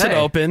 rips it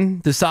open,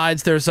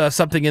 decides there's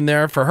something in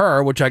there for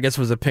her, which I guess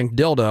was a pink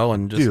dildo,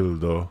 and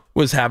just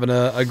was having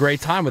a great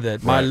time with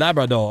it. My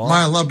Labrador.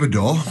 My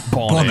Labrador,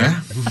 Bonnie.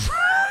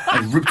 I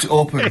ripped it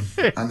open,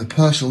 and the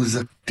parcel is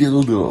a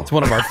dildo. It's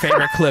one of our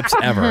favorite clips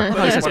ever. We've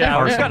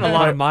gotten a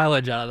lot of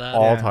mileage out of that.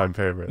 All-time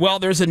favorite. Well,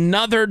 there's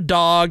another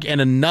dog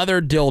and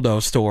another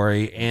dildo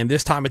story, and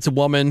this time it's a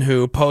woman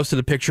who posted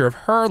a picture of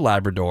her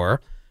Labrador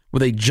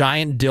with a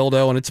giant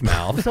dildo in its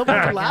mouth. So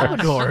much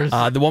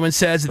Labradors. The woman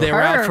says they were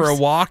out for a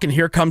walk, and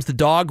here comes the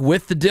dog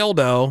with the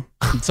dildo.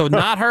 So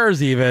not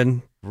hers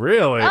even.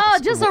 Really? Oh,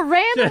 just a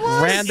random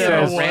one?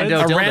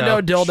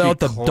 Rando dildo at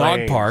the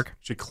dog park.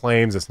 She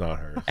claims it's not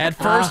her. At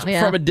first,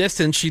 from a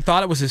distance, she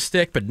thought it was a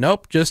stick, but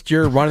nope, just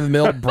your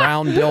run-of-the-mill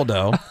brown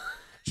dildo.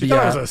 She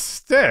thought it was a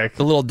stick.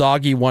 The little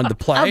doggy wanted to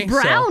play. A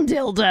brown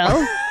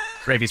dildo?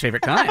 Ravi's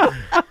favorite kind.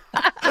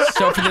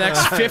 So for the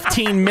next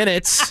 15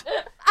 minutes,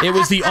 it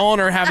was the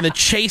owner having to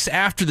chase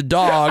after the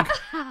dog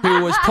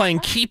who was playing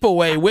keep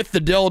away with the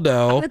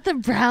dildo. With the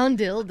brown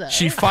dildo.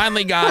 She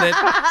finally got it.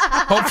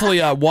 Hopefully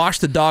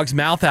washed the dog's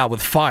mouth out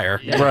with fire.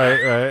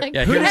 Right.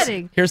 Yeah,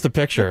 Kidding. here's the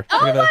picture.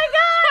 Oh my God,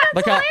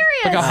 Look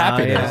how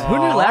happy it is. Who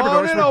knew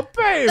Labradors were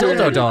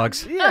dildo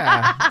dogs?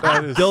 Yeah.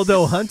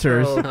 Dildo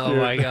hunters. Oh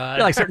my God.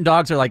 Yeah, like certain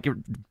dogs are like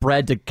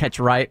bred to catch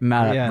rats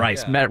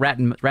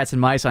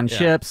and mice on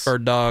ships.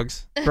 Bird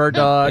dogs.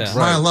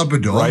 My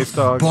Labrador, Rice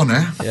dogs. Bonnie.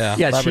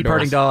 Yeah, sheep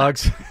herding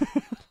dogs.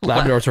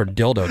 Labradors are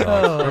dildo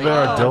dogs. They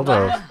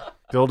are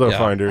dildo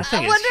finders.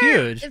 I wonder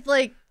huge. if,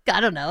 like, I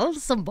don't know,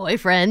 some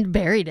boyfriend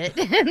buried it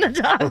in the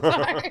dog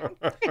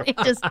park. He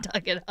just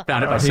dug it up.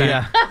 Found it by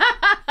scent.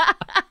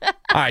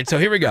 All right, so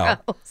here we go.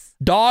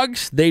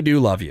 Dogs, they do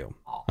love you.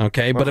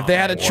 Okay, but if they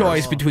had a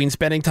choice between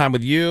spending time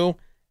with you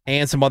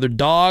and some other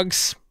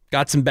dogs,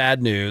 got some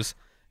bad news.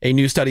 A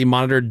new study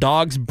monitored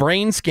dogs'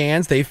 brain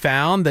scans. They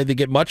found that they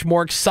get much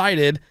more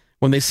excited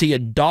when they see a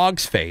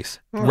dog's face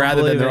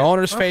rather than their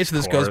owner's face. So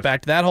this goes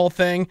back to that whole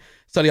thing.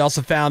 Study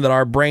also found that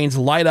our brains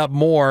light up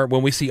more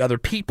when we see other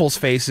people's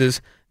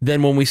faces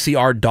than when we see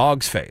our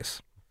dog's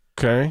face.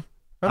 Okay.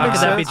 How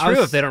could that be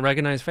true if they don't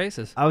recognize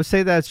faces? I would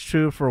say that's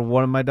true for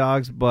one of my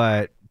dogs,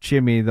 but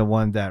Jimmy, the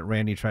one that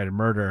Randy tried to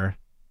murder,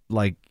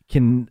 like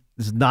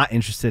is not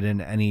interested in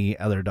any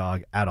other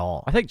dog at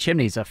all. I think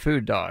Chimney's a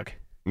food dog.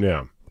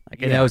 Yeah.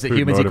 Like, it knows that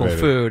humans equal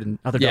food and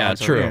other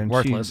dogs are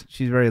worthless.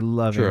 She's very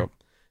loving. True.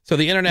 So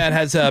the internet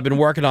has been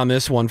working on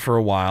this one for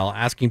a while,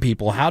 asking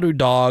people, how do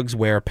dogs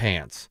wear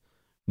pants?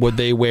 Would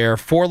they wear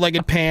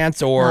four-legged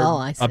pants or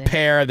a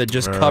pair that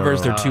just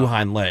covers their two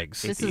hind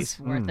legs? This is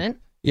worth it.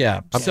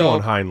 Yeah. I'm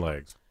going hind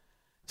legs.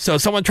 So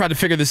someone tried to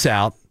figure this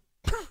out,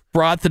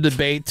 brought the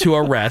debate to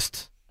a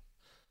rest.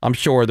 I'm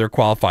sure they're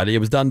qualified. It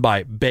was done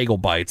by Bagel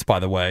Bites, by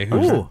the way.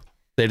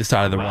 They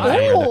decided the wrong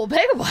thing. Oh,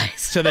 Bagel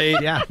Bites. So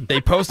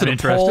they posted a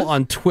poll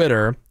on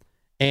Twitter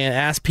and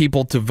asked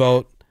people to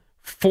vote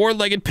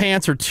four-legged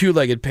pants or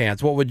two-legged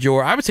pants. What would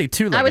I would say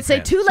two-legged pants. I would say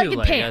two-legged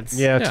pants.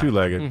 Yeah,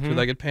 two-legged. Mm-hmm.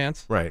 Two-legged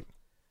pants? Right.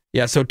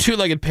 Yeah, so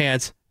two-legged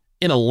pants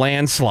in a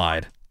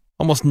landslide.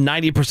 Almost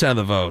 90% of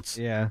the votes.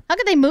 Yeah. How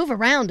could they move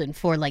around in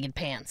four-legged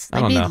pants? I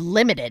They'd don't be know.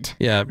 limited.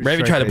 Yeah,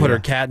 Ravi tried to put her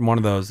cat in one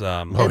of those.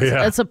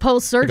 It's a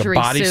post-surgery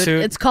like a suit.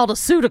 bodysuit. It's called a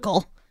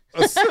suitical.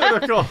 A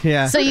suitical.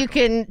 Yeah. So you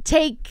can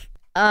take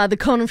the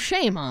cone of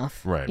shame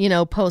off, right?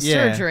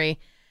 Post-surgery.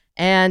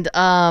 And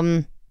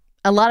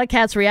a lot of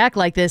cats react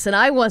like this, and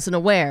I wasn't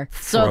aware.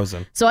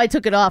 Frozen. So I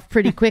took it off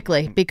pretty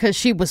quickly because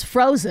she was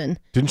frozen.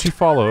 Didn't she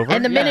fall over?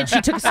 And the minute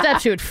she took a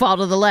step, she would fall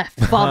to the left,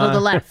 fall to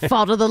the left,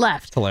 fall to the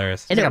left. It's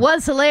hilarious. And it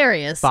was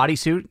hilarious.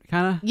 Bodysuit,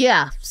 kind of?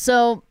 Yeah.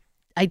 So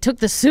I took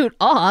the suit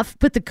off,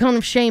 put the cone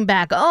of shame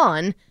back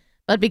on,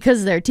 but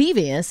because they're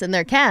devious and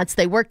they're cats,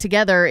 they work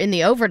together in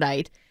the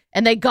overnight,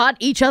 and they got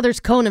each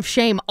other's cone of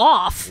shame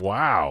off.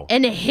 Wow.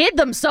 And it hid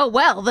them so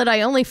well that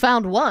I only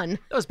found one.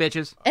 Those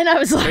bitches. And I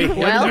was like,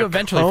 well. You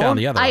eventually found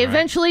the other I one, right?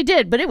 eventually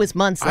did, but it was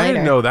months later. I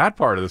didn't know that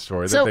part of the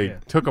story, So- that they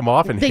took them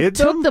off and They hid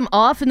took them? them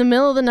off in the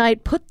middle of the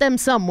night, put them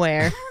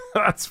somewhere.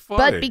 That's funny.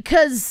 But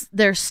because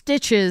their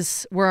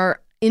stitches were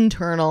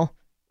internal,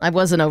 I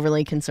wasn't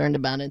overly concerned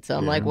about it. So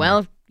I'm like,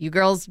 well, you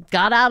girls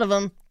got out of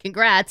them.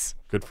 Congrats.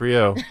 Good for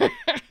you.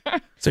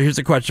 So here's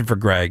a question for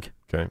Greg.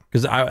 Okay.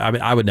 Because I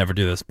mean, I would never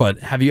do this, but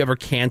have you ever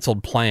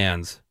canceled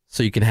plans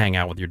so you can hang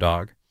out with your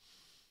dog?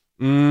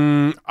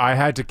 I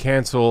had to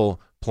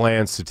cancel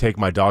plans to take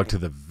my dog to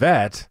the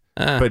vet,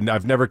 but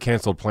I've never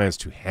canceled plans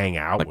to hang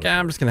out with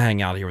I'm just going to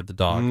hang out here with the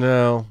dog.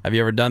 No. Have you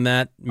ever done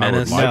that,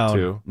 Menace? I would like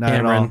to. Not at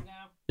Cameron, all.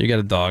 you got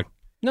a dog.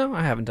 No,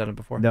 I haven't done it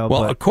before. No,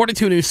 Well, but according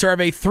to a new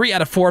survey, 3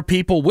 out of 4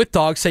 people with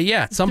dogs say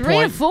at some 3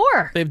 point of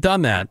 4. they've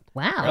done that.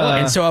 Wow.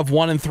 And so have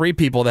 1 in 3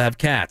 people that have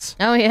cats.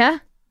 Oh, yeah?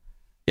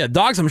 Yeah,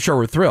 dogs, I'm sure,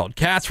 were thrilled.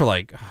 Cats were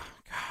like,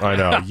 I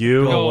know.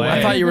 You.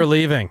 I thought you were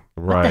leaving.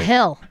 Right. What the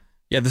hell?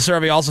 Yeah, the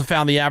survey also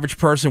found the average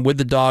person with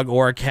the dog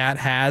or a cat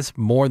has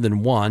more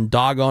than one.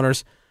 Dog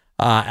owners,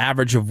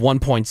 average of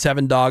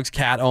 1.7 dogs.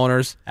 Cat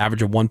owners,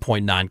 average of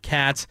 1.9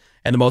 cats.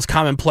 And the most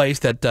common place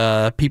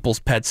that people's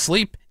pets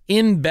sleep,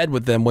 in bed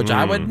with them, which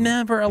I would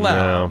never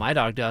allow. No. My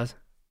dog does.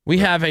 We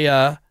have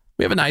a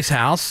nice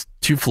house,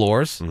 2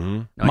 floors.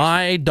 Mm-hmm.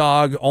 My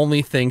dog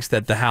only thinks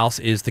that the house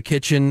is the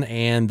kitchen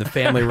and the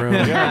family room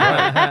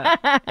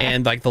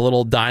and like the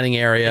little dining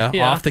area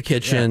off the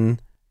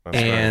kitchen.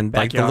 And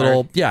like the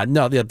little,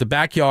 the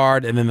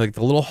backyard, and then like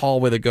the little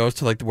hallway that goes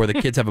to like where the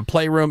kids have a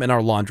playroom and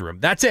our laundry room.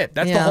 That's it.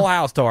 That's the whole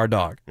house to our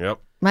dog. Yep.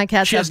 My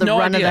cats She have has the no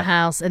run of idea. the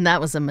house, and that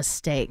was a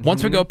mistake.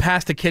 Once we go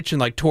past the kitchen,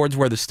 like towards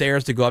where the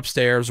stairs to go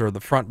upstairs or the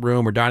front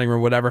room or dining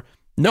room, whatever,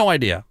 no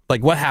idea.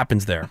 Like what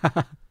happens there?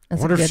 That's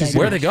wonder if she's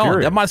Where are they going?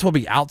 curious. That might as well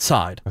be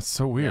outside. That's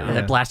so weird. Are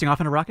they blasting off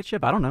in a rocket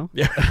ship? I don't know.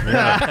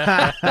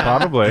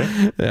 Probably.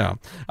 Yeah. All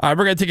right,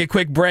 we're going to take a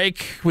quick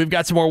break. We've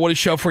got some more Woody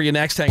Show for you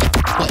next. Hang on.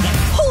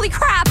 Holy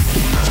crap!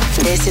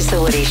 This is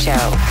The Woody Show.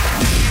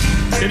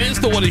 It is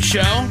The Woody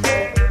Show.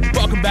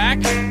 Welcome back.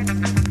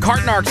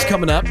 Cartnarks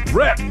coming up.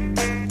 Rip.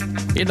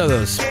 You know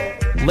those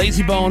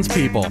lazy bones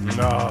people.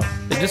 No.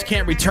 They just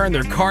can't return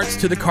their carts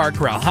to the cart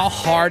corral. How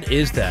hard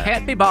is that?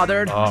 Can't be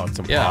bothered. Oh, it's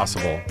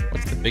impossible.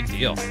 What's the big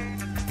deal?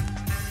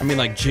 I mean,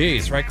 like,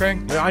 geez, right,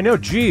 Craig? Yeah, I know,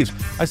 geez.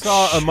 I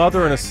saw a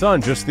mother and a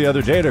son just the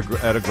other day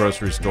at a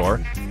grocery store,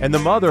 and the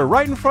mother,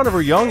 right in front of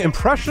her young,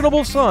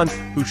 impressionable son,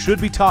 who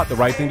should be taught the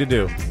right thing to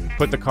do,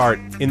 put the cart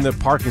in the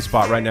parking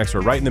spot right next to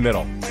her, right in the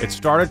middle. It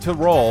started to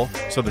roll,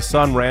 so the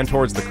son ran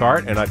towards the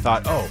cart, and I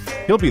thought, oh,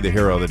 he'll be the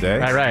hero of the day.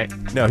 Right.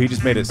 No, he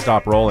just made it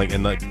stop rolling,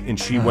 and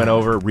she went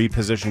over,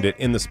 repositioned it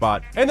in the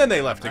spot, and then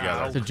they left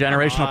together. It's a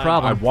generational I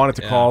problem. wanted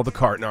to call the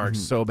Cartnarks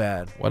so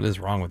bad. What is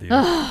wrong with you?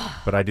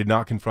 But I did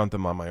not confront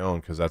them on my own,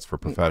 because that's for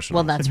professionals.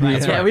 Well, that's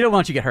right. Yeah, we don't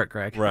want you to get hurt,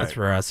 Greg. Right. That's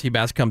where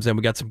Seabass comes in.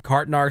 We got some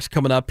Cartnarks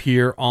coming up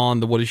here on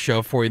the Woody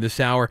Show for you this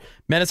hour.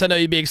 Menace, I know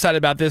you'd be excited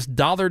about this.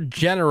 Dollar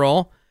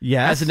General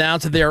has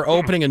announced that they are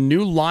opening a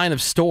new line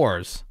of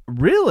stores.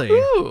 Really?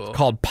 It's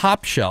called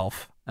Pop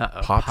Shelf.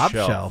 Pop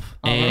Shelf.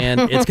 And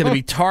it's going to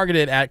be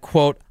targeted at,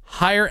 quote,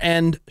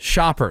 higher-end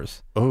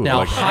shoppers. Ooh, now,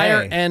 like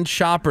higher-end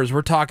shoppers,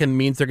 we're talking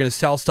means they're going to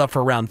sell stuff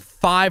for around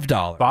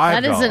 $5.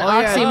 That is an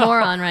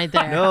oxymoron right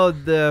there. No,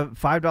 the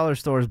 $5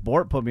 stores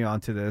Bort put me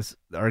onto this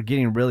are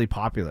getting really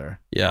popular.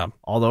 Yeah.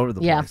 All over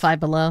the Yeah, place. Five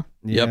Below.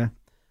 Yeah. Yep.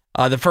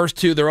 The first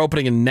 2, they're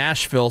opening in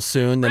Nashville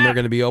soon. Then they're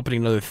going to be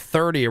opening another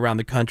 30 around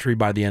the country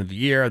by the end of the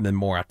year, and then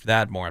more after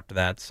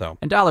that. So,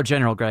 And Dollar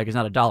General, Greg, is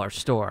not a dollar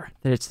store.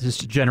 It's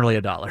just generally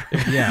a dollar.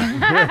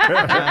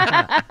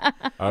 Yeah.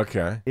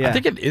 Okay. Yeah. I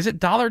think is it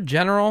Dollar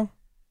General?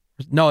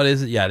 No, it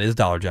isn't. Yeah, it is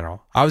Dollar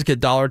General. I always get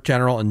Dollar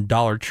General and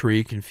Dollar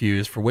Tree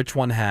confused for which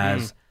one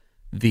has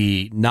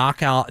the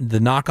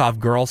knockoff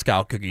Girl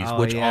Scout cookies, Oh,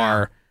 which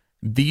yeah.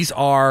 these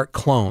are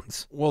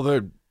clones. Well,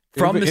 the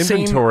From the same-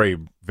 inventory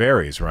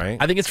varies, right?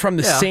 I think it's from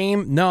the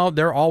same. No,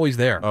 they're always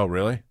there. Oh,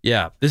 really?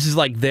 Yeah, this is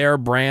like their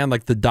brand,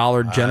 like the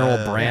Dollar General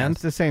Yeah, brand.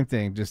 it's the same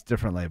thing, just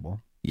different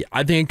label. Yeah,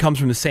 I think it comes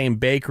from the same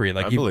bakery.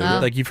 Like I you've, believe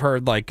it. like you've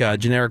heard like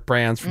generic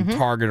brands from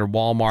Target or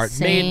Walmart.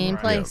 Same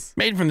place.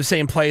 Made from the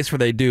same place where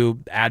they do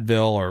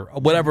Advil or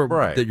whatever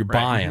that you're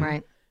buying.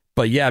 Right.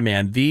 But yeah,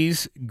 man,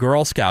 these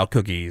Girl Scout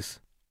cookies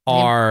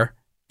are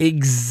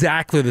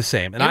exactly the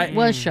same. And It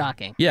was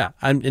shocking. Yeah,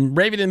 and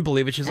Ravi didn't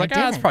believe it. She's like,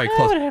 that's didn't. probably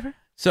close. Whatever.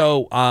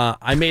 So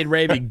I made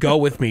Ravi go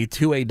with me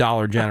to a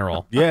Dollar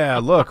General. Yeah,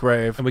 look,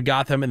 Rave. And we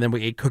got them, and then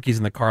we ate cookies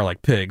in the car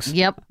like pigs.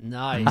 Yep.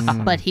 Nice.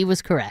 But he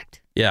was correct.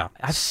 Yeah,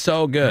 that's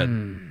so good.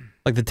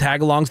 Like the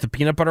tag-alongs, the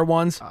peanut butter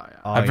ones.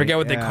 I forget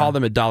what they call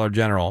them at Dollar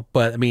General,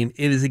 but I mean,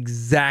 it is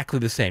exactly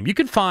the same. You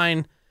can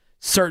find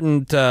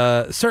certain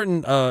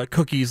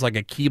cookies like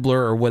a Keebler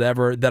or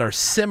whatever that are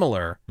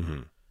similar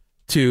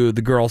to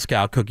the Girl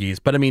Scout cookies,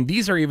 but I mean,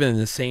 these are even in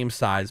the same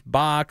size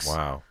box.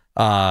 Wow.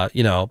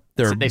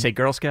 They're They say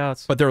Girl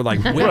Scouts, but they're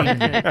like way,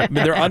 I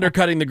mean, they're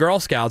undercutting the Girl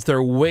Scouts.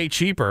 They're way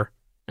cheaper.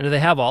 And do they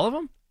have all of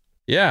them?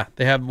 Yeah,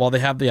 they have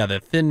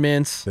the Thin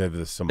Mints. They have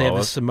the Samoas. They have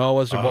the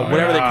Samoas or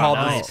whatever they call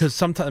them, nice. because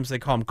sometimes they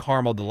call them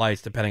caramel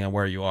delights depending on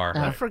where you are.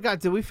 I forgot.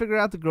 Did we figure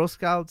out the Girl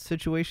Scout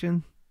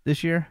situation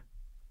this year?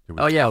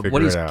 Oh, yeah. Figure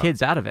Woody's it out.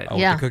 kid's out of it. Oh,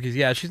 with the cookies.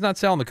 Yeah, she's not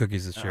selling the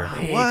cookies this year.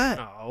 What?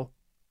 No.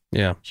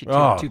 Yeah. She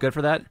Oh. too good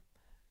for that?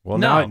 Well,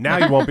 No. now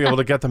you won't be able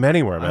to get them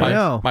anywhere, man. I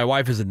know. My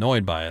wife is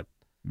annoyed by it.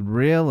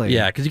 Really?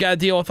 Yeah, because you got to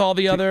deal with all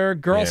the other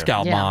Girl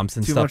Scout Yeah. moms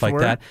and Too stuff much like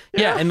work? that.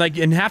 Yeah,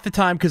 and half the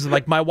time, because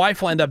like my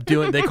wife will end up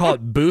doing, they call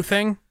it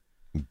boothing.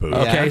 Boo.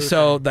 Okay, Yeah.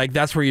 so like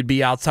that's where you'd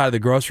be outside of the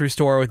grocery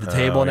store with the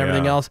table and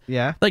everything yeah. else.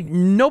 Yeah. Like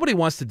nobody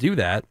wants to do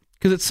that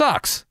because it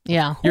sucks.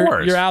 Yeah.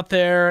 You're out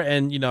there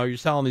and you're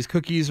selling these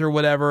cookies or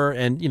whatever,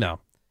 and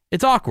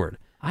it's awkward.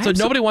 So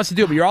nobody wants to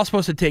do it, but you're all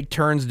supposed to take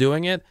turns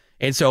doing it.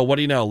 And so what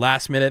do you know?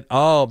 Last minute,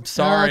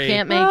 sorry,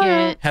 can't make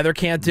it. Heather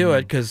can't do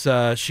it because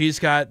she's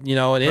got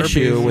an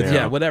issue with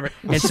whatever.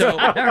 And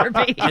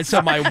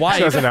so my wife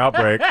She has an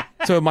outbreak.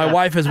 So my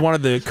wife, as one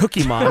of the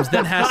cookie moms,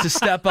 then has to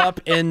step up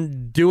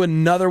and do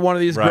another one of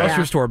these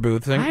grocery store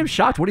booths. I am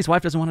shocked Woody's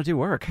wife doesn't want to do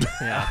work.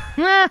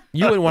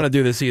 You wouldn't want to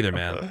do this either,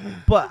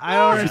 man. But I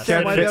don't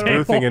understand why they Fit don't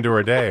boothing into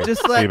her day.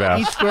 just let Seabass.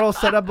 each girl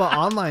set up an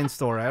online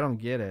store. I don't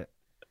get it.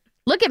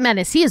 Look at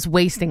Menace. He is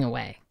wasting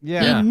away.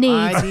 Yeah. He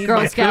needs I need Girl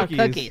my Scout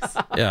cookies. cookies.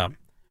 Yeah.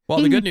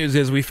 Well, the good news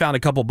is we found a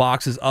couple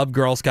boxes of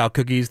Girl Scout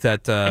cookies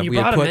that And you we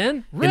had brought put 'em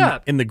in?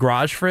 Rip. in the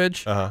garage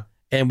fridge.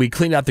 And we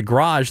cleaned out the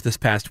garage this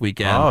past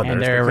weekend. Oh,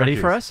 and they're ready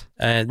for us?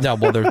 And no,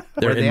 well, they're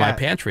Where in they my at?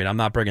 pantry, and I'm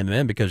not bringing them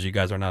in because you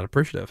guys are not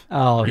appreciative.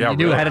 Oh, you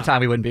knew ahead of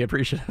time we wouldn't be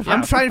appreciative.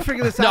 I'm trying to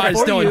figure this No, out it's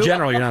for still you. in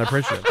general, you're not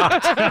appreciative.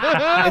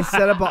 And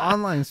set up an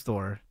online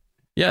store.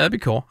 Yeah, that'd be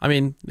cool. I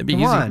mean, it'd be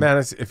Come easy. on. Man,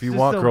 if you Just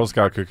want don't- Girl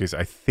Scout cookies,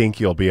 I think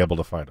you'll be able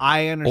to find them.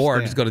 I understand.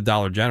 Or just go to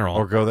Dollar General.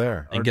 Or go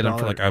there. And Or get them for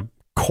dollar. like a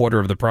quarter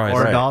of the price.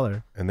 Or a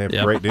dollar. And they have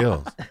Yep. great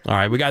deals. All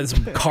right, we got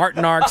some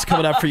carton arcs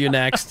coming up for you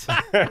next.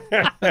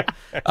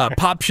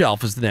 Pop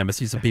Shelf is the name. I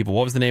see some people.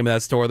 What was the name of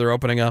that store they're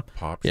opening up?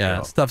 Pop Yeah,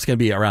 Shelf. stuff's going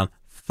to be around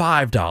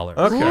 $5.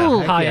 Okay. Ooh.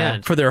 High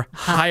end. For their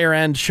higher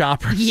end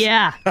shoppers.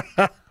 Yeah.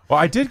 Well,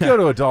 I did go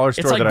to a dollar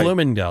store It's like that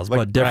Bloomingdale's,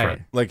 but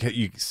different. Like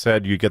you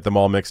said, you get them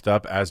all mixed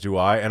up, as do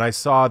I. And I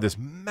saw this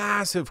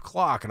massive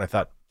clock, and I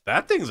thought,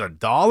 that thing's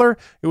 $1?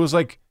 It was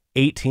like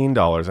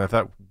 $18. And I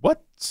thought,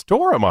 what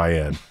store am I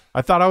in?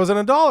 I thought I was in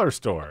a dollar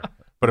store.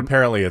 But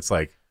apparently it's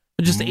like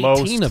Just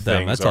 18 of them,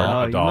 things that's all.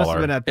 are Oh, you must have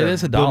 $1. been at It the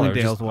is $1.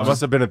 Bloomingdale's Just- I one.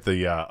 must have been at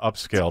the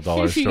upscale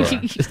dollar store.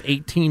 Just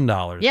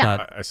 $18. Yeah.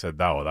 Not I said,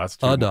 no, that's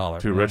too, $1.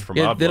 too rich for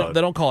Yeah, my they blood.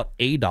 don't call it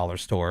a dollar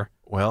store.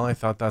 Well, I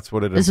thought that's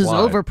what it This is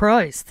implied.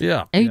 overpriced.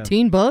 Yeah.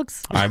 18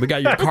 bucks. All right, we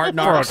got your carton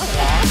arcs.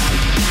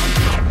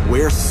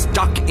 We're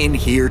stuck in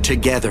here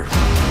together.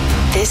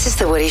 This is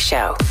The Woody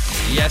Show.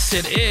 Yes,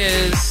 it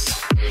is.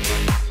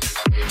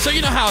 So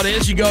you know how it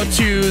is. You go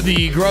to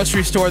the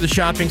grocery store, the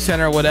shopping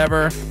center,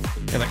 whatever.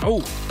 You're like,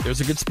 oh, there's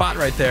a good spot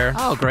right there.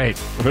 Oh,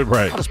 great.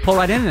 Right. I'll just pull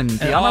right in and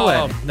be on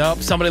my way. Nope,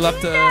 somebody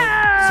left some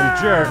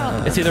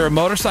jerk. It's either a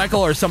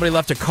motorcycle or somebody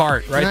left a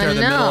cart right there in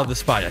the I middle know. of the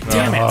spot. You're like,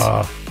 damn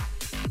it.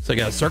 So you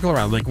got to circle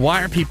around. Like,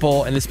 why are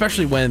people, and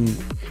especially when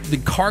the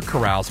car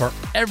corrals are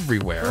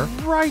everywhere.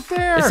 Right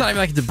there. It's not even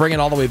like to bring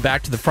it all the way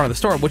back to the front of the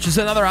store, which is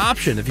another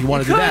option if you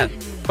want to do that.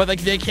 But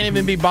like they can't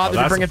even be bothered to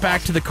that's bring it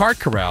back to the cart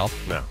corral.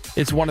 No.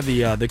 It's one of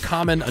the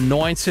common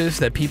annoyances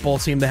that people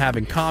seem to have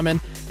in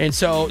common. And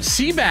so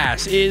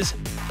Seabass is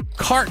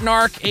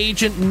Cartnark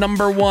agent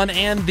number 1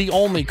 and the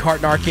only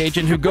Cartnark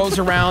agent who goes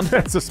around.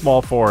 It's a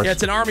small force. Yeah,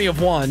 it's an army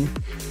of one.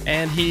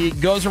 And he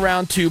goes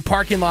around to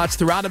parking lots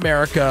throughout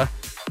America,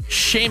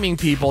 shaming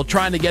people,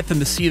 trying to get them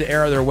to see the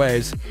error of their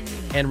ways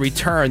and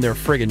return their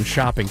friggin'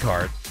 shopping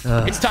cart.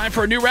 It's time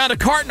for a new round of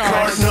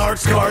Cartnarks.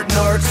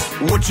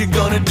 Cartnarks, what you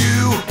gonna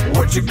do?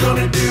 What you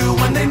gonna do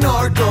when they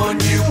narc on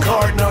you?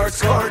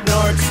 Cartnarks,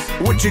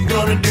 what you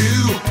gonna do?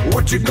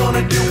 What you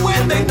gonna do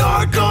when they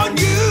narc on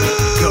you?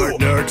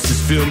 Cartnarks is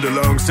filmed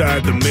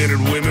alongside the men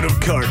and women of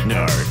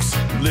Cartnarks.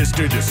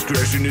 Listener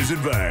discretion is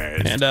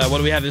advised. And what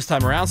do we have this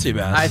time around,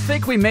 Seabass? I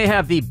think we may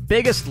have the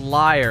biggest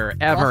liar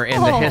ever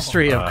in the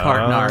history of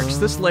Cartnarks.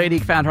 This lady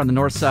found her on the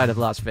north side of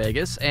Las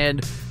Vegas,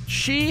 and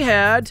she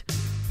had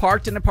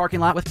parked in a parking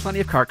lot with plenty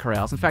of cart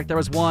corrals. In fact, there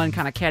was one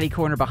kind of catty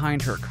corner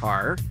behind her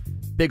car,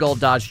 big old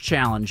Dodge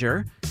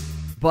Challenger.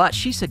 But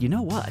she said, you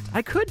know what?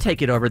 I could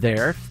take it over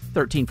there,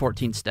 13,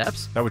 14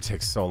 steps. That would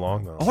take so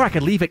long, though. Or I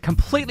could leave it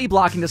completely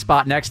blocking the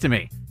spot next to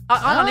me.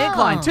 On an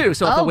incline, too,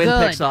 so if the wind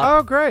picks up.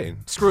 Oh, great.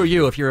 Screw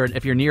you if you're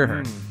near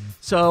her.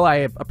 So I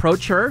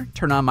approach her,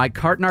 turn on my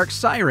Cartnark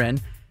siren,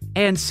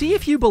 and see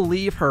if you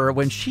believe her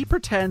when she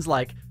pretends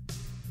like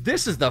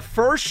this is the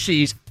first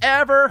she's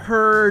ever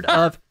heard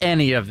of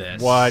any of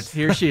this. What?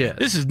 Here she is.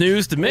 This is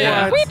news to me.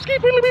 Cartnark?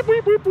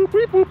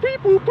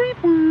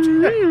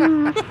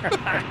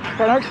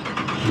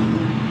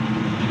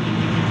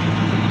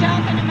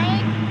 Talking to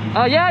me?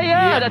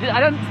 Yeah. I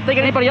didn't think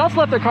anybody else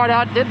left their cart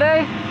out, did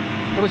they?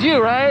 It was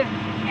you, right?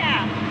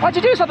 Yeah. Why'd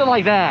you do something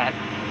like that?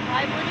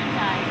 Why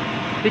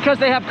wouldn't I? Because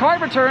they have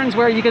cart returns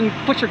where you can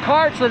put your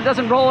cart so that it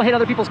doesn't roll and hit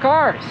other people's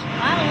cars.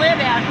 I don't live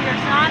out here,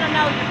 so I don't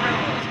know your rules.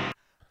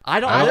 I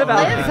don't live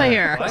out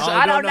here. So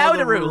I don't know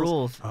the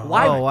rules.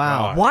 Why? Oh,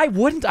 wow. Why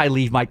wouldn't I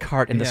leave my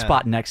cart in the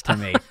spot next to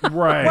me?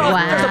 Right. Well,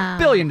 Wow. there's a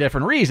billion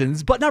different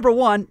reasons, but number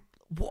one,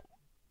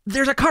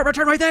 there's a cart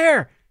return right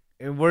there.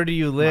 And where do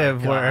you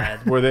live?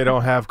 Where they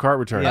don't have cart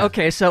returns.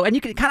 Okay, so and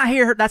you can kind of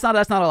hear her. That's not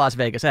a Las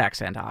Vegas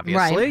accent,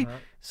 obviously. Right.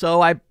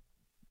 So I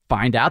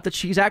find out that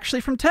she's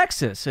actually from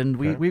Texas, and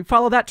we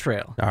follow that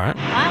trail. All right.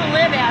 I don't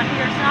live out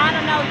here, so I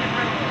don't know your rules.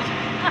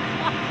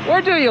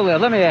 Where do you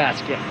live? Let me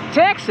ask you.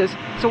 Texas.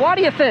 So why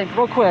do you think,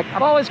 real quick,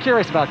 I'm always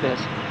curious about this.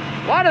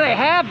 Why do they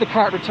have the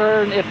cart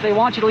return if they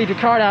want you to leave your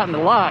cart out in the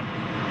lot?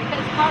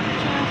 Because cart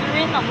returns are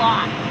in the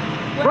lot.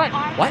 Where Right.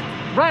 cart- What?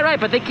 Right,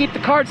 but they keep the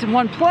carts in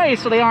one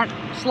place so they aren't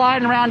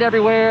sliding around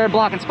everywhere and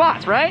blocking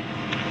spots, right?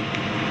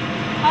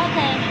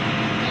 Okay.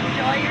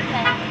 Enjoy your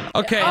day.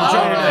 Okay,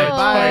 enjoy your day.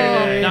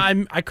 Bye. No,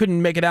 I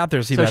couldn't make it out there,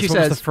 Seabass. So she What was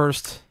says- the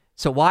first?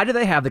 So why do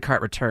they have the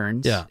cart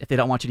returns Yeah. if they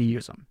don't want you to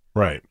use them?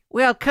 Right.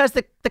 Well, because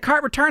the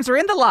cart returns are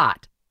in the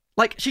lot.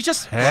 Like she's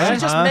just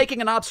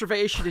making an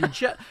observation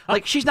and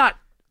like she's not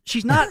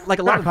like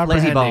a lot of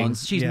lazy comprehending.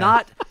 bones. She's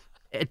not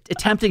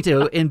attempting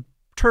to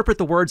interpret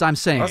the words I'm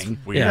saying. That's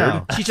weird.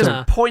 Yeah. She's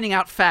just pointing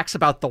out facts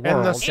about the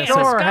world. And the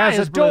store has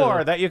a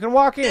door that you can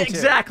walk into.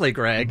 Exactly,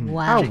 Greg.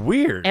 Wow. How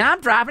weird. And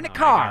I'm driving a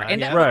car,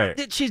 and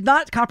Right. she's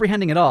not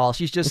comprehending at all.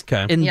 She's just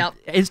in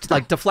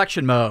like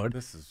deflection mode.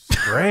 This is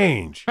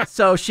strange.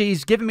 So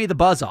she's giving me the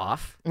buzz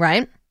off.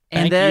 Right.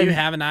 And Thank then you.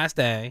 Have a nice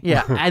day.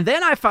 Yeah, and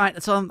then I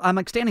find, so I'm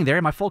like standing there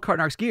in my full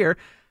Cartnarks gear.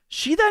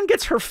 She then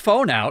gets her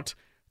phone out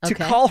to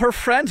call her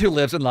friend who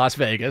lives in Las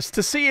Vegas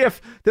to see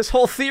if this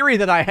whole theory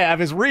that I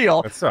have is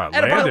real. That's and by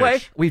the way,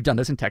 outlandish. we've done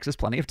this in Texas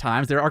plenty of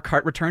times. There are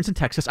cart returns in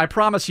Texas. I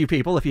promise you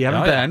people, if you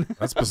haven't been.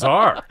 That's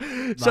bizarre.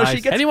 So she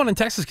gets, Anyone in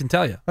Texas can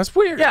tell you. That's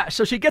weird. yeah,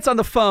 so she gets on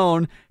the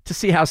phone to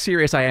see how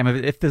serious I am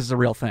if this is a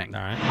real thing.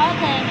 All right.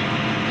 Okay.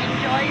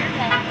 Enjoy your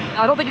day.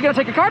 I don't think you're going to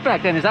take your cart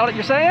back then. Is that what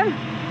you're saying?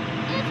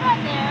 It's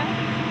right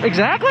there.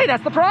 Exactly.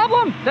 That's the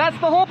problem. That's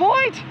the whole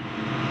point.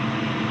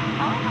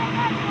 Oh my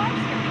God, you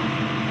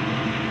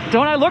are serious.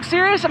 Don't I look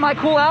serious in my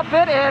cool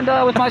outfit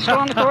and with my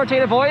strong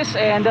authoritative voice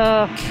and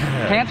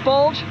pants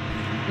bulge?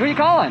 Who are you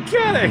calling?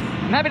 Kidding.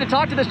 I'm happy to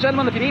talk to this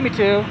gentleman if you need me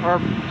to. Or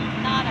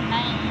Not a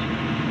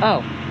man. oh,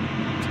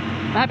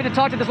 I'm happy to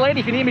talk to this lady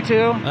if you need me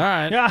to. All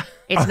right. Yeah.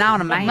 It's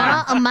not a man.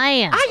 Not a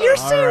man. You're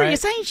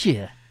serious, ain't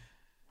you?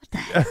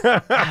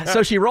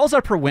 So she rolls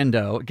up her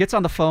window, gets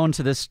on the phone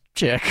to this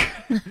chick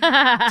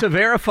to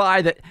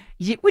verify that.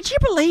 Would you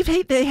believe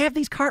they have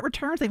these cart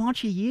returns they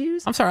want you to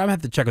use? I'm sorry. I'm going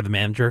to have to check with the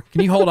manager.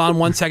 Can you hold on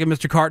 1 second,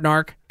 Mr.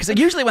 Cartnark? Because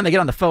usually when they get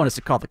on the phone, it's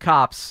to call the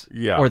cops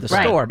or the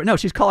store. But no,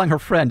 she's calling her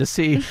friend to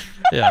see.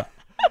 Yeah.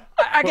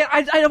 I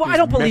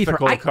don't believe her.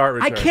 mythical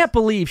cart I returns. can't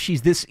believe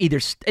she's this either.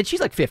 And she's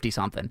like 50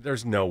 something.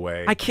 There's no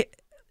way. I can't.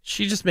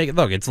 She just make it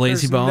look. It's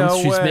lazy There's bones.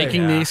 no She's way.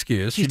 making the Yeah.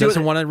 excuse. She She's doing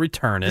doesn't it- want to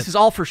return it. This is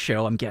all for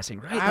show, I'm guessing,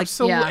 right?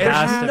 Absolutely. Like, It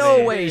has there's to no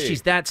be. way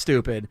she's that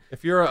stupid.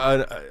 If you're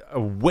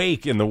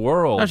awake in the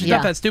world, No, she's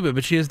not that stupid,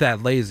 but she is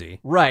that lazy.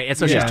 Right, and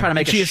so she's trying to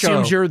make she a show.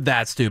 assumes you're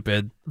that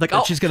stupid. Like, that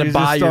oh, she's going to she's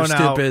buy just your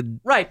throwing out stupid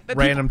Right, but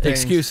random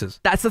things. excuses.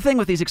 That's the thing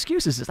with these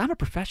excuses is I'm a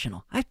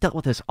professional. I've dealt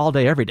with this all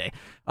day, every day.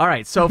 All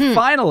right, so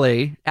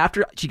finally,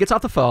 after she gets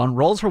off the phone,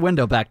 rolls her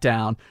window back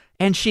down,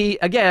 and she,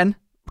 again,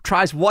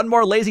 tries one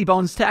more lazy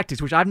bones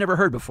tactics, which I've never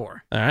heard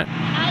before. All right. And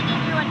I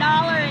give you $1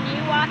 and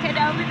you walk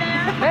it over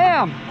there.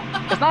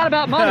 Ma'am, it's not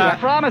about money, I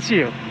promise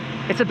you.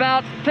 It's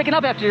about picking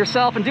up after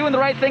yourself and doing the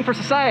right thing for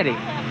society. I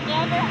have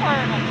never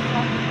heard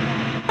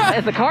of something.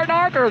 Is the cart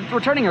narc or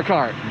returning your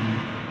cart?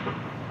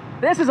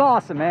 This is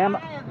awesome, ma'am. I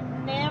have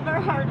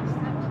never heard of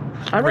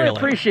something I really Really?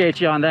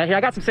 appreciate you on that. Here,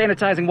 I got some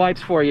sanitizing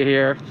wipes for you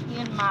here.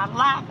 in my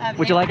life. I've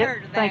Would you never like it?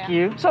 heard of Thank that.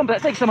 you.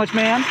 Thanks so much,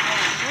 ma'am.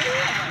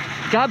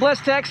 God bless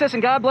Texas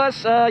and God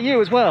bless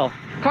you as well.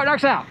 Cart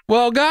narc's out.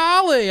 Well,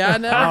 golly, I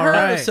never All heard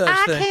right. of such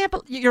I thing. can't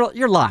believe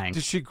you're lying.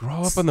 did she grow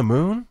up on the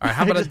moon? All right,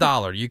 how about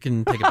 $1? You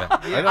can take it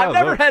back. I know, I've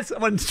never look. had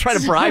someone try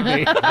to bribe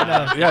me.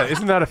 Yeah,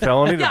 isn't that a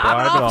felony to Yeah, bribe I'm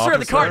an an officer of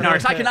the cart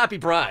officer? narcs. I cannot be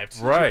bribed.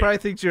 Right. Probably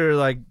thinks you're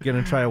like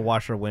gonna try to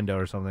wash her window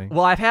or something.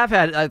 Well, I have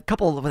had a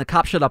couple when the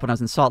cops showed up when I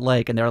was in Salt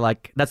Lake, and they were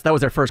like, that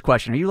was their first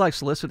question. Are you like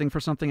soliciting for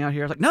something out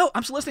here? I was like, no,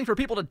 I'm soliciting for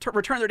people to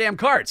return their damn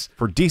carts.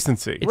 For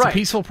decency. It's Right. a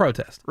peaceful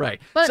protest.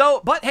 Right. But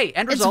But hey,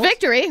 end It's result.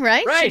 victory,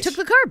 right? She Right. took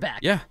the card back.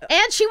 Yeah.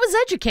 And she was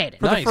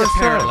educated. Nice.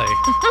 Apparently.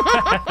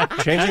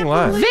 Changing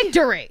lives.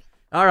 Victory.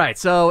 All right,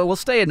 so we'll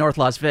stay in North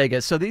Las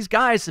Vegas. So these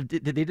guys, they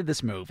did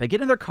this move. They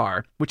get in their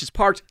car, which is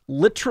parked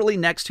literally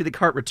next to the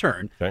cart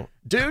return. Okay.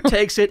 Dude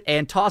takes it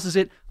and tosses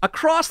it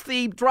across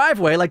the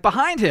driveway, like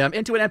behind him,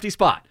 into an empty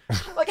spot.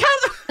 Like,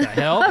 how the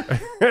hell?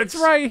 It's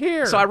right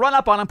here. So I run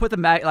up on them, put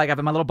the I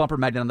have my little bumper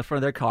magnet on the front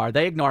of their car.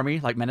 They ignore me,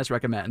 like Menace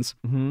recommends,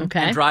 Okay.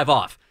 and drive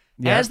off.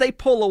 Yeah. As they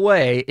pull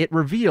away, it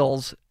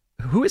reveals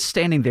who is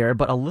standing there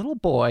but a little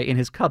boy in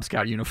his Cub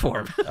Scout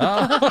uniform. All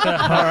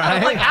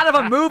right. Like out of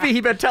a movie,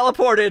 he'd been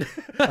teleported,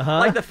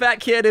 like the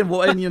fat kid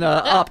in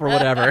Up or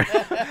whatever.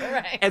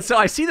 Right. And so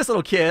I see this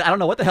little kid. I don't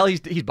know what the hell he's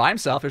by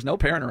himself. There's no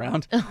parent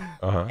around.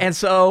 And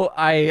so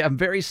I am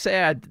very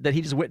sad that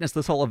he just witnessed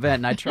this whole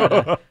event. And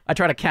I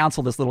try to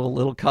counsel this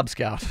little Cub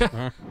Scout.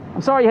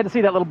 I'm sorry you had to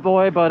see that little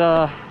boy, but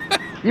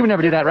you would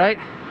never do that, right?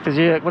 Because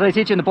what do they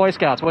teach you in the Boy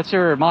Scouts? What's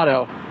your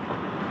motto?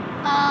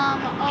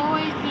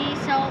 Always be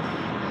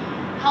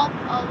self-help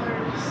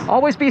others.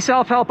 Always be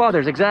self-help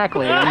others,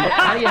 exactly. And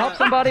how do you help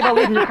somebody by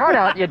leaving your cart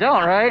out? You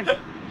don't, right?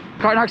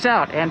 Cart narcs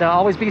out, and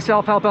always be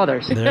self-help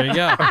others. There you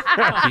go.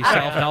 Be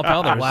self-help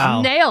others.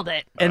 Wow. Nailed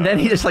it. And then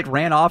he just like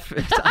ran off.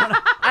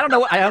 I don't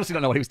know. I honestly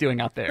don't know what he was doing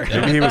out there.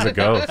 Maybe he was a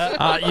ghost.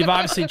 You've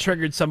obviously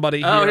triggered somebody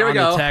here, Oh, here we on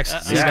go. the text.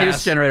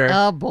 Excuse generator.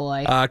 Oh,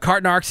 boy.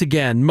 Cart narcs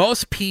again.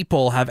 Most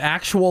people have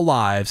actual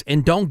lives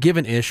and don't give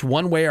an ish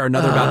one way or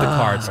another about the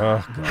carts.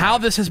 How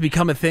this has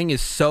become a thing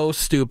is so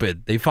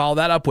stupid. They follow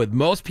that up with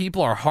most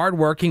people are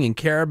hardworking and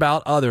care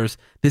about others.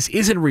 This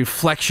isn't a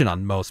reflection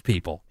on most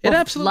people. It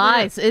absolutely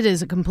Lies. It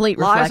is a complete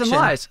Lies reflection.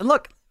 and lies. And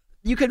look,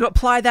 you could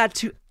apply that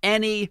to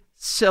any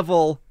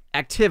civil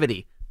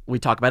activity. We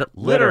talk about it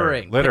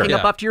littering, Litter. picking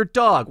up Yeah. after your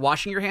dog,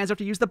 washing your hands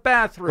after you use the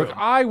bathroom. Look,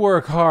 I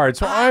work hard,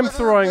 so I'm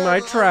throwing my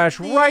trash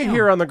right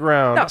here on the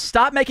ground. No,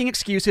 stop making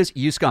excuses,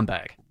 you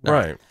scumbag.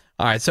 Right.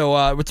 All right,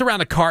 so what's around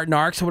the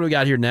Cartnarks? What do we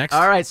got here next?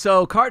 All right,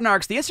 so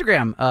Cartnarks, the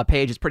Instagram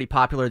page is pretty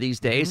popular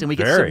these days, and we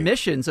get Very.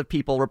 submissions of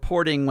people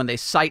reporting when they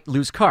sight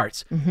loose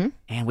carts.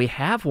 And we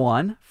have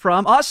one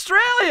from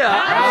Australia.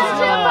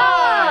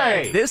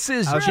 This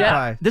is How's your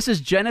pie? This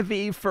is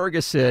Genevieve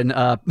Ferguson,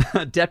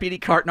 Deputy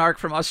Cartnark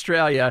from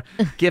Australia,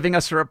 giving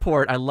us a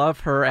report. I love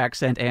her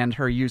accent and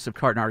her use of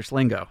Cartnarks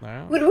lingo.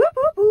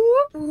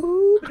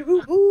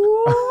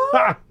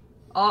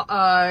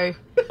 Uh-oh.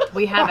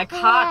 We have a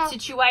cart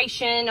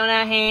situation on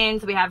our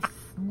hands. We have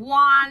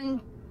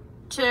 1,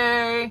 2,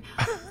 3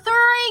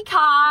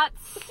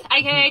 carts,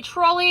 aka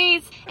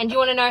trolleys. And do you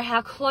want to know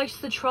how close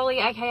the trolley,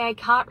 aka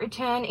cart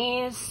return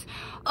is?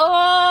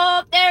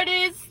 Oh, there it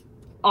is.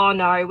 Oh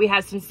no, we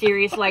have some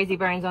serious lazy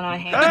bones on our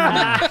hands.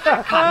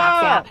 Cart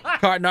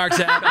knocks out. Cartnarks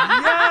out.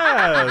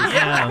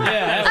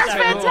 Yes.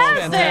 That's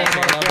fantastic.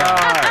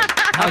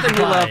 Nothing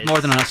we love more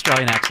than an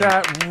Australian accent.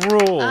 That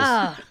rules.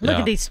 Look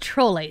at these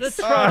trolleys.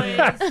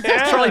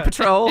 Trolley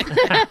patrol.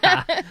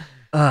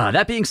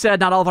 That being said,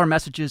 not all of our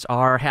messages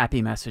are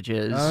happy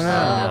messages.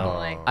 Oh,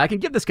 boy. I can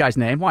give this guy's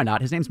name. Why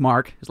not? His name's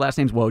Mark. His last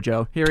name's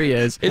Wojo. Here he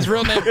is. His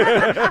real name,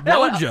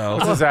 Wojo.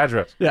 What's his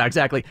address? Yeah,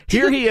 exactly.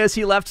 Here he is.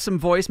 He left some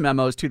voice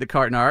memos to the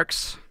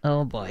Cartnarks.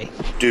 Oh, boy.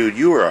 Dude,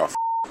 you are a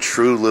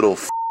true little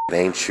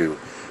ain't you?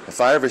 If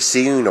I ever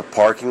see you in a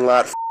parking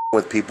lot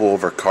with people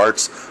over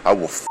carts, I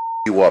will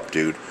you up,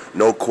 dude.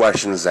 No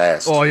questions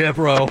asked. Oh, yeah,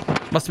 bro.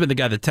 Must have been the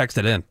guy that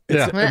texted in.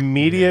 It's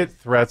immediate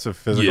threats of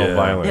physical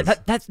violence. Yeah,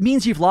 that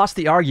means you've lost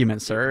the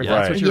argument, sir. If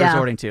that's what you're Yeah.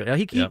 resorting to. Now,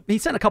 he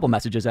sent a couple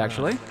messages,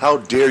 actually. How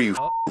dare you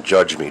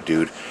judge me,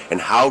 dude?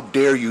 And how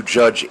dare you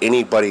judge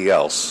anybody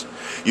else?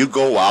 You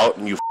go out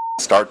and you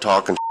start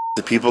talking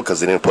to people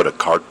because they didn't put a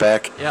cart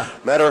back. Yeah.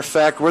 Matter of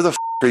fact, where the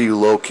are you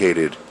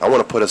located? I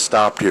want to put a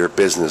stop to your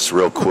business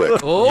real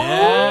quick.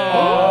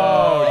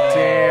 Oh,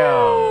 damn.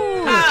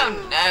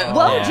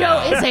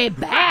 Wojo is a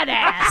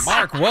badass.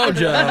 Mark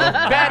Wojo.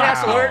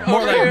 Badass alert.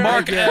 More over like here.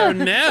 Mark Oh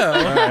no.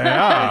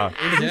 Yeah.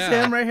 Is this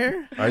him right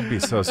here? I'd be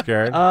so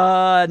scared.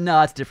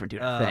 No, it's different,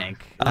 dude. I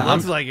think. It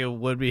looks like it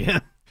would be him.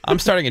 I'm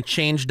starting a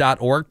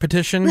change.org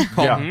petition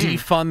called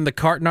Defund the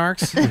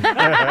Cartnarks.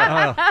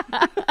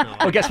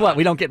 Well, guess what?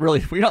 We don't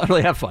really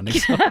have funding.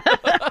 So.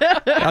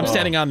 I'm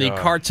standing on the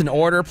Carts in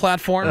Order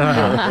platform.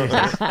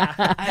 I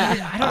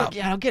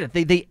don't get it.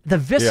 The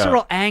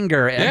visceral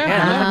anger.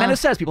 And Amanda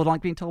says people don't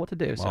like being told what to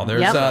do. So.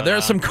 Well,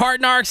 there's some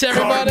Cartnarks,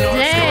 everybody.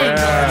 Dang.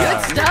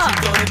 Good stuff.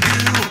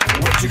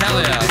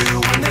 Hell yeah.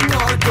 When they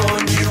narc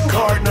on you,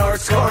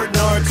 Cartnarks,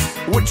 Cartnarks.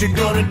 What you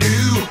gonna do?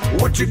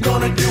 What you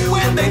gonna do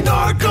when they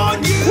narc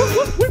on you?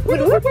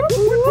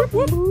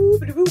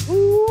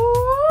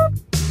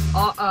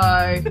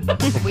 Uh-oh.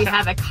 We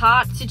have a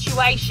cart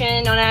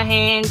situation on our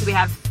hands. We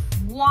have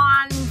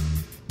 1,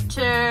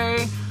 2,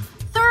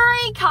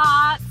 3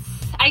 carts,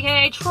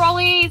 aka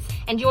trolleys.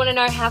 And do you want to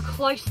know how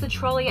close the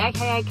trolley,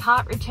 aka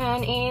cart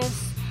return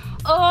is?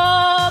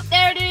 Oh,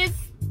 there it is.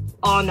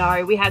 Oh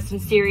no, we have some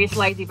serious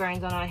lazy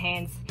bones on our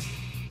hands.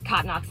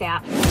 Cart knocks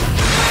out.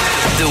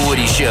 The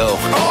Woody Show.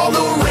 On the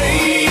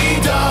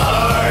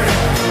radar.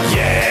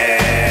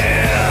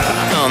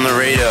 Yeah. On the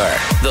radar.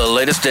 The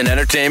latest in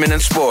entertainment and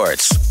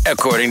sports,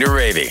 according to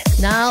Ravy.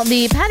 Now,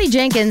 the Patty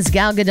Jenkins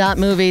Gal Gadot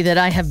movie that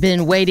I have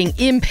been waiting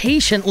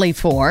impatiently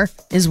for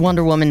is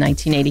Wonder Woman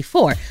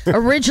 1984.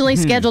 Originally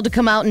scheduled to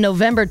come out in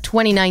November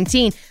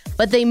 2019,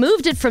 but they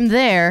moved it from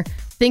there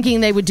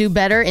thinking they would do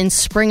better in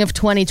spring of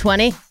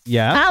 2020.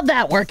 Yeah. How'd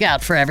that work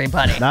out for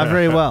everybody? Not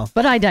very well.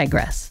 But I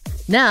digress.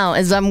 Now,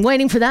 as I'm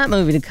waiting for that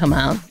movie to come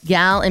out,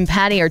 Gal and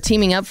Patty are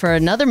teaming up for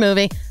another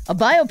movie, a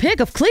biopic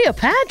of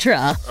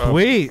Cleopatra.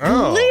 Sweet.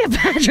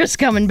 Cleopatra's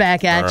coming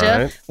back at All you,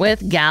 right.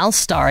 with Gal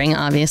starring,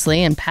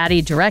 obviously, and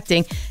Patty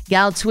directing.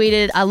 Gal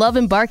tweeted, "I love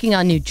embarking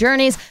on new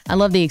journeys. I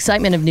love the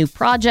excitement of new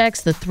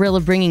projects, the thrill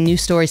of bringing new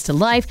stories to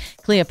life.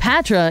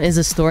 Cleopatra is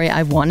a story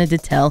I've wanted to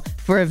tell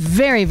for a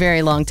very,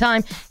 very long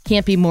time.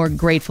 Can't be more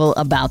grateful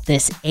about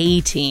this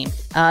A-team."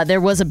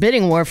 There was a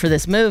bidding war for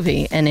this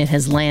movie, and it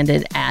has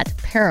landed at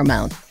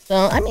Paramount.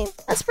 So, I mean,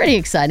 that's pretty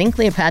exciting.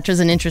 Cleopatra's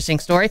an interesting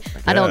story.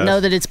 I don't know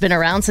that it's been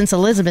around since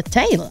Elizabeth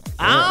Taylor.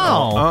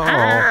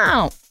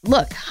 Ow!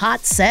 Look,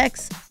 hot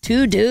sex,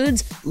 2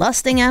 dudes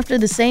lusting after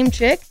the same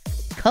chick.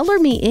 Color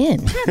me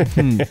in.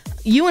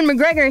 Ewan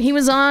McGregor, he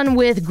was on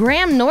with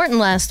Graham Norton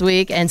last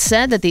week and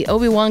said that the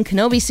Obi-Wan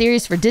Kenobi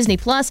series for Disney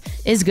Plus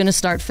is going to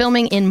start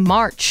filming in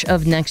March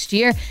of next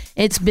year.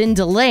 It's been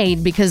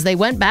delayed because they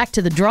went back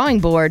to the drawing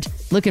board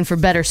looking for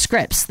better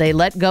scripts. They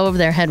let go of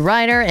their head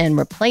writer and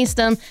replaced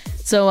them.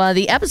 So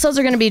the episodes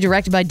are going to be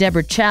directed by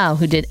Deborah Chow,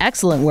 who did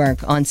excellent work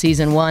on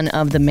season 1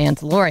 of The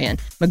Mandalorian.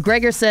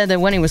 McGregor said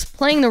that when he was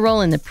playing the role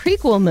in the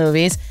prequel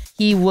movies,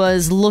 he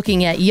was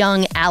looking at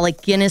young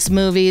Alec Guinness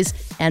movies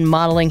and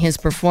modeling his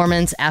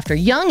performance after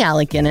young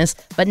Alec Guinness,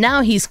 but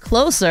now he's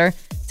closer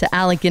to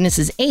Alec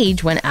Guinness's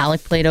age when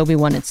Alec played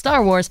Obi-Wan in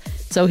Star Wars,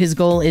 so his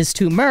goal is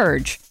to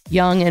merge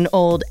young and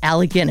old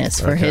Alec Guinness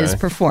for his Okay.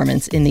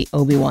 performance in the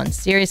Obi-Wan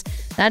series.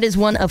 That is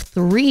one of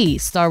 3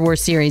 Star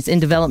Wars series in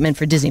development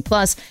for Disney+.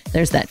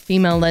 There's that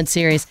female-led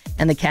series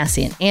and the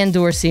Cassian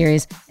Andor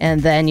series.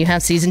 And then you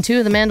have season 2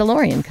 of The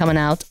Mandalorian coming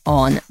out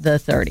on the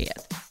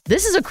 30th.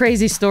 This is a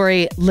crazy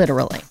story,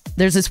 literally.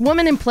 There's this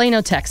woman in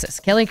Plano, Texas,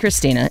 Kelly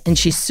Christina, and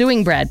she's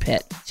suing Brad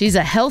Pitt. She's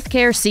a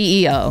healthcare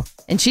CEO,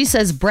 and she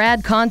says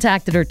Brad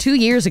contacted her 2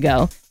 years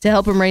ago to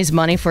help him raise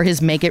money for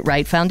his Make It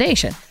Right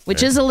Foundation,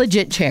 which is a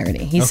legit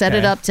charity. He set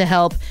it up to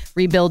help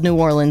rebuild New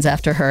Orleans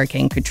after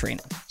Hurricane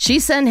Katrina. She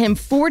sent him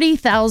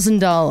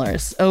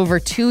 $40,000 over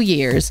 2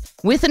 years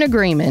with an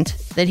agreement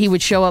that he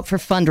would show up for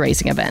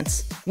fundraising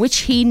events, which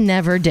he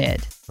never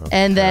did.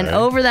 And then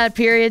over that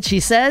period, she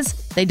says,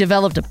 they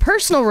developed a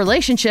personal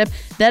relationship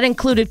that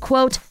included,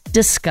 quote,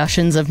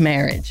 discussions of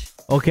marriage.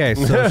 Okay,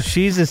 so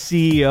she's a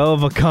CEO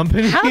of a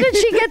company. How did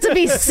she get to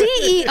be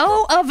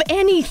CEO of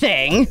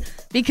anything?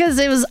 Because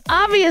it was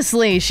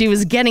obviously she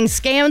was getting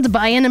scammed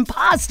by an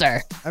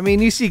imposter. I mean,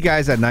 you see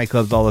guys at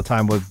nightclubs all the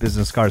time with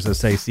business cards that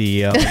say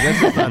CEO.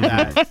 This is not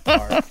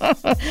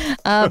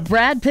that.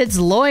 Brad Pitt's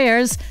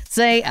lawyers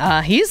say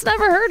he's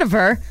never heard of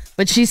her,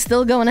 but she's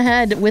still going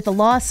ahead with a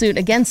lawsuit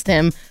against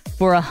him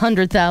for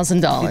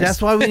 $100,000.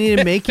 That's why we need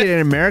to make it in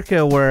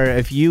America where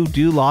if you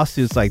do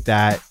lawsuits like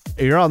that,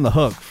 you're on the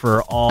hook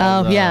for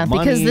all the money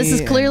because this is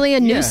clearly a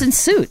nuisance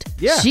suit.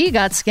 Yeah. She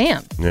got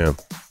scammed. Yeah.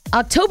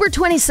 October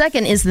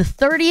 22nd is the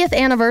 30th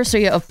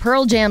anniversary of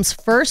Pearl Jam's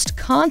first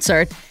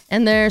concert,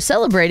 and they're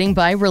celebrating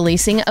by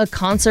releasing a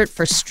concert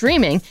for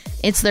streaming.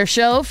 It's their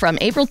show from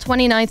April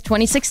 29th,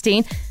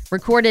 2016,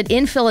 recorded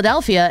in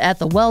Philadelphia at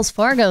the Wells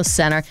Fargo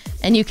Center,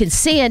 and you can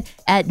see it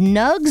at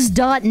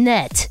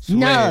nugs.net.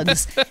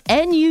 Nugs,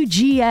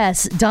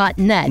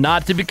 Nugs.net.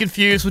 Not to be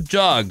confused with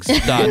Jugs.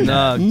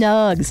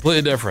 Nugs.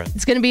 Completely different.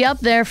 It's going to be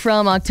up there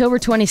from October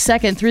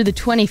 22nd through the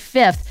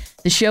 25th.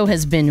 The show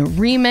has been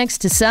remixed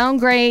to sound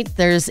great.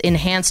 There's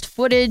enhanced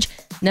footage,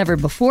 never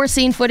before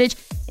seen footage.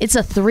 It's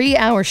a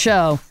 3-hour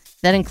show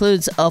that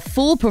includes a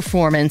full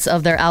performance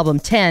of their album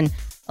 10,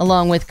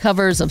 along with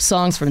covers of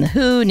songs from The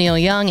Who, Neil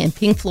Young, and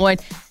Pink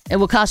Floyd. It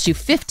will cost you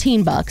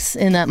 $15,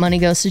 and that money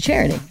goes to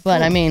charity.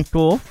 But I mean,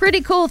 pretty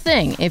cool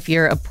thing if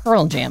you're a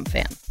Pearl Jam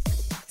fan.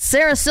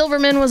 Sarah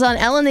Silverman was on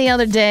Ellen the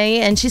other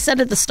day, and she said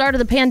at the start of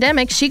the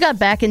pandemic, she got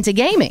back into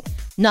gaming.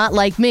 Not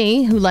like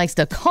me, who likes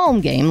to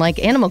calm game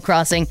like Animal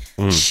Crossing.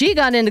 She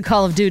got into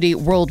Call of Duty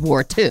World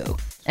War II.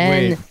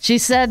 And she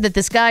said that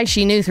this guy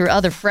she knew through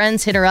other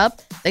friends hit her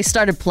up. They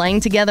started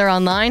playing together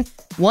online.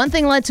 One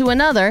thing led to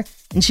another.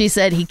 And she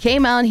said, he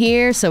came out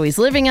here, so he's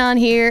living on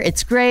here.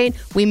 It's great.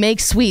 We make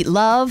sweet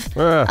love.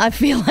 I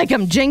feel like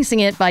I'm jinxing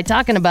it by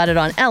talking about it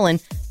on Ellen,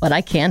 but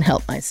I can't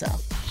help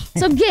myself.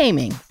 So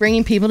gaming,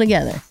 bringing people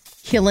together,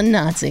 killing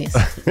Nazis,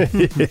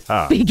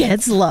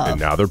 begets love.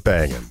 And now they're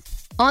banging.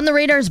 On the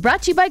Radar is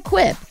brought to you by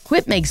Quip.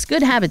 Quip makes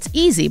good habits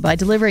easy by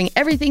delivering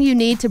everything you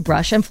need to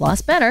brush and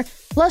floss better,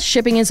 plus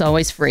shipping is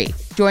always free.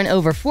 Join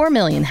over 4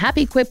 million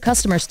happy Quip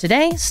customers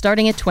today,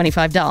 starting at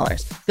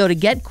 $25. Go to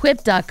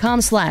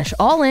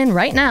getquip.com/allin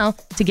right now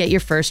to get your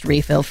first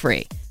refill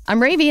free.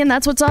 I'm Ravy, and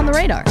that's what's on the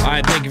radar. All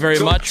right, thank you very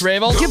much,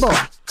 Ravel. Good boy.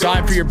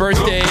 Time for your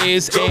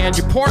birthdays and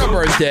your porno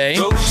birthday.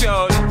 Go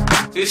shorty,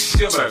 it's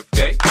your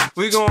birthday.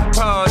 We gon'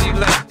 party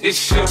like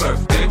it's your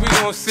birthday. We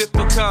gon' sip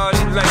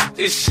Bacardi like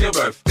it's your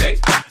birthday.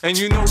 And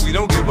you know we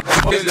don't give a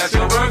fuck, it's not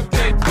your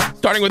birthday.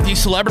 Starting with these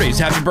celebrities,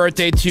 happy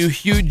birthday to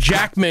Hugh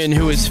Jackman,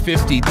 who is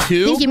 52.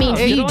 I think you mean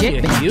Hugh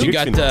Jackman. You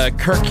got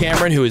Kirk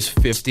Cameron, who is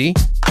 50.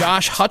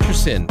 Josh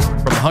Hutcherson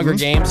from the Hunger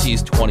Games,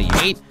 he's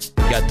 28.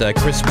 You got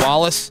Chris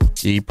Wallace,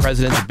 the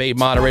president, debate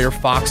moderator,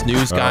 Fox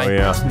News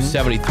guy, who's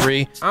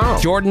 73.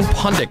 Jordan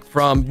Pundick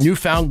from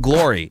Newfound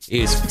Glory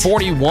is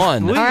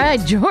 41. All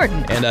right,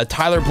 Jordan. And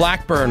Tyler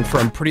Blackburn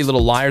from Pretty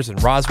Little Liars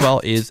and Roswell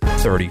is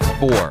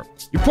 34.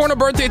 Your porno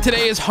birthday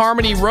today is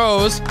Harmony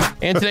Rose,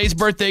 and today's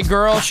birthday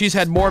girl, she's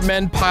had more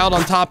men piled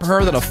on top of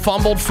her than a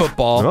fumbled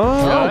football.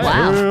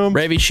 Wow.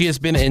 Ravi, she has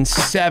been in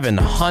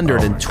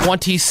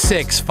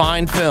 726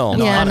 fine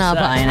films. Yeah, I'm not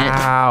buying it.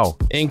 Wow.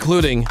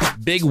 Including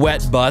Big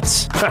Wet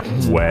Butts.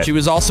 Wet. She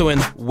was also in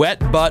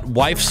Wet Butt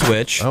Wife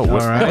Switch. Oh,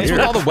 what's What's with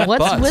all the wet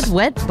What's butts? with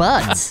wet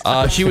butts?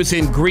 She was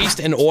in Greased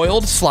and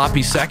Oiled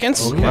Sloppy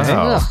Seconds.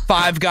 Wow. Ugh.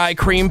 Five Guy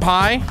Cream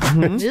Pie.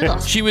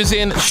 Ugh. She was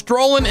in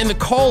Strollin' in the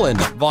Colon,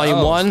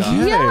 Volume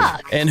 1. Yuck.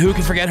 And who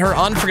can forget her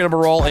unforgettable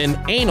role in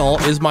Anal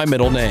Is My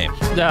Middle Name.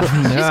 She's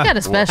got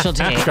a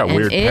specialty, She's got and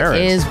weird it parents.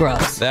 is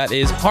gross. That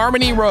is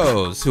Harmony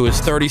Rose, who is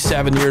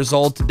 37 years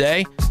old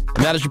today.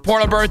 And that is your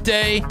porno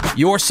birthday,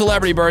 your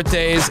celebrity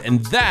birthdays,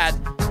 and that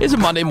is a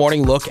Monday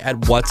morning look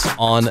at what's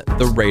on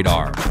the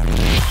radar.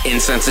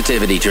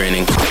 Insensitivity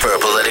training for a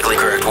politically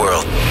correct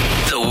world.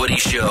 The Woody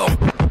Show.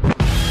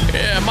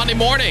 Yeah, Monday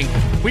morning.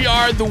 We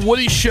are The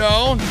Woody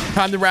Show.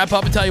 Time to wrap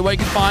up and tell you what you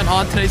can find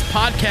on today's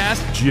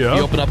podcast. Yeah.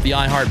 You open up the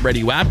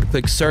iHeartRadio app,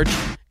 click search,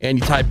 and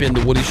you type in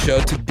The Woody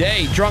Show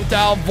today. Drunk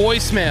Dial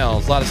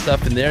voicemails. A lot of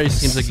stuff in there. It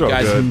seems like So you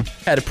guys good.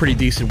 had a pretty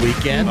decent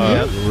weekend.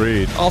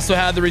 Read. Also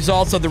had the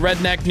results of the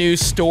Redneck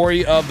News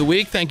Story of the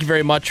Week. Thank you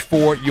very much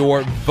for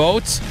your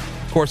votes.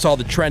 Of course, all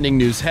the trending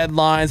news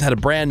headlines. Had a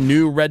brand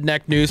new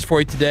Redneck News for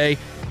you today.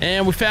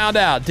 And we found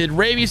out, did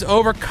Ravi's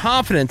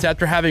overconfidence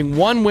after having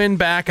one win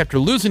back after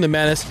losing the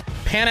Menace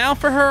pan out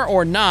for her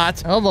or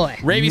not? Oh, boy.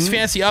 Ravi's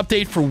fancy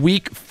update for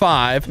week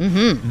 5.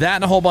 That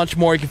and a whole bunch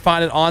more. You can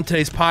find it on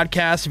today's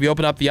podcast. If you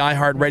open up the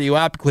iHeartRadio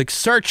app, click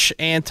search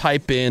and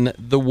type in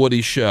The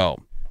Woody Show.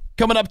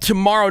 Coming up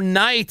tomorrow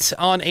night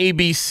on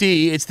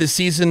ABC, it's the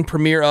season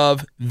premiere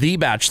of The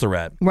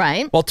Bachelorette.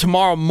 Right. Well,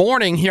 tomorrow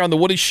morning here on The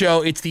Woody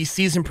Show, it's the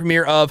season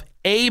premiere of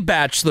A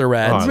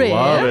Bachelorette, Oh, I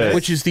love it.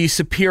 which is the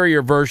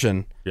superior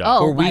version. Yeah.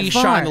 Oh, where by we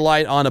far. shine the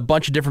light on a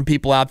bunch of different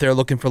people out there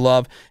looking for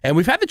love. And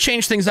we've had to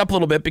change things up a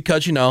little bit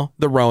because, the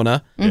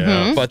Rona.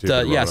 Yeah, But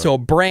stupid Rona. so a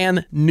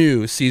brand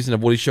new season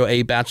of Woody Show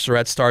A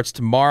Bachelorette starts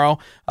tomorrow.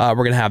 We're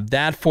going to have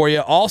that for you.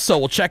 Also,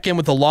 we'll check in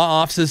with the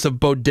law offices of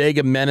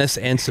Bodega Menace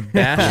and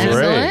Sebastian.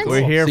 Excellent.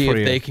 We're here See for if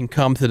you. they can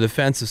come to the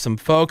defense of some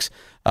folks.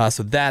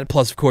 So that,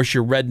 plus, of course,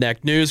 your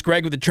Redneck News.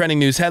 Greg with the trending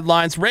news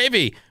headlines.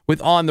 Ravy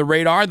with On the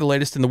Radar, the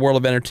latest in the world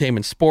of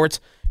entertainment sports.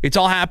 It's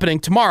all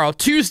happening tomorrow,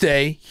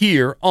 Tuesday,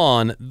 here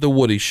on The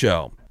Woody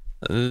Show.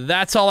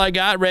 That's all I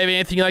got. Ravy,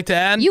 anything you'd like to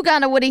add? You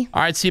got it, Woody.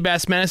 All right,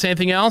 Seabass Menace,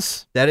 anything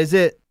else? That is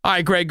it. All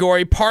right, Greg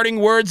Gorey,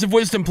 parting words of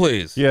wisdom,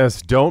 please. Yes,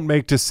 don't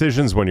make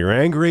decisions when you're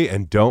angry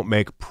and don't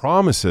make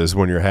promises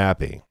when you're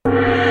happy.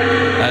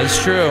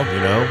 That's true. You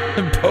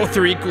know? Both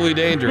are equally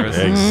dangerous.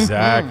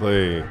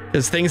 Exactly.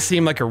 Because things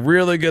seem like a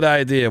really good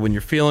idea when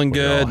you're feeling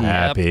good. All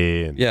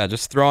happy. And Yeah,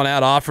 just throwing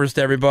out offers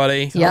to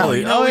everybody. Yeah. Oh,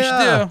 you know what we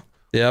should do?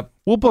 Yep.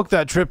 We'll book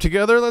that trip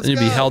together. Let's And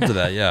you'd go. be held to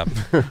that, yeah.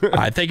 All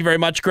right, thank you very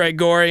much, Greg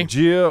Gorey.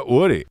 Gia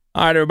Woody.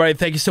 All right, everybody,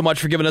 thank you so much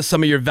for giving us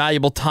some of your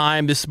valuable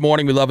time this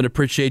morning. We love and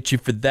appreciate you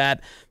for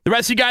that. The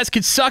rest of you guys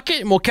can suck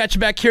it, and we'll catch you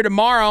back here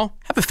tomorrow.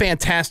 Have a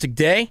fantastic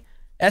day.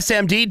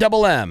 SMD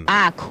double M.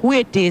 I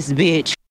quit this bitch.